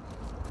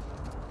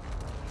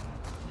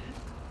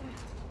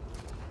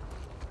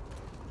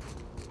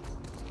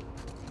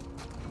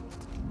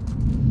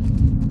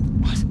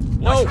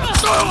 No!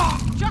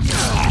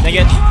 Dang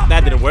it,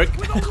 that didn't work.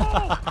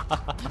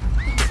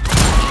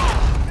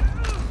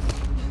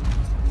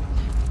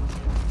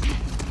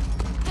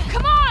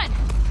 Come on!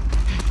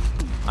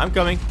 I'm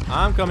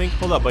coming.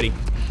 Hold up, buddy.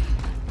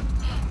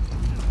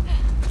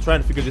 I'm trying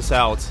to figure this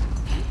out.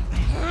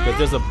 Because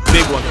there's a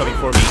big one coming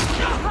for me.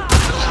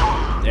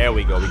 There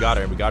we go. We got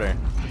her.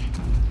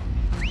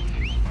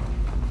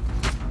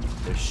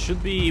 There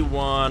should be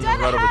one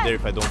right over there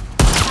if I don't...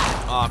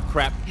 Aw,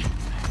 crap.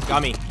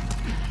 Got me.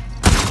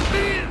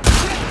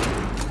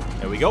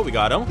 There we go. We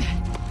got him.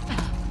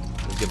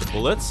 Let's get the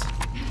bullets.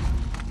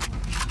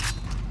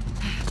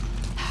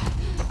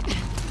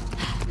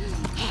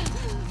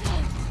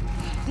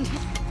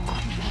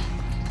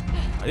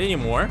 Are there any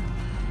more?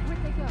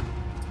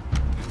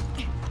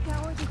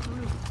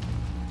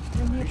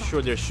 I'm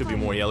sure there should be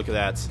more. Yeah, look at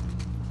that.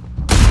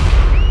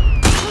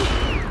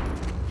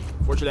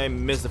 Fortunately, I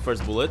missed the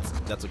first bullet.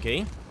 That's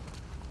okay.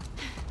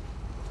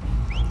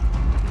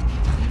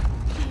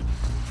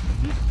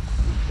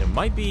 There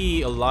might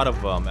be a lot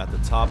of them at the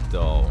top,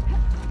 though.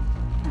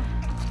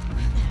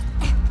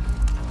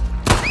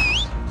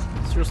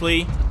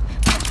 Seriously?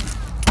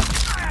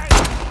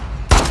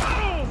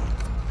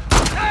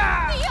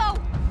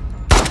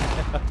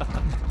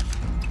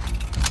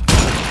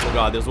 Oh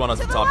god, there's one at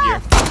the top here.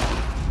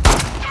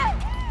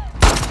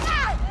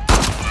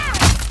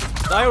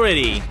 Die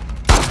already!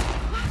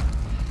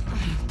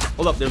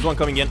 Hold up, there's one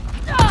coming in.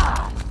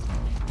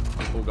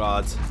 Oh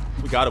god.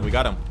 We got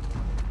him.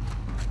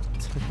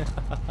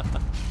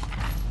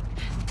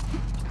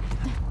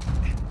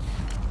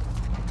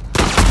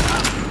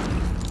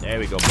 There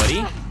we go,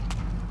 buddy.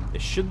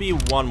 There should be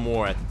one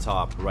more at the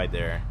top, right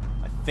there.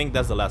 I think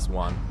that's the last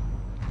one.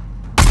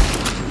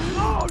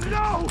 Oh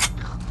no!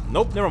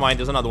 Nope, never mind,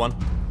 there's another one.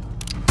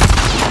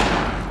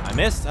 I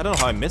missed? I don't know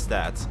how I missed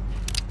that.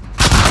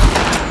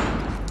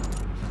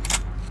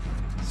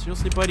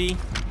 Seriously, buddy?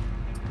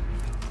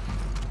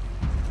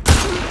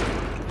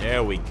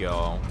 There we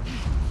go.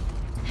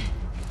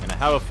 And I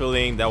have a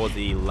feeling that was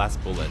the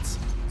last bullet.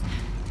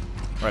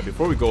 Alright,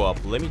 before we go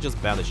up, let me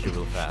just bandage you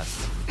real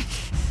fast.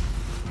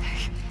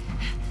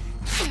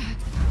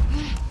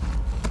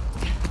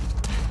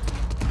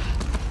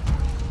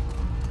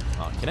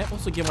 Can I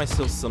also give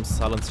myself some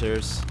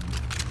silencers?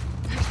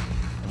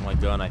 Oh my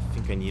god, I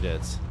think I need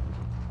it.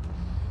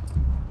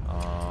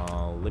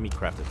 Let me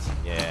craft it.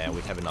 Yeah,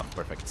 we have enough.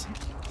 Perfect.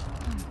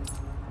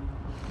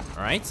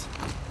 Alright.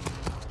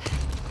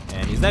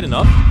 And is that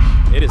enough?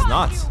 It is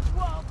not.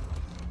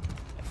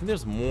 I think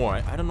there's more.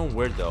 I don't know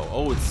where though.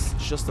 Oh, it's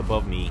just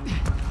above me.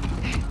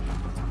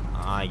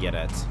 I get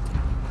it.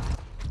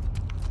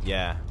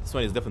 Yeah, this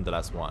one is definitely the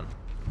last one.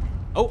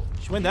 Oh,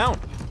 she went down.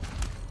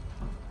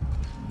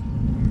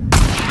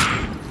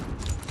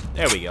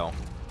 There we go.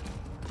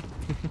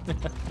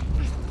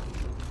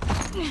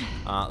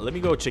 Let me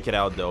go check it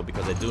out though,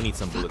 because I do need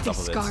some bullets off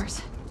of it.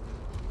 Scars.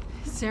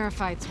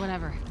 Seraphites,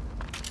 whatever.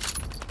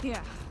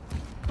 Yeah.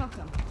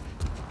 Welcome.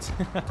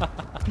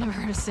 Never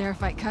heard a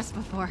Seraphite cuss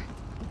before.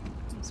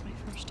 It was my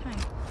first time.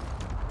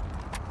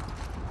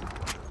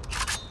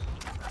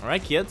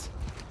 Alright, kids.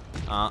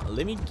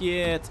 Let me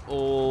get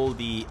all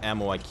the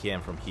ammo I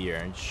can from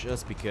here,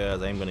 just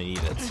because I'm gonna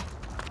need it.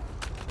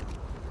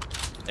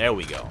 There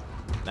we go.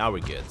 Now we're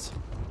good.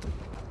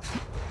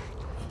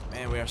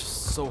 Man, we are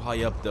so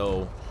high up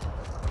though.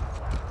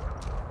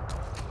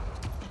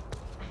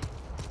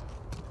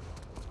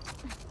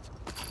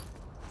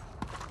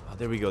 Oh,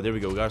 there we go. We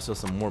got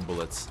ourselves some more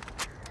bullets.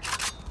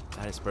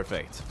 That is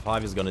perfect.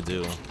 5 is gonna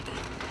do.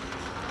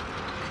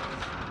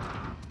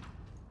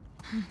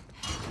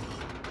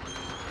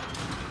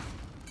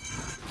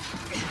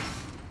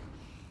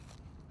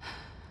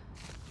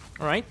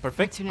 Alright,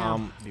 perfect.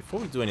 Before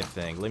we do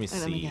anything, let me see.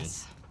 Let me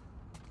guess.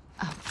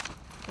 Oh.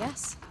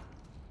 Yes.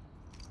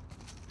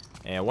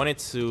 And I wanted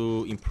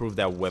to improve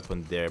that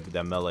weapon there,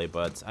 that melee,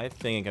 but I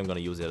think I'm gonna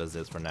use it as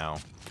is for now.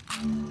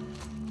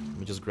 Let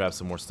me just grab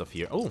some more stuff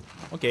here. Oh,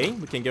 okay,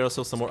 we can get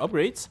ourselves some more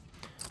upgrades.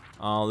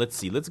 Let's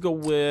see, let's go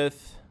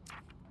with...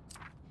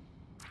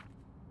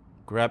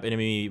 Grab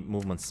enemy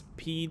movement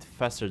speed,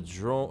 faster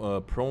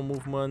pro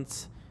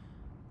movement,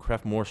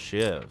 craft more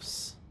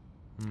shifts.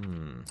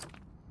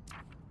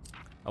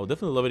 I would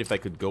definitely love it if I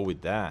could go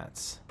with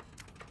that.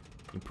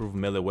 Improve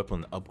melee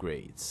weapon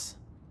upgrades.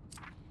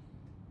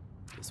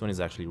 This one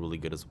is actually really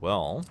good as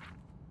well.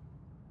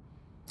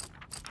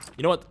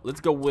 You know what?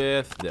 Let's go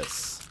with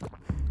this.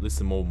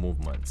 Listen more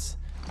movements.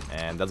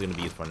 And that's gonna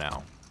be it for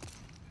now.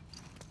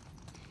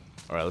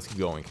 Alright, let's keep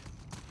going.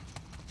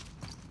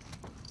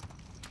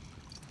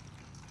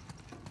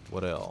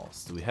 What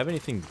else? Do we have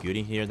anything good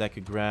in here that I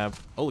could grab?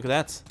 Oh, look at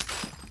that!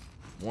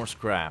 More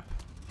scrap.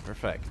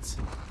 Perfect.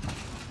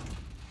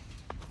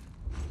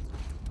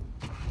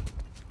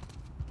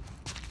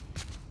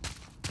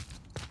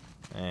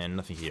 And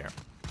nothing here.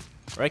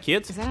 Alright,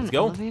 kids, Is that an let's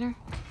go. elevator?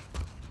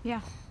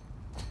 Yeah.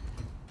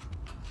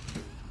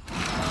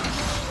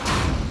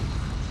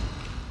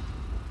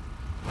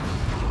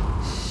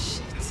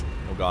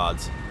 Oh god.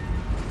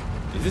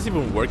 Is this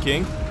even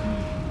working?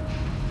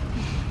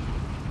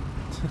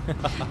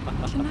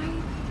 Can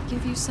I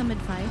give you some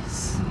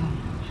advice? Oh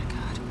my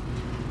god.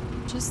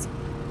 Just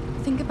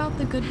think about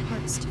the good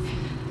parts to me.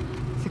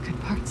 The good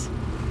parts.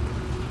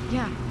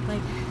 Yeah,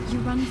 like you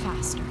run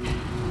faster.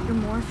 You're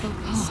more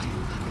focused.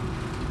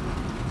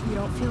 You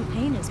don't feel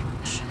pain as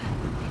much.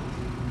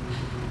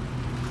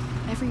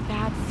 Every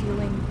bad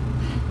feeling,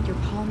 your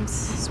palms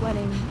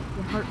sweating,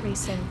 your heart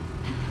racing,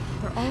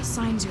 they're all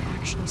signs you're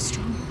actually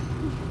stronger.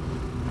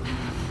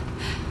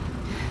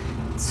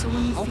 So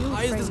when you How feel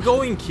high is this afraid,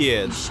 going, you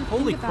kids? should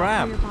Holy think about crap.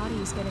 how your body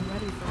is getting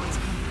ready for what's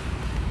coming.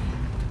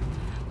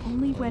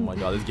 Only when my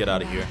God, let's get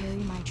out of will I here.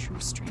 carry my true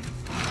strength.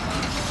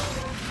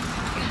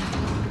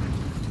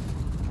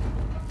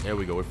 There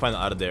we go, we're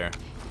finally out of there.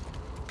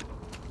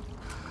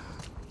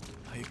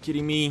 Are you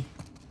kidding me?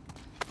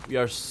 We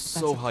are so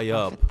That's a high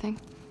up. profit thing?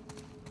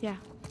 Yeah.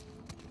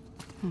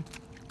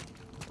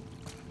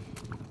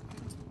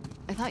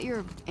 I thought you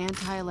were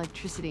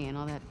anti-electricity and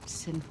all that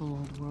sinful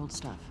old world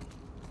stuff.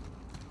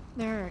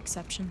 There are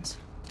exceptions,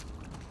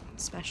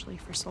 especially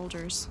for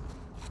soldiers.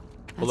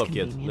 Hold up, That's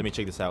kid. convenient. Let me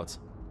check this out.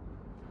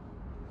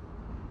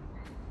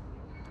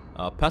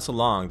 Pass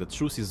along. The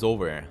truce is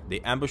over. They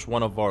ambushed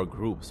one of our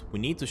groups. We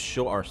need to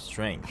show our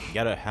strength.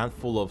 Gather a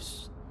handful of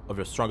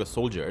your strongest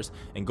soldiers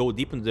and go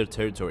deep into their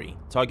territory.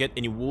 Target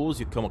any wolves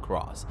you come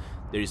across.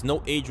 There is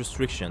no age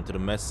restriction to the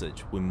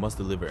message we must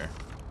deliver.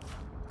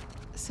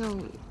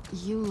 So,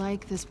 you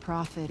like this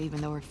prophet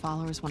even though her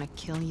followers want to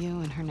kill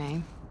you in her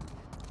name?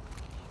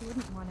 She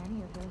wouldn't want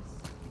any of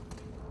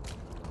this.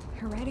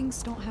 Her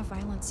writings don't have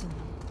violence in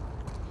them.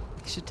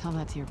 You should tell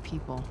that to your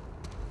people.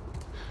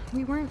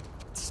 We weren't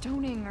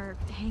stoning or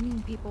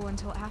hanging people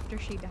until after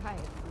she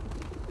died.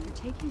 They're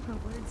taking her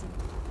words and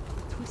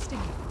twisting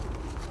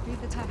it.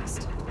 Read the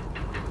text.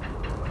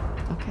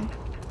 Okay.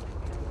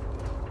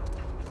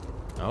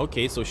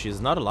 Okay, so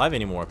she's not alive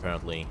anymore,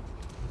 apparently.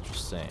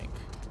 Interesting.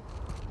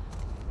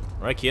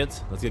 Alright,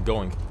 kids, let's get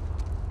going.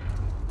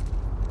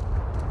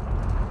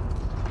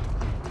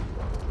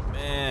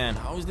 Man,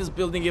 how is this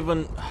building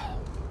even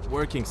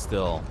working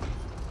still?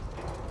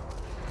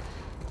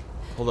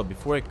 Hold up,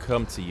 before I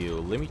come to you,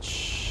 let me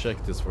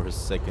check this for a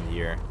second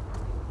here.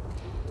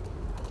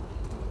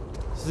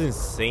 This is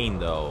insane,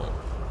 though.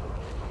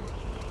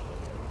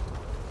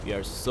 We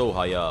are so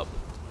high up.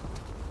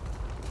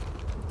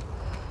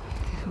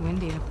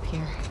 Windy up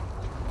here.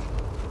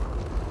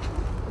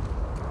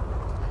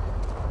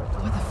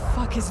 What the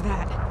fuck is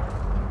that?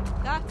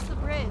 That's the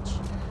bridge.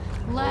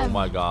 Oh Lev,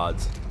 my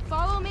god.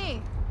 Follow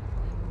me.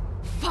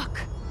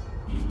 fuck.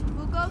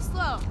 We'll go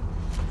slow.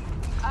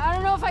 I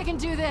don't know if I can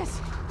do this.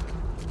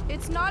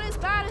 It's not as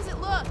bad as it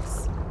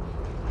looks.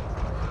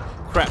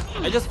 Crap,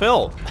 I just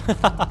fell.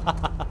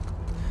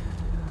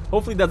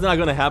 Hopefully that's not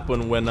gonna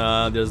happen when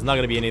there's not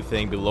gonna be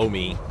anything below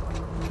me.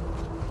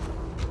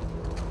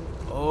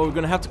 Oh, we're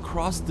gonna have to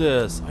cross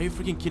this. Are you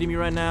freaking kidding me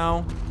right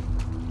now?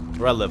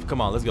 Alright, Liv, come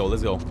on, let's go,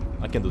 let's go.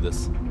 I can do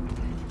this.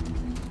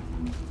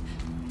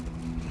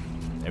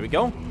 There we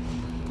go.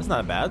 That's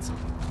not bad.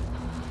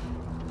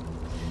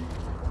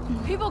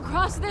 People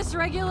cross this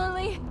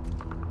regularly?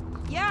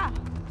 Yeah,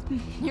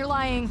 You're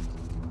lying.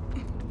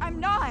 I'm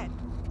not.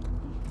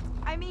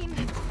 I mean,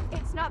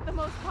 it's not the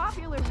most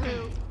popular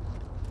route.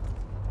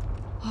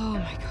 Oh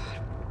my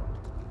god.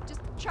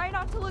 Just try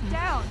not to look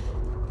down.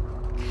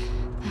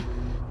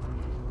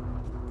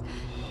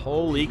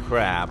 Holy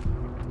crap.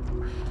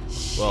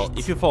 Well,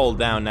 if you fall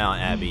down now,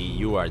 Abby,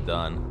 you are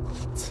done.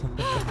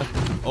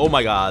 Oh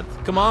my god.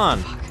 Come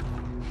on.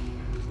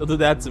 Don't do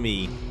that to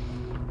me.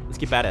 Let's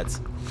keep at it.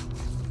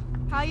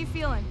 How you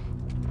feeling?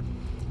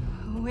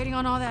 Waiting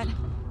on all that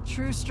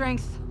true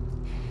strength.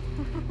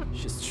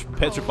 She's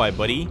petrified,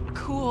 buddy.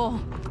 Cool.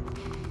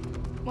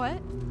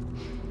 What?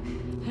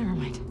 Never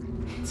mind.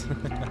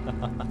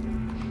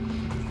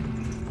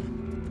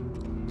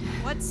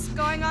 What's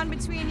going on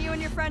between you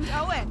and your friend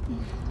Owen?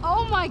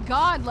 Oh my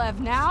god,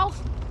 Lev, now?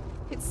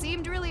 It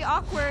seemed really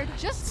awkward.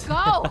 Just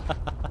go.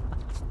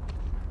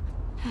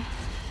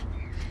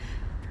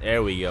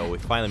 There we go. We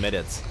finally made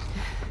it.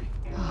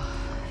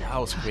 That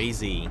was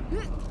crazy.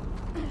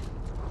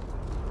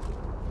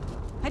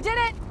 I did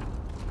it.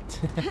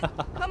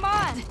 Come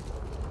on.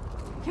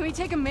 Can we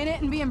take a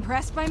minute and be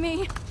impressed by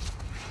me?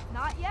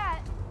 Not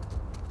yet.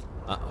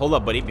 Hold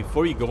up, buddy.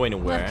 Before you go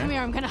anywhere. Lev, come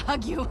here, I'm gonna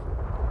hug you.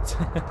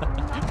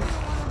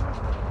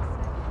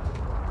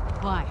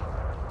 Why?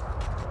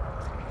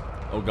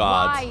 Oh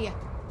god. Why?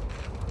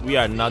 We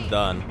are not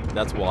done.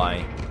 That's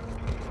why.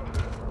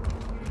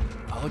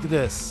 Oh, look at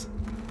this.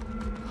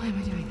 Why am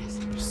I doing this?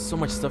 There's so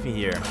much stuff in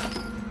here.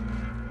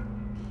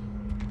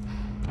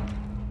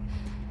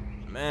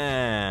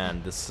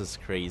 Man, this is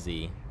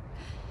crazy.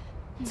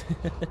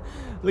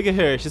 Look at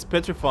her, she's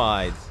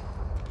petrified.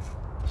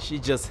 She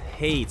just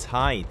hates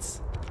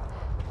heights.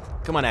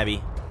 Come on,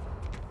 Abby.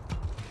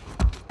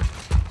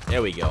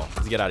 There we go.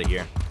 Let's get out of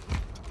here.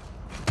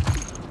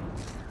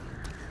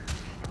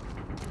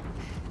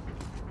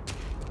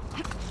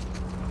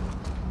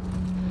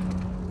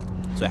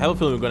 So I have a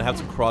feeling we're gonna have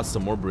to cross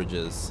some more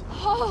bridges.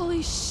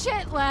 Holy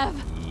shit, Lev!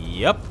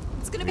 Yep.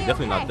 It's gonna We're be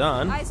definitely okay. not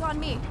done. Eyes on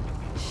me.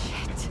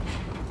 Shit.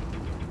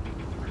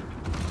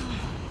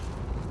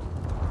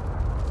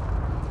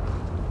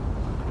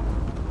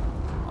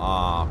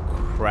 Aw,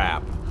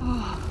 crap.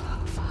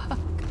 Oh, fuck.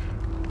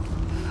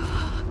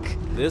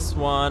 Fuck. This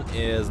one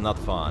is not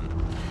fun.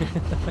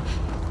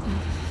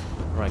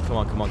 Alright, come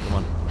on, come on, come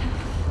on.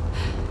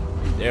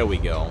 There we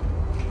go.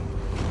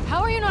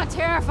 How are you not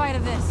terrified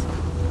of this?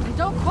 And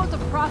don't quote the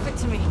prophet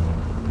to me.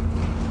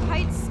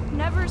 Heights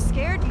never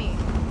scared me.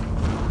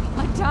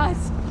 What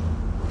does?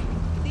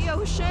 The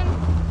ocean,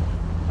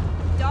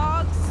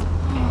 dogs.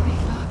 Holy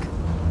fuck.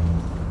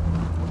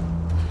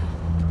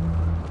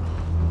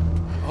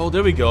 Oh,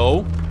 there we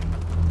go.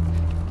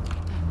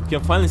 We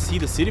can finally see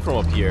the city from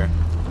up here.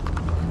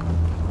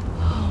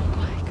 Oh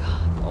my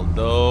god.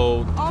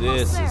 Although Almost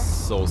this there. is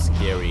so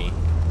scary.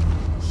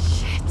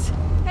 Shit.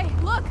 Hey,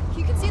 look!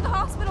 You can see the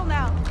hospital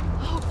now.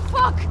 Oh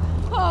fuck.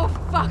 Oh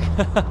fuck.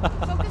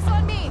 Focus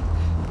on me.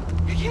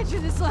 I can't do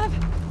this, Lev.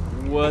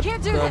 What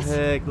can't do the this.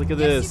 heck? Look at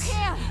Yes, this. you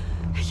can.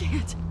 I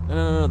can't.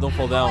 No, don't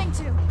fall down. Going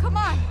to. Come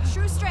on.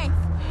 True strength.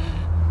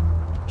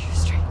 True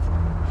strength.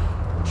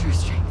 True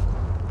strength.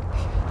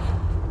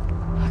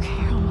 Okay,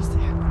 you're almost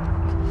there.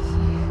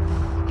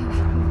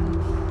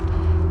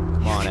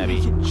 Come on,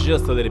 Abby.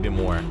 Just a little bit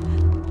more.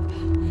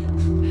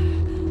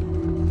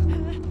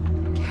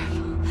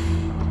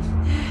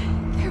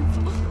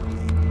 Careful.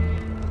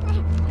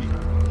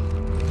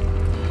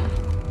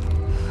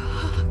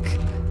 Fuck.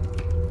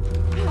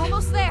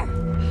 Almost there.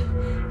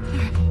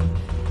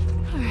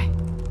 Alright.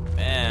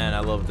 Man, I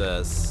love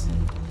this.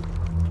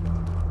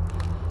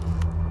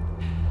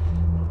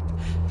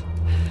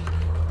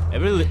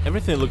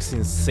 Everything looks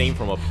insane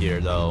from up here,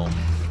 though.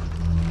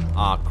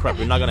 Ah, crap.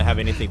 We're not gonna have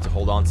anything to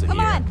hold on to Come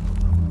here. on.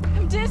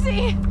 I'm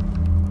dizzy.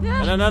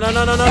 No, no, no, no,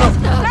 no, no, no.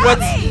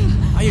 What?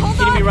 Are you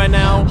kidding me right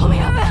now? Hold me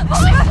up.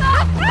 Hold me up.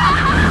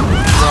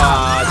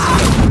 What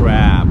the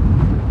crap?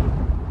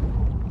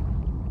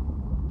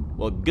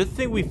 Well, good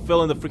thing we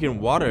fell in the freaking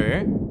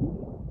water.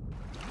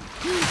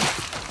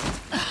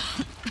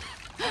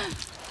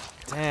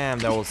 Damn,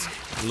 that was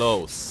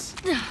close.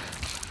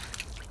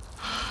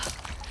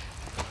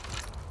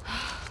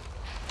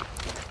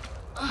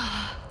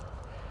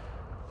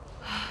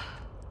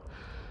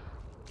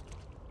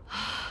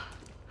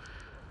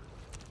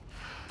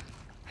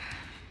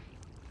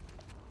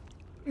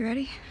 You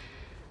ready?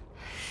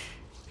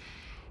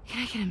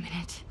 Can I get a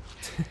minute?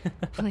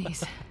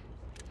 Please.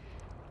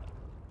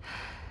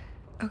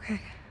 Okay.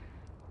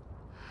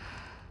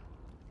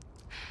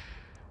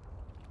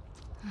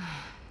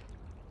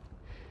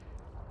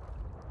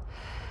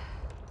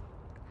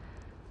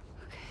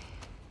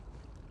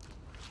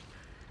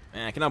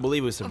 Man, I cannot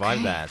believe we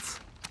survived Okay. that.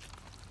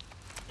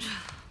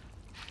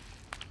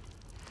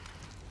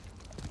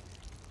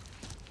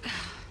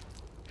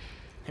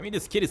 I mean,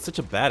 this kid is such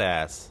a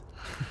badass.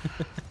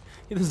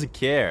 He doesn't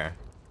care.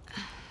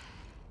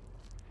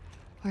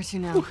 Where to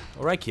now?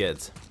 Alright,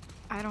 kids.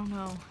 I don't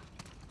know.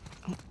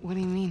 What do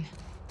you mean?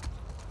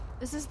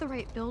 This is the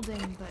right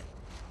building, but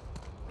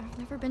I've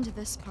never been to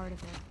this part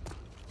of it.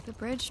 The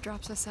bridge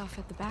drops us off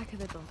at the back of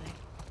the building.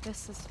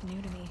 This is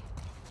new to me.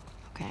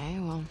 Okay,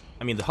 well,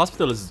 I mean, the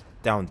hospital is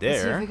down let's see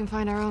if there. we can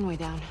find our own way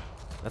down.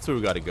 That's where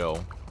we gotta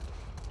go.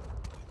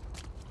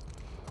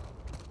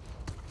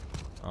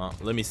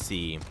 Let me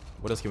see.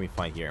 What else can we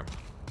find here?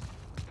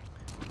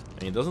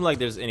 I mean, it doesn't like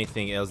there's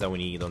anything else that we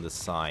need on this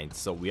side.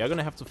 So we are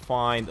gonna have to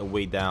find a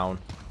way down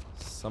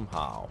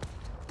somehow.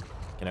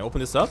 Can I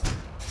open this up?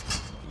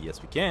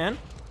 Yes, we can.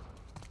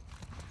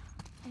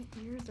 My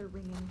ears are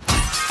ringing.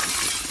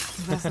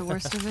 If that's the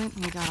worst of it,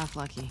 we got off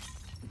lucky.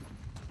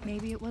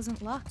 Maybe it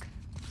wasn't luck.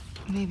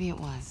 Maybe it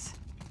was.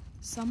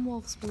 Some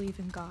wolves believe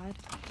in God.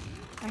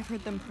 I've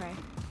heard them pray.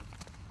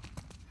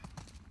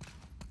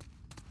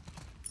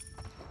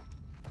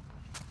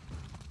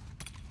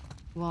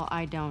 Well,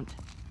 I don't.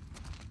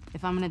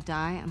 If I'm gonna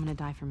die, I'm gonna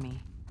die for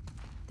me.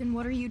 Then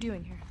what are you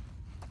doing here?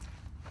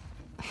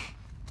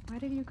 Why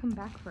did you come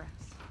back for us?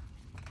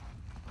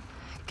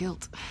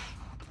 Guilt.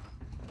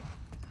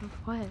 Of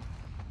what?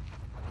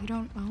 You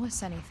don't owe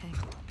us anything.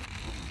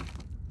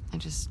 I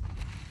just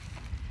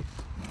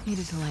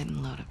needed to lighten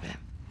the load a bit.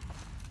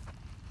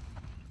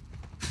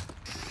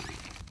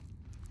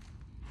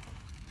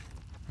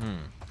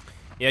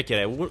 Yeah,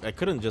 kid, I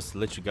couldn't just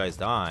let you guys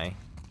die.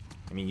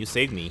 I mean, you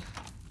saved me.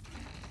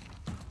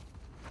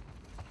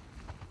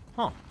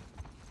 Huh.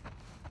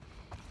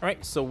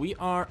 Alright, so we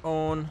are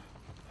on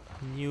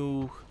a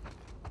new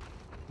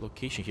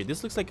location here.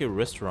 This looks like a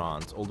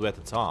restaurant all the way at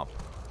the top.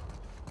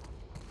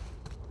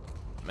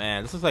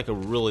 Man, this looks like a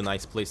really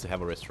nice place to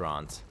have a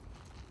restaurant.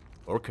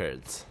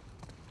 Orchids.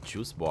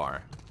 Juice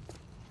bar.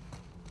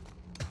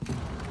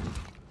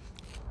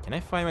 Can I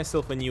find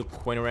myself a new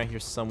coin around here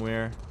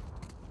somewhere?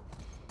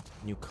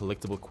 New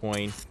collectible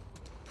coin.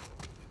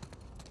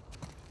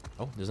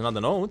 Oh, there's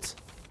another note.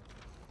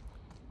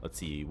 Let's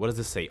see, what does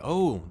this say?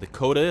 Oh, the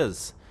code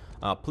is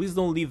please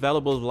don't leave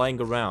valuables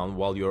lying around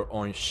while you're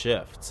on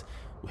shift.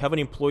 We have an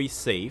employee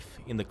safe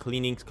in the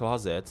cleaning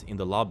closet in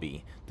the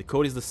lobby. The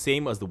code is the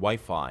same as the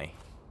Wi-Fi.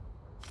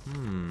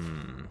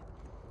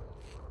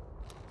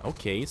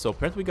 Okay, so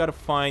apparently we gotta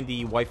find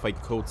the Wi-Fi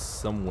code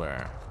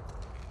somewhere.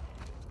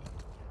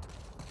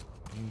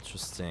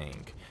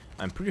 Interesting.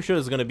 I'm pretty sure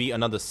there's gonna be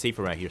another safe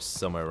around here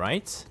somewhere,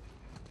 right?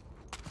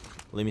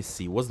 Let me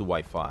see, what's the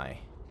Wi-Fi?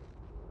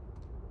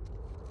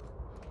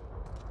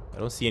 I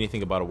don't see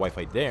anything about a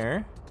Wi-Fi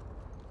there.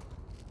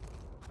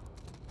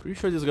 Pretty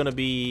sure there's gonna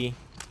be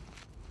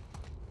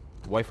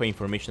Wi-Fi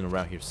information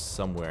around here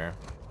somewhere.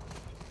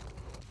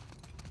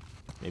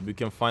 Maybe we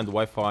can find the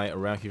Wi-Fi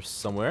around here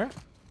somewhere.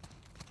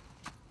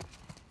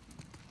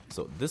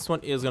 So this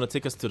one is gonna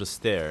take us to the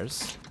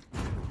stairs.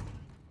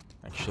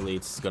 Actually,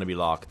 it's gonna be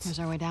locked. Here's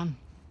our way down.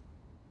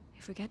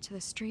 If we get to the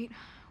street,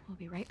 we'll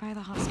be right by the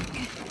hospital.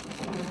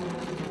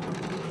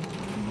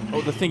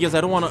 Oh, the thing is,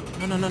 I don't wanna...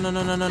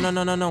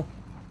 No.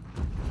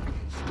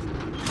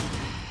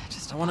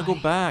 Just I wanna go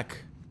back.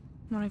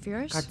 One of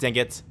yours? God dang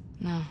it.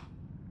 No.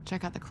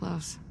 Check out the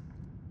clothes.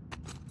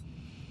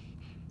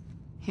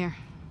 Here.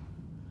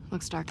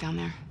 Looks dark down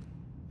there.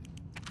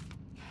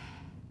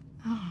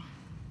 Oh,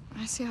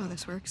 I see how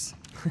this works.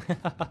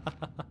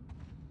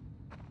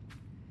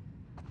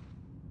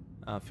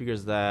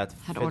 Figures that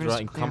Had orders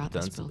federal to clear out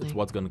this incompetence is building.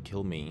 what's gonna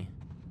kill me.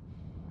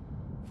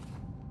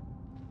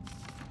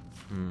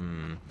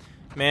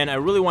 Man, I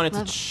really wanted to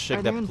Love, check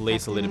are that there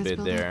place a infected little in this bit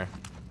building? there.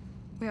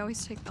 We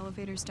always take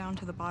elevators down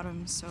to the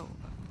bottom, so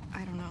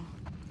I don't know.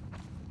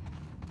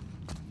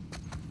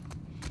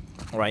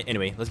 Alright,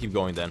 anyway, let's keep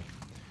going then.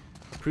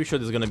 Pretty sure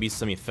there's gonna be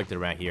some infected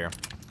around here.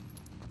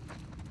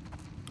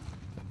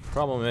 The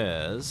problem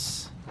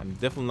is, I'm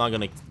definitely not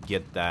gonna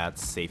get that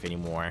safe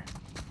anymore.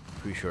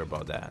 Pretty sure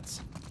about that.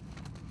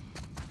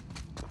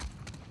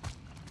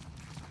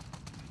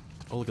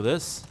 Oh, look at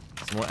this.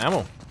 Some more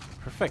ammo.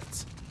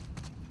 Perfect.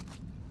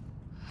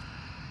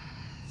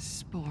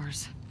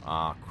 Spores.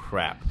 Ah,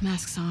 crap.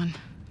 Masks on.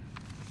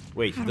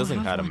 Wait, he I don't doesn't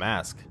have have a one.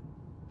 mask.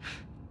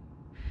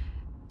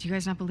 Do you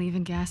guys not believe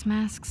in gas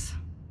masks?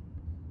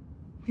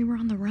 We were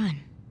on the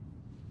run.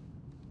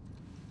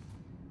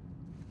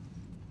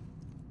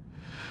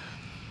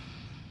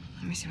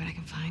 Let me see what I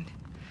can find.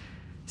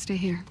 Stay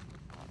here.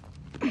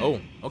 Oh,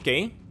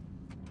 okay.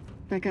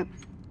 Back up.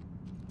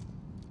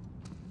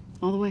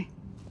 All the way.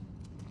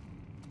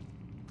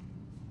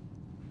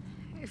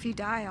 If you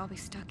die, I'll be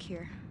stuck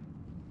here.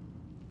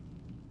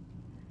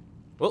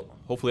 Well,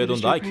 hopefully I don't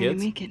Just die, praying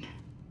kids. to make it.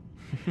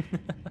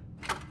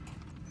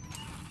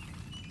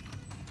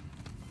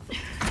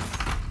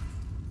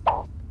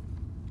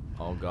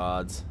 Oh,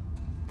 God.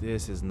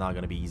 This is not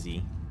gonna be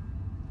easy.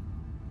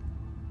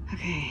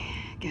 Okay,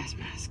 gas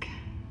mask.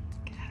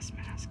 Gas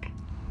mask.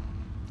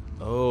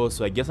 Oh,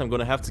 so I guess I'm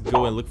gonna have to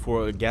go and look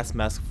for a gas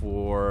mask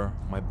for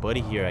my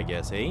buddy here, I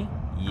guess, eh?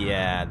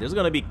 Yeah, there's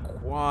gonna be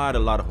quite a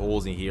lot of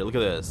holes in here. Look at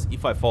this.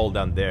 If I fall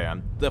down there,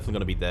 I'm definitely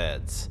gonna be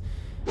dead.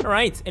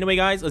 Alright, anyway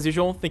guys, as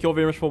usual, thank you all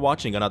very much for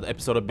watching another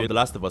episode of The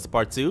Last of Us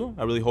Part 2.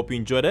 I really hope you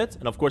enjoyed it.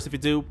 And of course, if you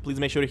do, please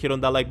make sure to hit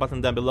on that like button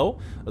down below,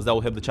 as that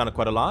will help the channel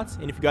quite a lot.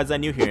 And if you guys are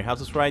new here and haven't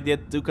subscribed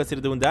yet, do consider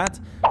doing that,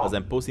 as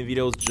I'm posting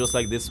videos just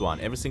like this one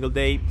every single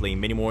day, playing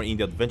many more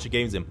indie adventure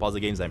games and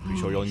puzzle games I'm pretty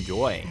sure you'll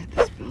enjoy.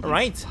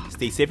 Alright,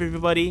 stay safe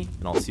everybody,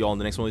 and I'll see you all in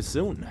the next one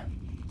soon.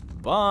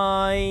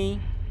 Bye!